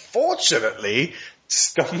very fortunately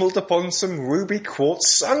stumbled upon some ruby quartz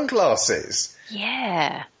sunglasses.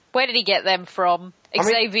 Yeah. Where did he get them from?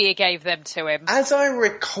 Xavier gave them to him. As I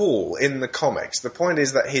recall in the comics, the point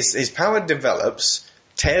is that his power develops,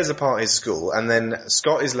 tears apart his skull, and then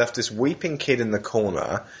Scott is left this weeping kid in the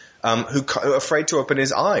corner who afraid to open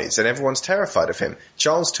his eyes, and everyone's terrified of him.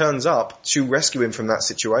 Charles turns up to rescue him from that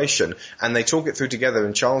situation, and they talk it through together,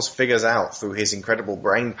 and Charles figures out through his incredible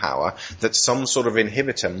brain power that some sort of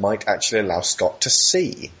inhibitor might actually allow Scott to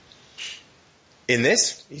see. In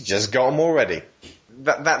this, he's just got them already.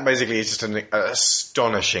 That basically is just an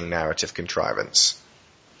astonishing narrative contrivance.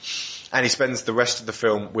 And he spends the rest of the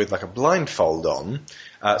film with like a blindfold on,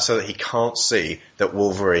 so that he can't see that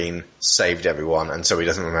Wolverine saved everyone, and so he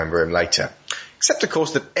doesn't remember him later. Except, of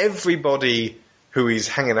course, that everybody who he's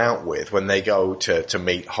hanging out with when they go to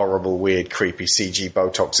meet horrible, weird, creepy CG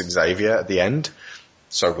Botox Xavier at the end,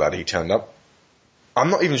 so glad he turned up. I'm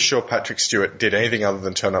not even sure Patrick Stewart did anything other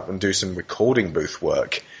than turn up and do some recording booth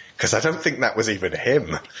work, because I don't think that was even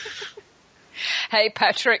him. Hey,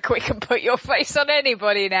 Patrick, we can put your face on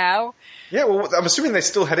anybody now. Yeah, well, I'm assuming they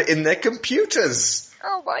still had it in their computers.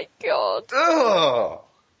 Oh my god. Ugh.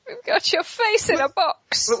 We've got your face in a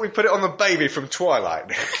box. Look, we put it on the baby from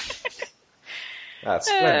Twilight. That's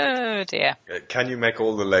splendid. Oh dear. Can you make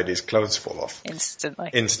all the ladies' clothes fall off?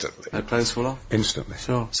 Instantly. Her clothes fall off? Instantly.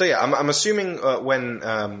 Sure. So yeah, I'm assuming when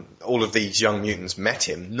all of these young mutants met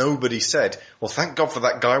him, nobody said, well, thank God for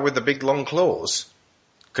that guy with the big long claws.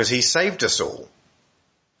 Because he saved us all.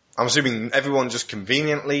 I'm assuming everyone just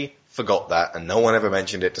conveniently forgot that and no one ever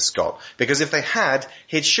mentioned it to Scott. Because if they had,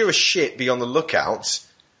 he'd sure as shit be on the lookout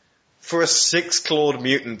for a six-clawed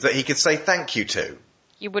mutant that he could say thank you to.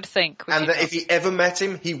 You would think. And that if he ever met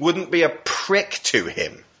him, he wouldn't be a prick to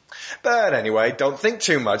him. But anyway, don't think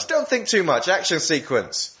too much. Don't think too much. Action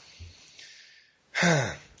sequence.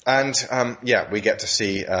 And, yeah, we get to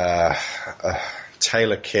see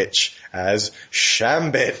Taylor Kitsch as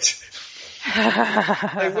Shambit.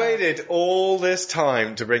 They waited all this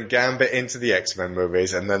time to bring Gambit into the X-Men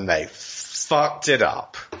movies, and then they fucked it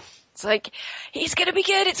up. It's like, it's gonna be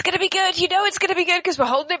good, it's gonna be good, you know it's gonna be good, because we're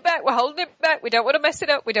holding it back, we don't want to mess it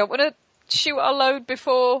up, we don't want to shoot our load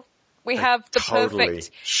before we have the totally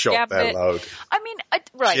perfect shot Gambit. their load. I mean,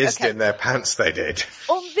 right, Jizzed okay. in their pants, they did.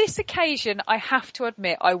 On this occasion, I have to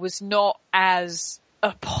admit, I was not as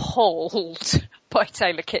appalled by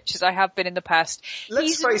Taylor Kitsch as I have been in the past. Let's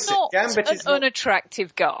He's face it, not Gambit an is not-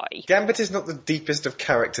 unattractive guy. Gambit is not the deepest of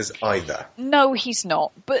characters either. No, he's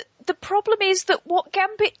not. But the problem is that what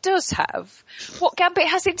Gambit does have, what Gambit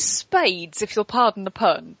has in spades, if you'll pardon the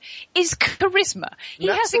pun, is charisma. He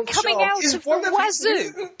has it coming charm out is of one the of his wazoo.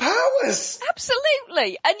 mutant powers.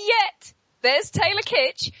 Absolutely. And yet, there's Taylor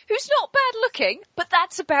Kitsch, who's not bad looking, but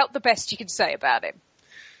that's about the best you can say about him.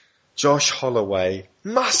 Josh Holloway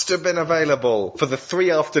must have been available for the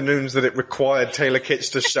 3 afternoons that it required Taylor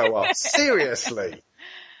Kitsch to show up. Seriously.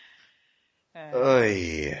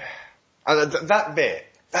 Oy. That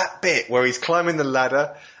bit where he's climbing the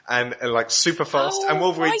ladder and like super fast and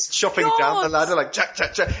Wolverine's chopping down the ladder like jack.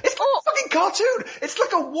 It's like a fucking cartoon. It's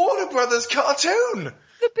like a Warner Brothers cartoon.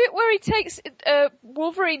 The bit where he takes,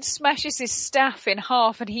 Wolverine smashes his staff in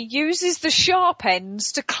half and he uses the sharp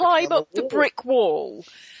ends to climb up the brick wall.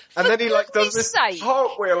 And then he like does this sake.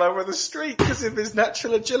 cartwheel over the street because of his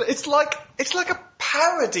natural agility. It's like a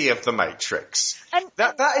parody of The Matrix. And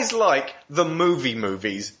that is like the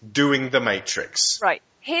movies doing The Matrix. Right.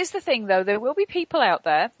 Here's the thing though, there will be people out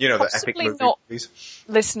there, You know, the epic possibly movie not movies.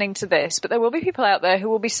 listening to this, but there will be people out there who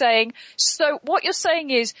will be saying, so what you're saying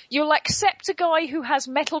is you'll accept a guy who has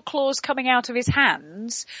metal claws coming out of his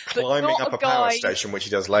hands, but Climbing not up a guy, power station, which he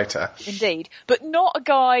does later. Indeed, but not a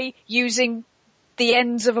guy using the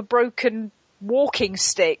ends of a broken walking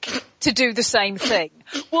stick to do the same thing.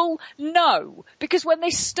 Well, no, because when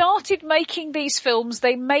they started making these films,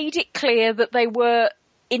 they made it clear that they were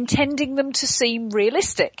intending them to seem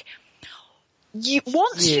realistic.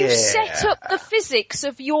 Once you've set up the physics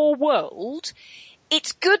of your world,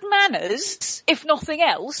 it's good manners, if nothing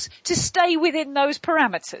else, to stay within those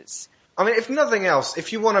parameters. I mean, if nothing else,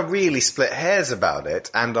 if you want to really split hairs about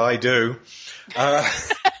it, and I do,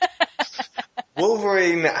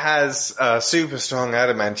 Wolverine has a super strong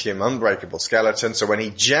adamantium unbreakable skeleton, so when he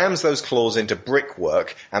jams those claws into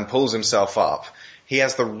brickwork and pulls himself up, he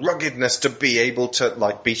has the ruggedness to be able to,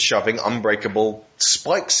 like, be shoving unbreakable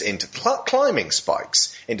spikes into, climbing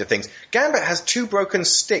spikes into things. Gambit has 2 broken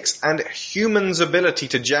sticks and human's ability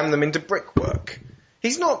to jam them into brickwork.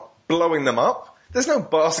 He's not blowing them up. There's no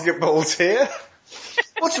basketballs here.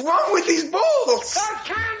 What's wrong with these balls?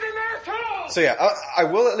 So yeah, I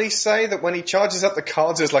will at least say that when he charges up the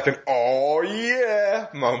cards, there's like an oh yeah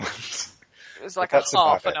moment. It was like a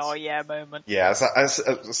half an oh yeah moment. Yeah, it's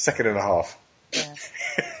a second and a half. Yeah.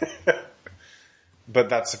 But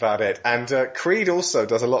that's about it. And Creed also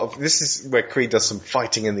does a lot of... This is where Creed does some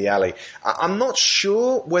fighting in the alley. I'm not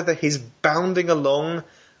sure whether he's bounding along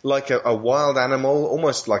like a wild animal,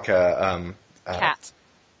 almost like a... cat.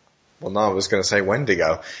 Well, no, I was going to say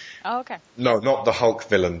Wendigo. Oh, okay. No, not the Hulk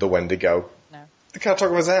villain, the Wendigo. No. The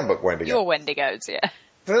Cartographer's Handbook Wendigo. Your Wendigos, yeah.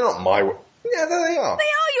 They're not my... Yeah, there they are. They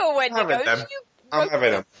are your Wendigos. I'm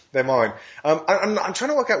having them. They're mine. I'm trying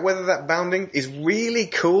to work out whether that bounding is really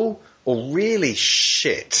cool or really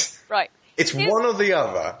shit. Right. It's one or the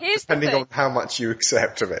other, depending on how much you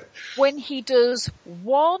accept of it. When he does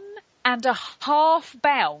 1.5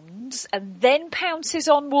 bounds and then pounces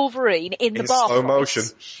on Wolverine in the bar slow motion,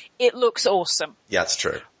 it looks awesome. Yeah, it's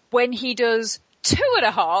true. When he does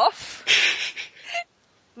 2.5,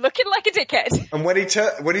 looking like a dickhead. And when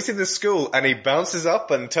he's in the school and he bounces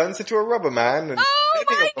up and turns into a rubber man. And oh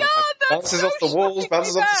my god, bounces off the walls,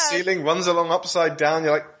 bounces off the ceiling, runs along upside down.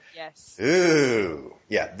 You're like, yes. Ooh.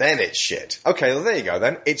 Yeah, then it's shit. Okay, well there you go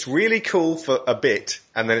then. It's really cool for a bit,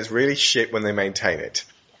 and then it's really shit when they maintain it.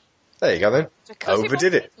 There you go then.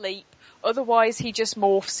 Overdid it. Leap. Otherwise he just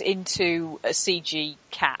morphs into a CG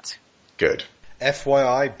cat. Good.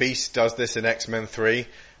 FYI, Beast does this in X-Men 3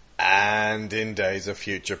 and in Days of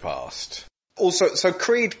Future Past. Also, so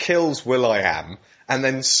Creed kills Will.i.am and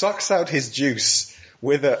then sucks out his juice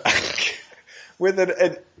with a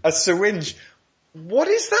syringe. What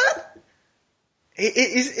is that?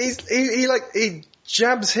 He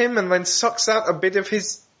jabs him and then sucks out a bit of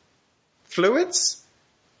his fluids?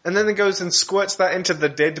 And then he goes and squirts that into the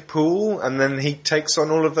dead pool, and then he takes on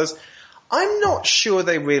all of those. I'm not sure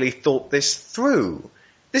they really thought this through.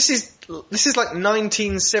 This is like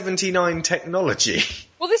 1979 technology.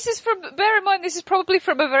 Well, bear in mind, this is probably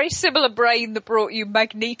from a very similar brain that brought you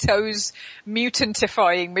Magneto's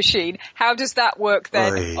mutantifying machine. How does that work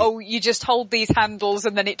then? Aye. Oh, you just hold these handles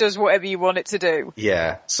and then it does whatever you want it to do.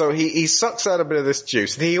 Yeah. So he sucks out a bit of this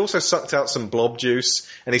juice, and he also sucked out some blob juice,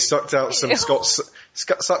 and he sucked out some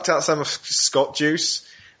Scott juice,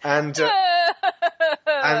 and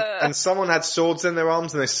someone had swords in their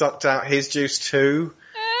arms and they sucked out his juice too.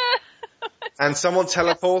 And someone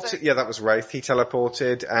teleported. Yeah, that was Wraith. He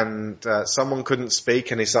teleported, and someone couldn't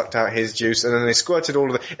speak, and he sucked out his juice, and then they squirted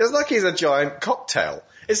all of it. It's like he's a giant cocktail.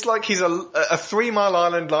 It's like he's a 3 Mile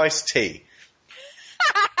Island iced tea.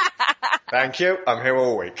 Thank you. I'm here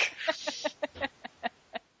all week.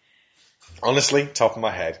 Honestly, top of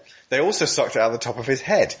my head. They also sucked it out of the top of his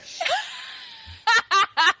head.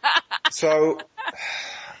 So,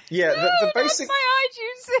 yeah, the basic. My eye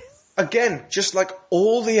juices. Again, just like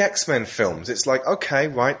all the X-Men films, it's like, okay,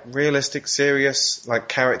 right, realistic, serious, like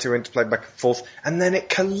character interplay back and forth, and then it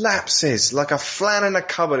collapses like a flan in a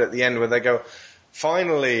cupboard at the end where they go,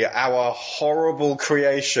 finally, our horrible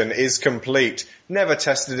creation is complete. Never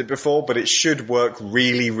tested it before, but it should work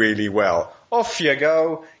really, really well. Off you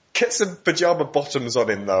go. Get some pajama bottoms on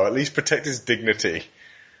him though, at least protect his dignity.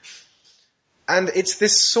 And it's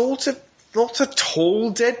this sort of, not a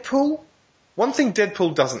tall Deadpool. One thing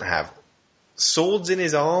Deadpool doesn't have, swords in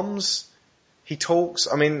his arms. He talks.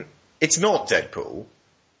 I mean, it's not Deadpool,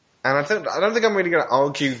 and I don't think I'm really going to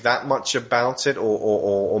argue that much about it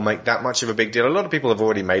or make that much of a big deal. A lot of people have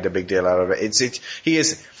already made a big deal out of it. He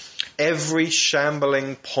is every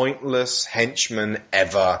shambling, pointless henchman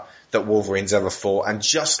ever that Wolverine's ever fought, and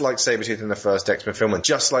just like Sabretooth in the first X-Men film, and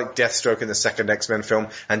just like Deathstroke in the second X-Men film,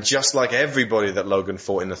 and just like everybody that Logan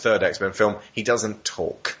fought in the third X-Men film, he doesn't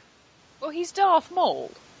talk. Well, he's Darth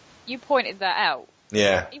Maul. You pointed that out.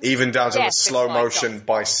 Yeah, even down to the slow motion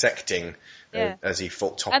bisecting as he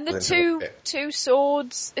fought top. And the two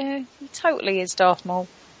swords, he totally is Darth Maul.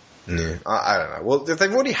 Yeah, I don't know. Well,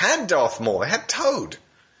 they've already had Darth Maul. They had Toad.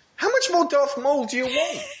 How much more Darth Maul do you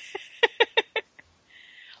want?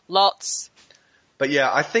 Lots. But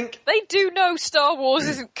yeah, I think they do know Star Wars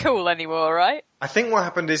isn't cool anymore, right? I think what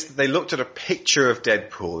happened is that they looked at a picture of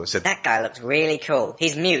Deadpool and said, that guy looks really cool.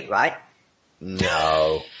 He's mute, right?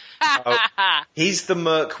 No. He's the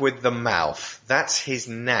merc with the mouth. That's his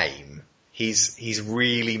name. He's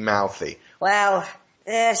really mouthy. Well,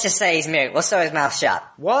 let's just say he's mute. We'll sew his mouth shut.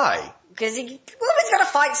 Why? Because he's got to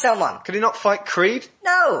fight someone. Could he not fight Creed?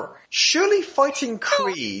 No. Surely fighting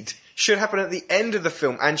Creed should happen at the end of the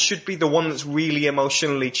film and should be the one that's really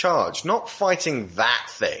emotionally charged, not fighting that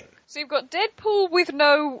thing. So you've got Deadpool with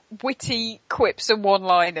no witty quips and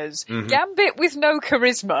one-liners, Gambit with no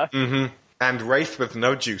charisma, and Wraith with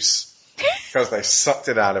no juice, because they sucked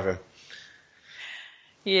it out of him.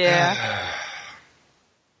 Yeah.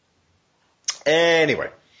 Anyway.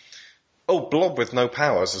 Oh, Blob with no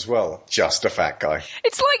powers as well. Just a fat guy.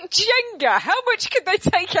 It's like Jenga. How much could they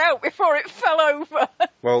take out before it fell over?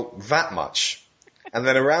 Well, that much. And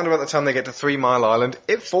then around about the time they get to 3 Mile Island,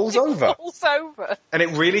 it falls over. It falls over. And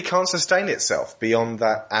it really can't sustain itself beyond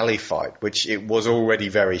that alley fight, which it was already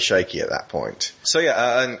very shaky at that point. So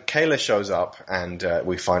yeah, and Kayla shows up, and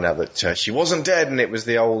we find out that she wasn't dead, and it was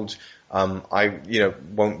the old,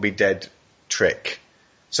 won't be dead trick.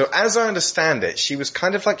 So as I understand it, she was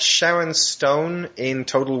kind of like Sharon Stone in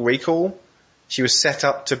Total Recall. She was set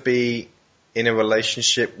up to be in a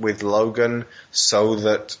relationship with Logan so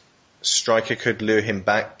that Stryker could lure him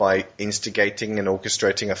back by instigating and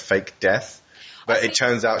orchestrating a fake death. But it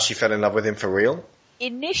turns out she fell in love with him for real.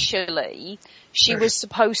 Initially, she was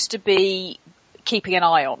supposed to be keeping an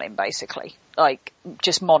eye on him, basically. Like,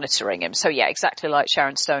 just monitoring him. So yeah, exactly like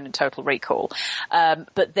Sharon Stone in Total Recall.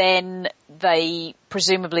 But then they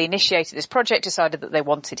presumably initiated this project, decided that they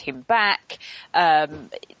wanted him back.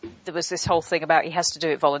 There was this whole thing about he has to do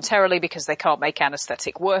it voluntarily because they can't make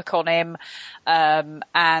anaesthetic work on him.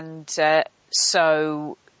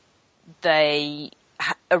 So they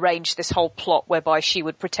arranged this whole plot whereby she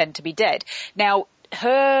would pretend to be dead. Now,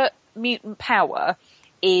 her mutant power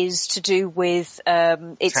is to do with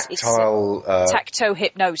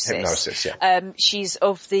tacto-hypnosis. Hypnosis, yeah. She's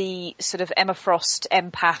of the sort of Emma Frost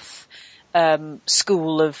empath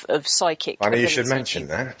school of psychic I know you ability. should mention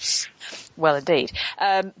that. Well, indeed.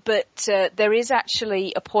 But there is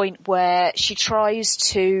actually a point where she tries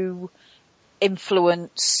to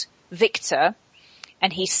influence Victor,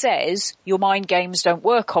 and he says, "Your mind games don't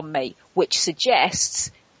work on me," which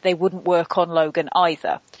suggests they wouldn't work on Logan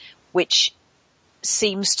either, which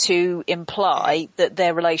seems to imply that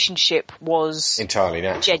their relationship was entirely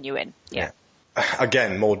natural. Genuine. Yeah.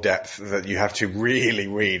 Again, more depth that you have to really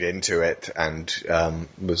read into it, and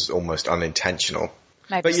was almost unintentional.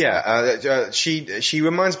 Maybe but so. yeah, she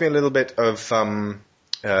reminds me a little bit of I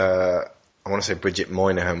want to say Bridget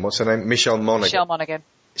Moynihan. What's her name? Michelle Monaghan. Michelle Monaghan.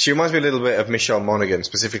 She reminds me a little bit of Michelle Monaghan,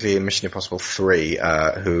 specifically in Mission Impossible 3,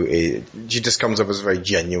 she just comes up as very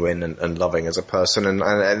genuine and loving as a person,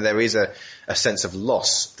 and there is a sense of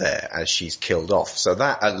loss there as she's killed off. So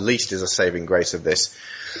that at least is a saving grace of this,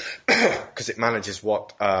 because it manages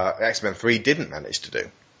what X-Men 3 didn't manage to do.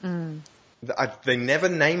 They never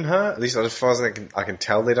name her, at least as far as I can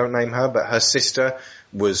tell they don't name her, but her sister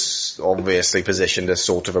was obviously positioned as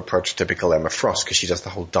sort of a prototypical Emma Frost because she does the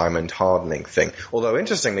whole diamond hardening thing. Although,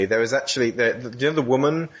 interestingly, there is actually, the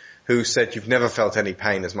woman who said you've never felt any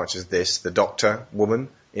pain as much as this, the doctor woman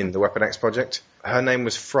in the Weapon X project, her name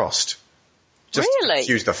was Frost. Just really? to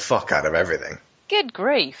confuse the fuck out of everything. Good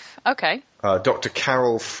grief. Okay. Dr.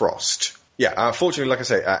 Carol Frost. Yeah, unfortunately, like I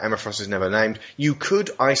say, Emma Frost is never named. You could,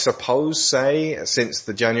 I suppose, say, since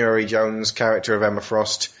the January Jones character of Emma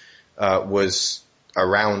Frost was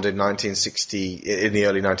around in the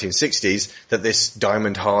early 1960s, that this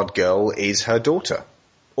Diamond Hard girl is her daughter.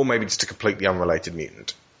 Or maybe just a completely unrelated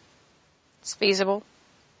mutant. It's feasible.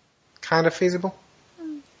 Kind of feasible.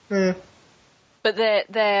 Yeah. But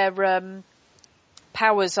their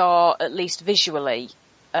powers are, at least visually,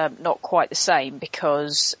 not quite the same,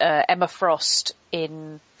 because Emma Frost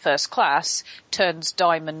in First Class turns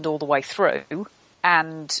diamond all the way through,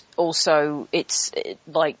 and also it's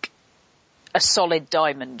like a solid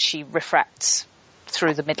diamond. She refracts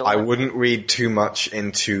through the middle. I wouldn't read too much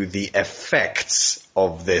into the effects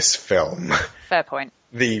of this film. Fair point.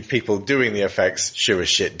 The people doing the effects sure as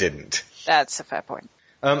shit didn't. That's a fair point.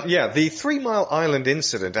 The 3 Mile Island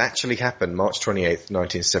incident actually happened March 28th,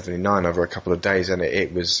 1979, over a couple of days, and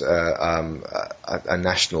it was a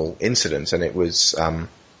national incident, and it was a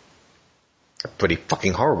pretty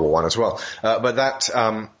fucking horrible one as well. But that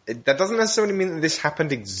doesn't necessarily mean that this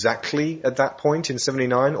happened exactly at that point in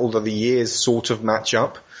 79, although the years sort of match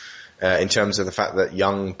up. In terms of the fact that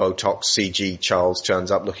young Botox CG Charles turns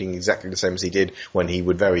up looking exactly the same as he did when he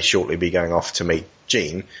would very shortly be going off to meet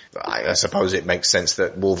Jean. I suppose it makes sense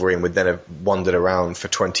that Wolverine would then have wandered around for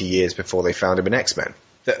 20 years before they found him in X-Men.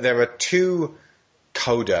 There are two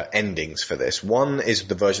coda endings for this. One is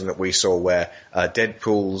the version that we saw where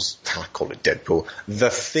Deadpool's, I call it Deadpool, the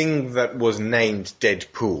thing that was named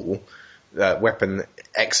Deadpool, Weapon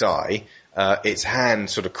XI, its hand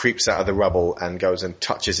sort of creeps out of the rubble and goes and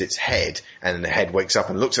touches its head, and the head wakes up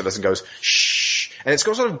and looks at us and goes, shh. And it's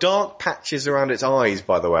got sort of dark patches around its eyes,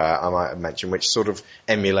 by the way, I might have mentioned, which sort of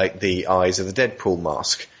emulate the eyes of the Deadpool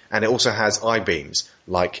mask. And it also has eye beams,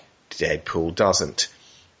 like Deadpool doesn't.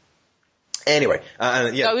 Anyway,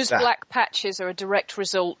 those black patches are a direct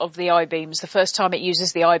result of the eye beams. The first time it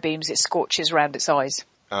uses the eye beams, it scorches around its eyes.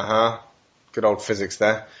 Good old physics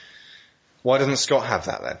there. Why doesn't Scott have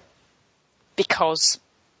that then? Because.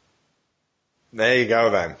 There you go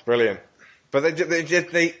then. Brilliant. But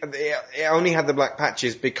they only had the black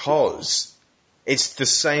patches because it's the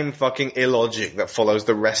same fucking illogic that follows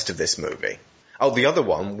the rest of this movie. Oh, the other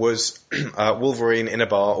one was Wolverine in a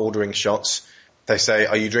bar ordering shots. They say,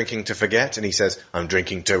 "Are you drinking to forget?" And he says, "I'm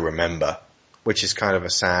drinking to remember," which is kind of a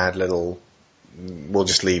sad little, we'll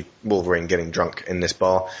just leave Wolverine getting drunk in this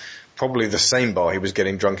bar. Probably the same bar he was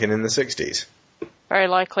getting drunk in the 60s. Very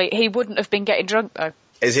likely. He wouldn't have been getting drunk, though.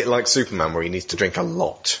 Is it like Superman where he needs to drink a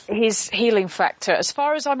lot? His healing factor, as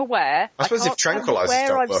far as I'm aware... I suppose if tranquilizers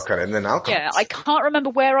don't work on him, then alcohol... Yeah, I can't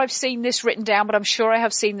remember where I've seen this written down, but I'm sure I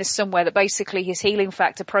have seen this somewhere, that basically his healing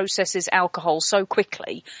factor processes alcohol so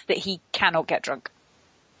quickly that he cannot get drunk.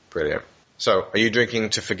 Brilliant. So, are you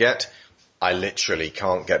drinking to forget? I literally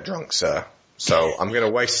can't get drunk, sir. So I'm going to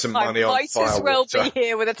waste some money on might fire as well water. be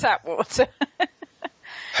here with a tap water.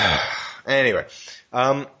 Anyway,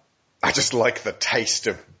 I just like the taste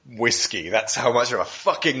of whiskey. That's how much of a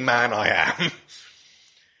fucking man I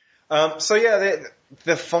am. So yeah,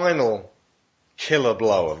 the final killer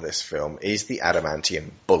blow of this film is the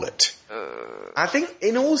adamantium bullet. I think,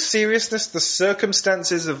 in all seriousness, the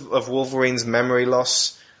circumstances of Wolverine's memory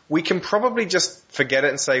loss, we can probably just forget it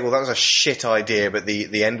and say, well, that was a shit idea, but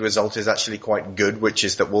the end result is actually quite good, which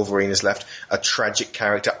is that Wolverine is left a tragic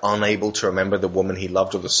character, unable to remember the woman he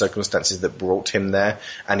loved or the circumstances that brought him there,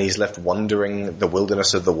 and he's left wandering the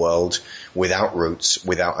wilderness of the world without roots,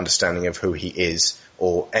 without understanding of who he is,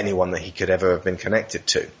 or anyone that he could ever have been connected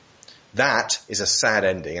to. That is a sad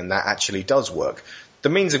ending, and that actually does work. The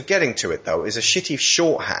means of getting to it, though, is a shitty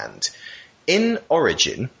shorthand. In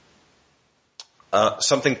Origin,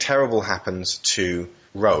 something terrible happens to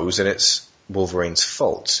Rose, and it's Wolverine's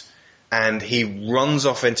fault. And he runs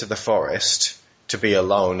off into the forest to be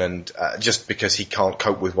alone, and just because he can't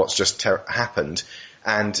cope with what's just happened.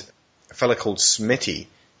 And a fella called Smitty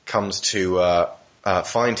comes to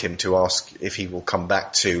find him to ask if he will come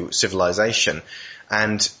back to civilization.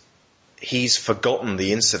 And he's forgotten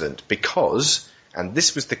the incident because, and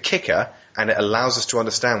this was the kicker, and it allows us to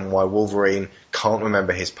understand why Wolverine can't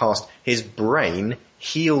remember his past, his brain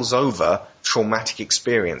heals over traumatic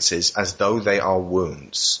experiences as though they are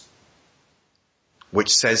wounds.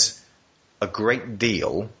 Which says a great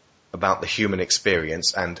deal about the human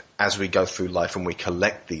experience, and as we go through life and we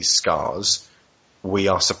collect these scars, we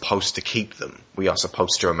are supposed to keep them. We are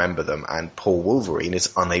supposed to remember them, and poor Wolverine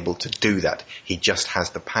is unable to do that. He just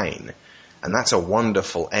has the pain. And that's a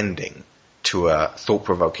wonderful ending to a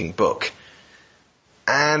thought-provoking book.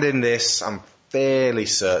 And in this, I'm fairly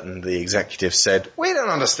certain the executive said, we don't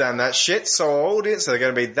understand that shit, so our audience are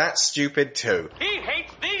going to be that stupid too. He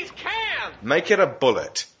hates these cans! Make it a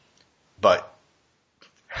bullet. But,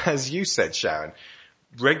 as you said, Sharon,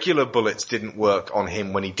 regular bullets didn't work on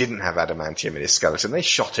him when he didn't have adamantium in his skeleton. They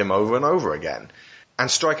shot him over and over again. And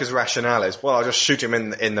Stryker's rationale is, well, I'll just shoot him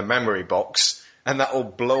in the memory box, and that will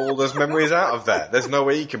blow all those memories out of there. There's no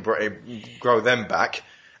way you can grow them back.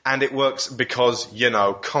 And it works because,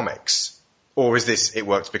 comics. Or is this, it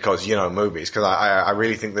works because, movies? Because I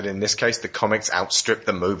really think that in this case, the comics outstrip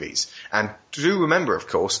the movies. And do remember, of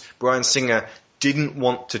course, Bryan Singer didn't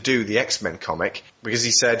want to do the X-Men comic because he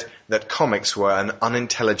said that comics were an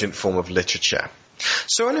unintelligent form of literature.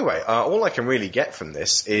 So anyway, all I can really get from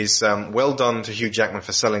this is well done to Hugh Jackman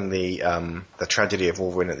for selling the tragedy of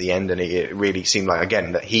Wolverine at the end, and it really seemed like,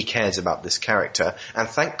 again, that he cares about this character. And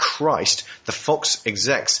thank Christ, the Fox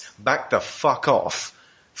execs backed the fuck off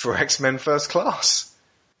for X-Men First Class.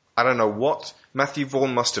 I don't know what Matthew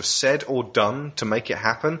Vaughn must have said or done to make it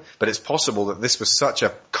happen, but it's possible that this was such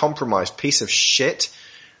a compromised piece of shit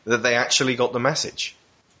that they actually got the message.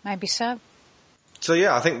 Maybe so. So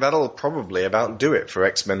yeah, I think that'll probably about do it for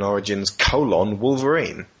X-Men Origins :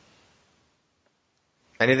 Wolverine.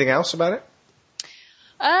 Anything else about it?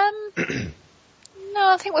 No,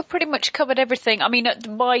 I think we've pretty much covered everything. I mean,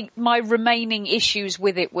 my remaining issues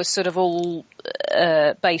with it was sort of all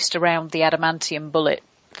based around the adamantium bullet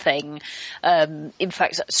thing. In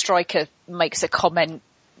fact, Stryker makes a comment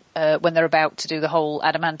when they're about to do the whole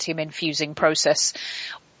adamantium infusing process.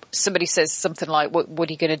 Somebody says something like, what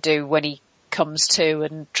are you going to do when he comes to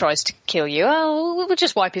and tries to kill you? Oh, we'll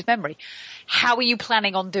just wipe his memory. How are you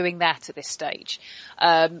planning on doing that at this stage?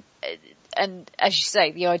 And as you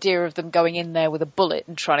say, the idea of them going in there with a bullet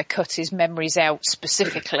and trying to cut his memories out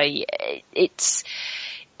specifically, it's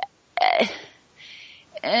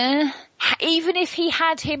even if he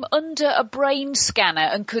had him under a brain scanner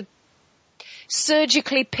and could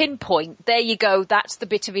surgically pinpoint, there you go, that's the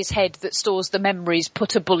bit of his head that stores the memories,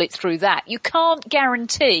 put a bullet through that. You can't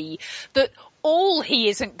guarantee that all he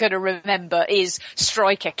isn't going to remember is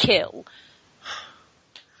Stryker kill.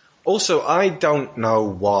 Also, I don't know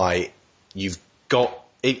why you've got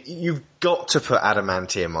to put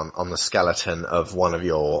adamantium on the skeleton of one of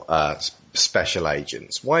your special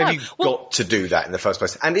agents. Why have you got to do that in the first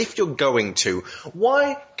place? And if you're going to,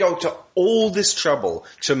 why go to all this trouble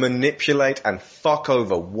to manipulate and fuck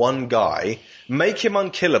over one guy, make him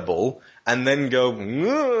unkillable, and then go,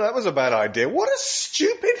 that was a bad idea? What a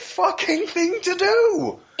stupid fucking thing to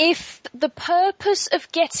do! If the purpose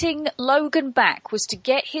of getting Logan back was to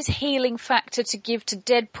get his healing factor to give to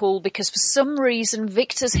Deadpool because for some reason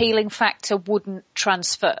Victor's healing factor wouldn't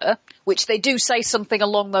transfer, which they do say something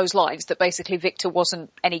along those lines, that basically Victor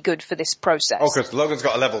wasn't any good for this process. Oh, because Logan's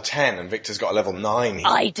got a level 10 and Victor's got a level 9.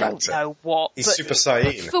 I don't know what. He's Super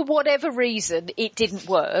Saiyan. For whatever reason, it didn't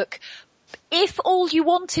work. if all you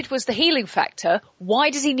wanted was the healing factor, why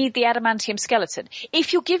does he need the adamantium skeleton?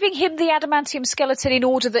 If you're giving him the adamantium skeleton in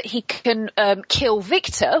order that he can kill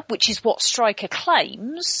Victor, which is what Stryker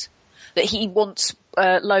claims, that he wants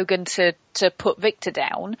Logan to put Victor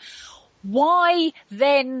down, why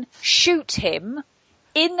then shoot him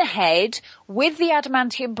in the head with the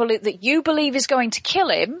adamantium bullet that you believe is going to kill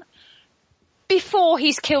him before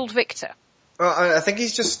he's killed Victor? Well, I think he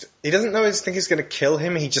doesn't think he's going to kill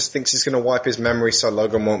him. He just thinks he's going to wipe his memory so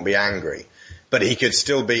Logan won't be angry. But he could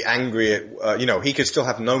still be angry at, he could still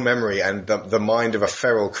have no memory and the mind of a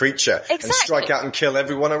feral creature. Exactly. And strike out and kill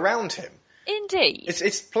everyone around him. Indeed.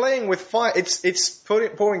 It's playing with fire. It's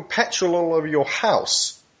pouring petrol all over your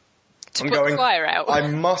house. To put the fire out. I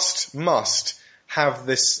must have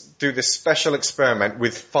do this special experiment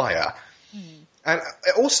with fire. And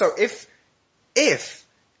also, if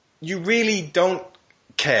you really don't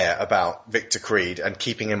care about Victor Creed and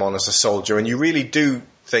keeping him on as a soldier, and you really do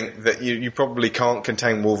think that you probably can't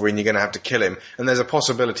contain Wolverine, you're going to have to kill him, and there's a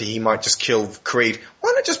possibility he might just kill Creed,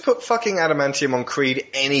 why not just put fucking adamantium on Creed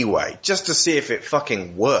anyway, just to see if it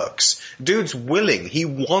fucking works? Dude's willing. He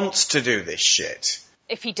wants to do this shit.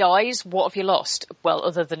 If he dies, what have you lost? Well,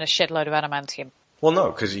 other than a shed load of adamantium. Well,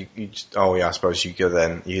 no, because I suppose you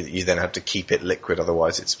then have to keep it liquid,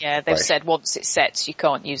 otherwise it's... Yeah, they've said once it sets, you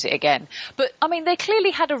can't use it again. But, I mean, they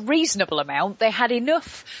clearly had a reasonable amount. They had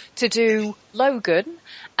enough to do Logan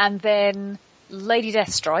and then Lady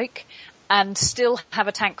Deathstrike and still have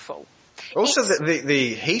a tank full. Also,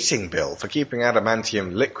 the heating bill for keeping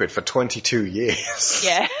adamantium liquid for 22 years.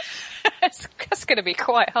 Yeah. That's going to be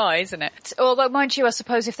quite high, isn't it? Although, mind you, I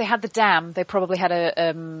suppose if they had the dam, they probably had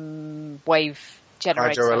a wave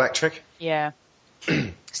generator. Hydroelectric? Yeah.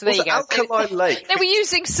 So there you go. Alkali Lake. They were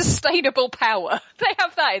using sustainable power. They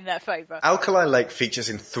have that in their favour. Alkali Lake features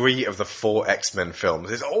in 3 of the 4 X-Men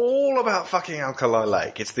films. It's all about fucking Alkali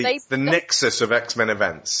Lake. It's the nexus of X-Men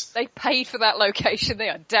events. They paid for that location. They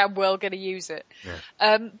are damn well going to use it.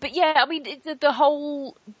 Yeah. But yeah, I mean, the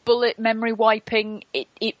whole bullet memory wiping,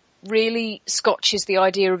 it really scotches the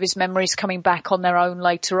idea of his memories coming back on their own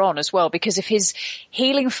later on as well, because if his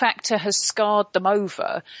healing factor has scarred them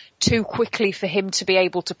over too quickly for him to be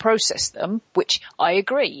able to process them, which I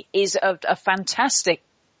agree is a fantastic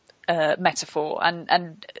metaphor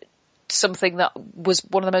and something that was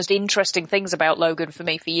one of the most interesting things about Logan for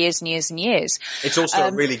me for years and years and years. It's also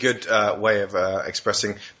a really good way of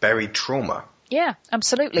expressing buried trauma. Yeah,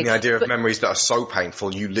 absolutely. And the idea of memories that are so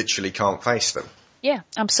painful you literally can't face them. Yeah,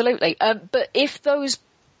 absolutely. But if those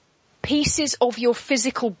pieces of your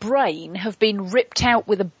physical brain have been ripped out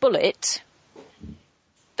with a bullet,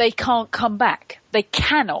 they can't come back. They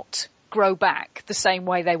cannot grow back the same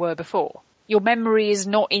way they were before. Your memory is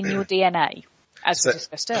not in your DNA, as we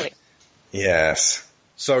discussed earlier. Yes.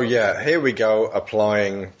 So yeah, here we go,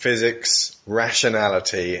 applying physics,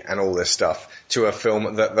 rationality, and all this stuff to a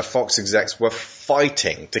film that the Fox execs were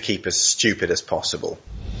fighting to keep as stupid as possible.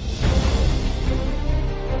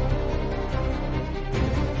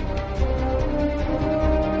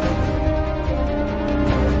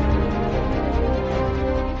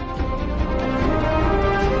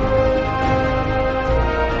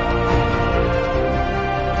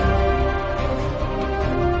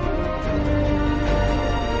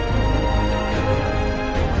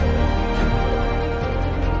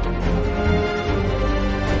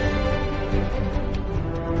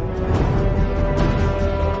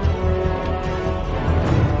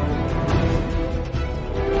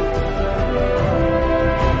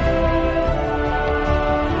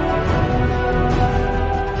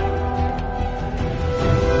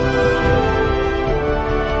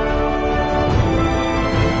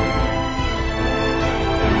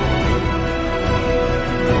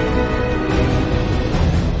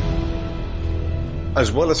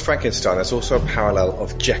 As well as Frankenstein, there's also a parallel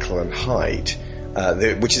of Jekyll and Hyde,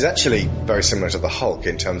 which is actually very similar to the Hulk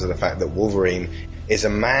in terms of the fact that Wolverine is a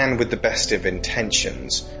man with the best of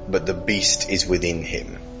intentions, but the beast is within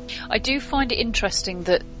him. I do find it interesting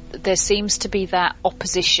that there seems to be that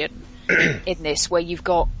opposition in this, where you've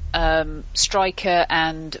got Stryker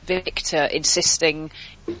and Victor insisting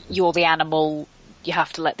you're the animal, you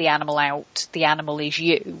have to let the animal out, the animal is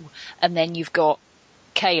you, and then you've got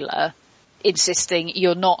Kayla insisting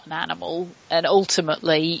you're not an animal, and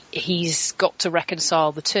ultimately he's got to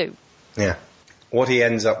reconcile the two. Yeah. What he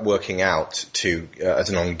ends up working out to as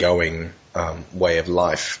an ongoing way of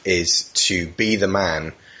life is to be the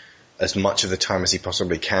man as much of the time as he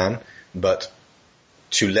possibly can, but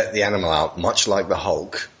to let the animal out, much like the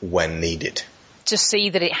Hulk, when needed. To see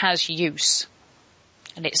that it has use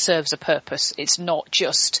and it serves a purpose. It's not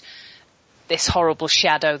just this horrible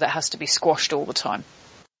shadow that has to be squashed all the time.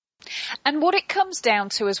 And what it comes down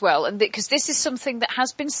to as well, and because this is something that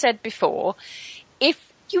has been said before, if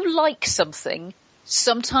you like something,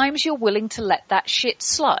 sometimes you're willing to let that shit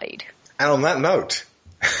slide. And on that note,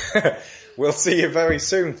 we'll see you very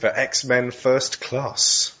soon for X-Men First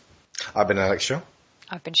Class. I've been Alex Shaw.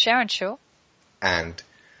 I've been Sharon Shaw. And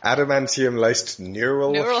adamantium-laced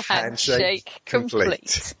neural handshake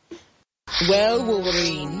complete. Well,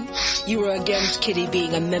 Wolverine, you were against Kitty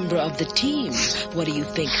being a member of the team. What do you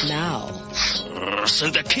think now? So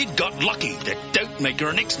the kid got lucky. That don't make her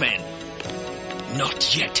an X-Man.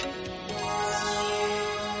 Not yet.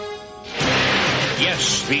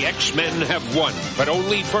 Yes, the X-Men have won, but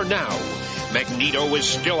only for now. Magneto is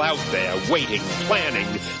still out there, waiting, planning,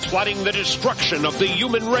 plotting the destruction of the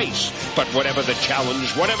human race. But whatever the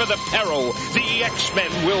challenge, whatever the peril, the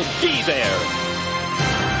X-Men will be there.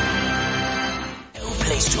 No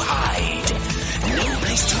place to hide. No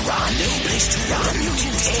place to run. No place to run. The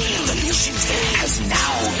mutant age has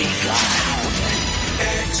now begun.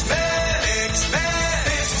 X-Men!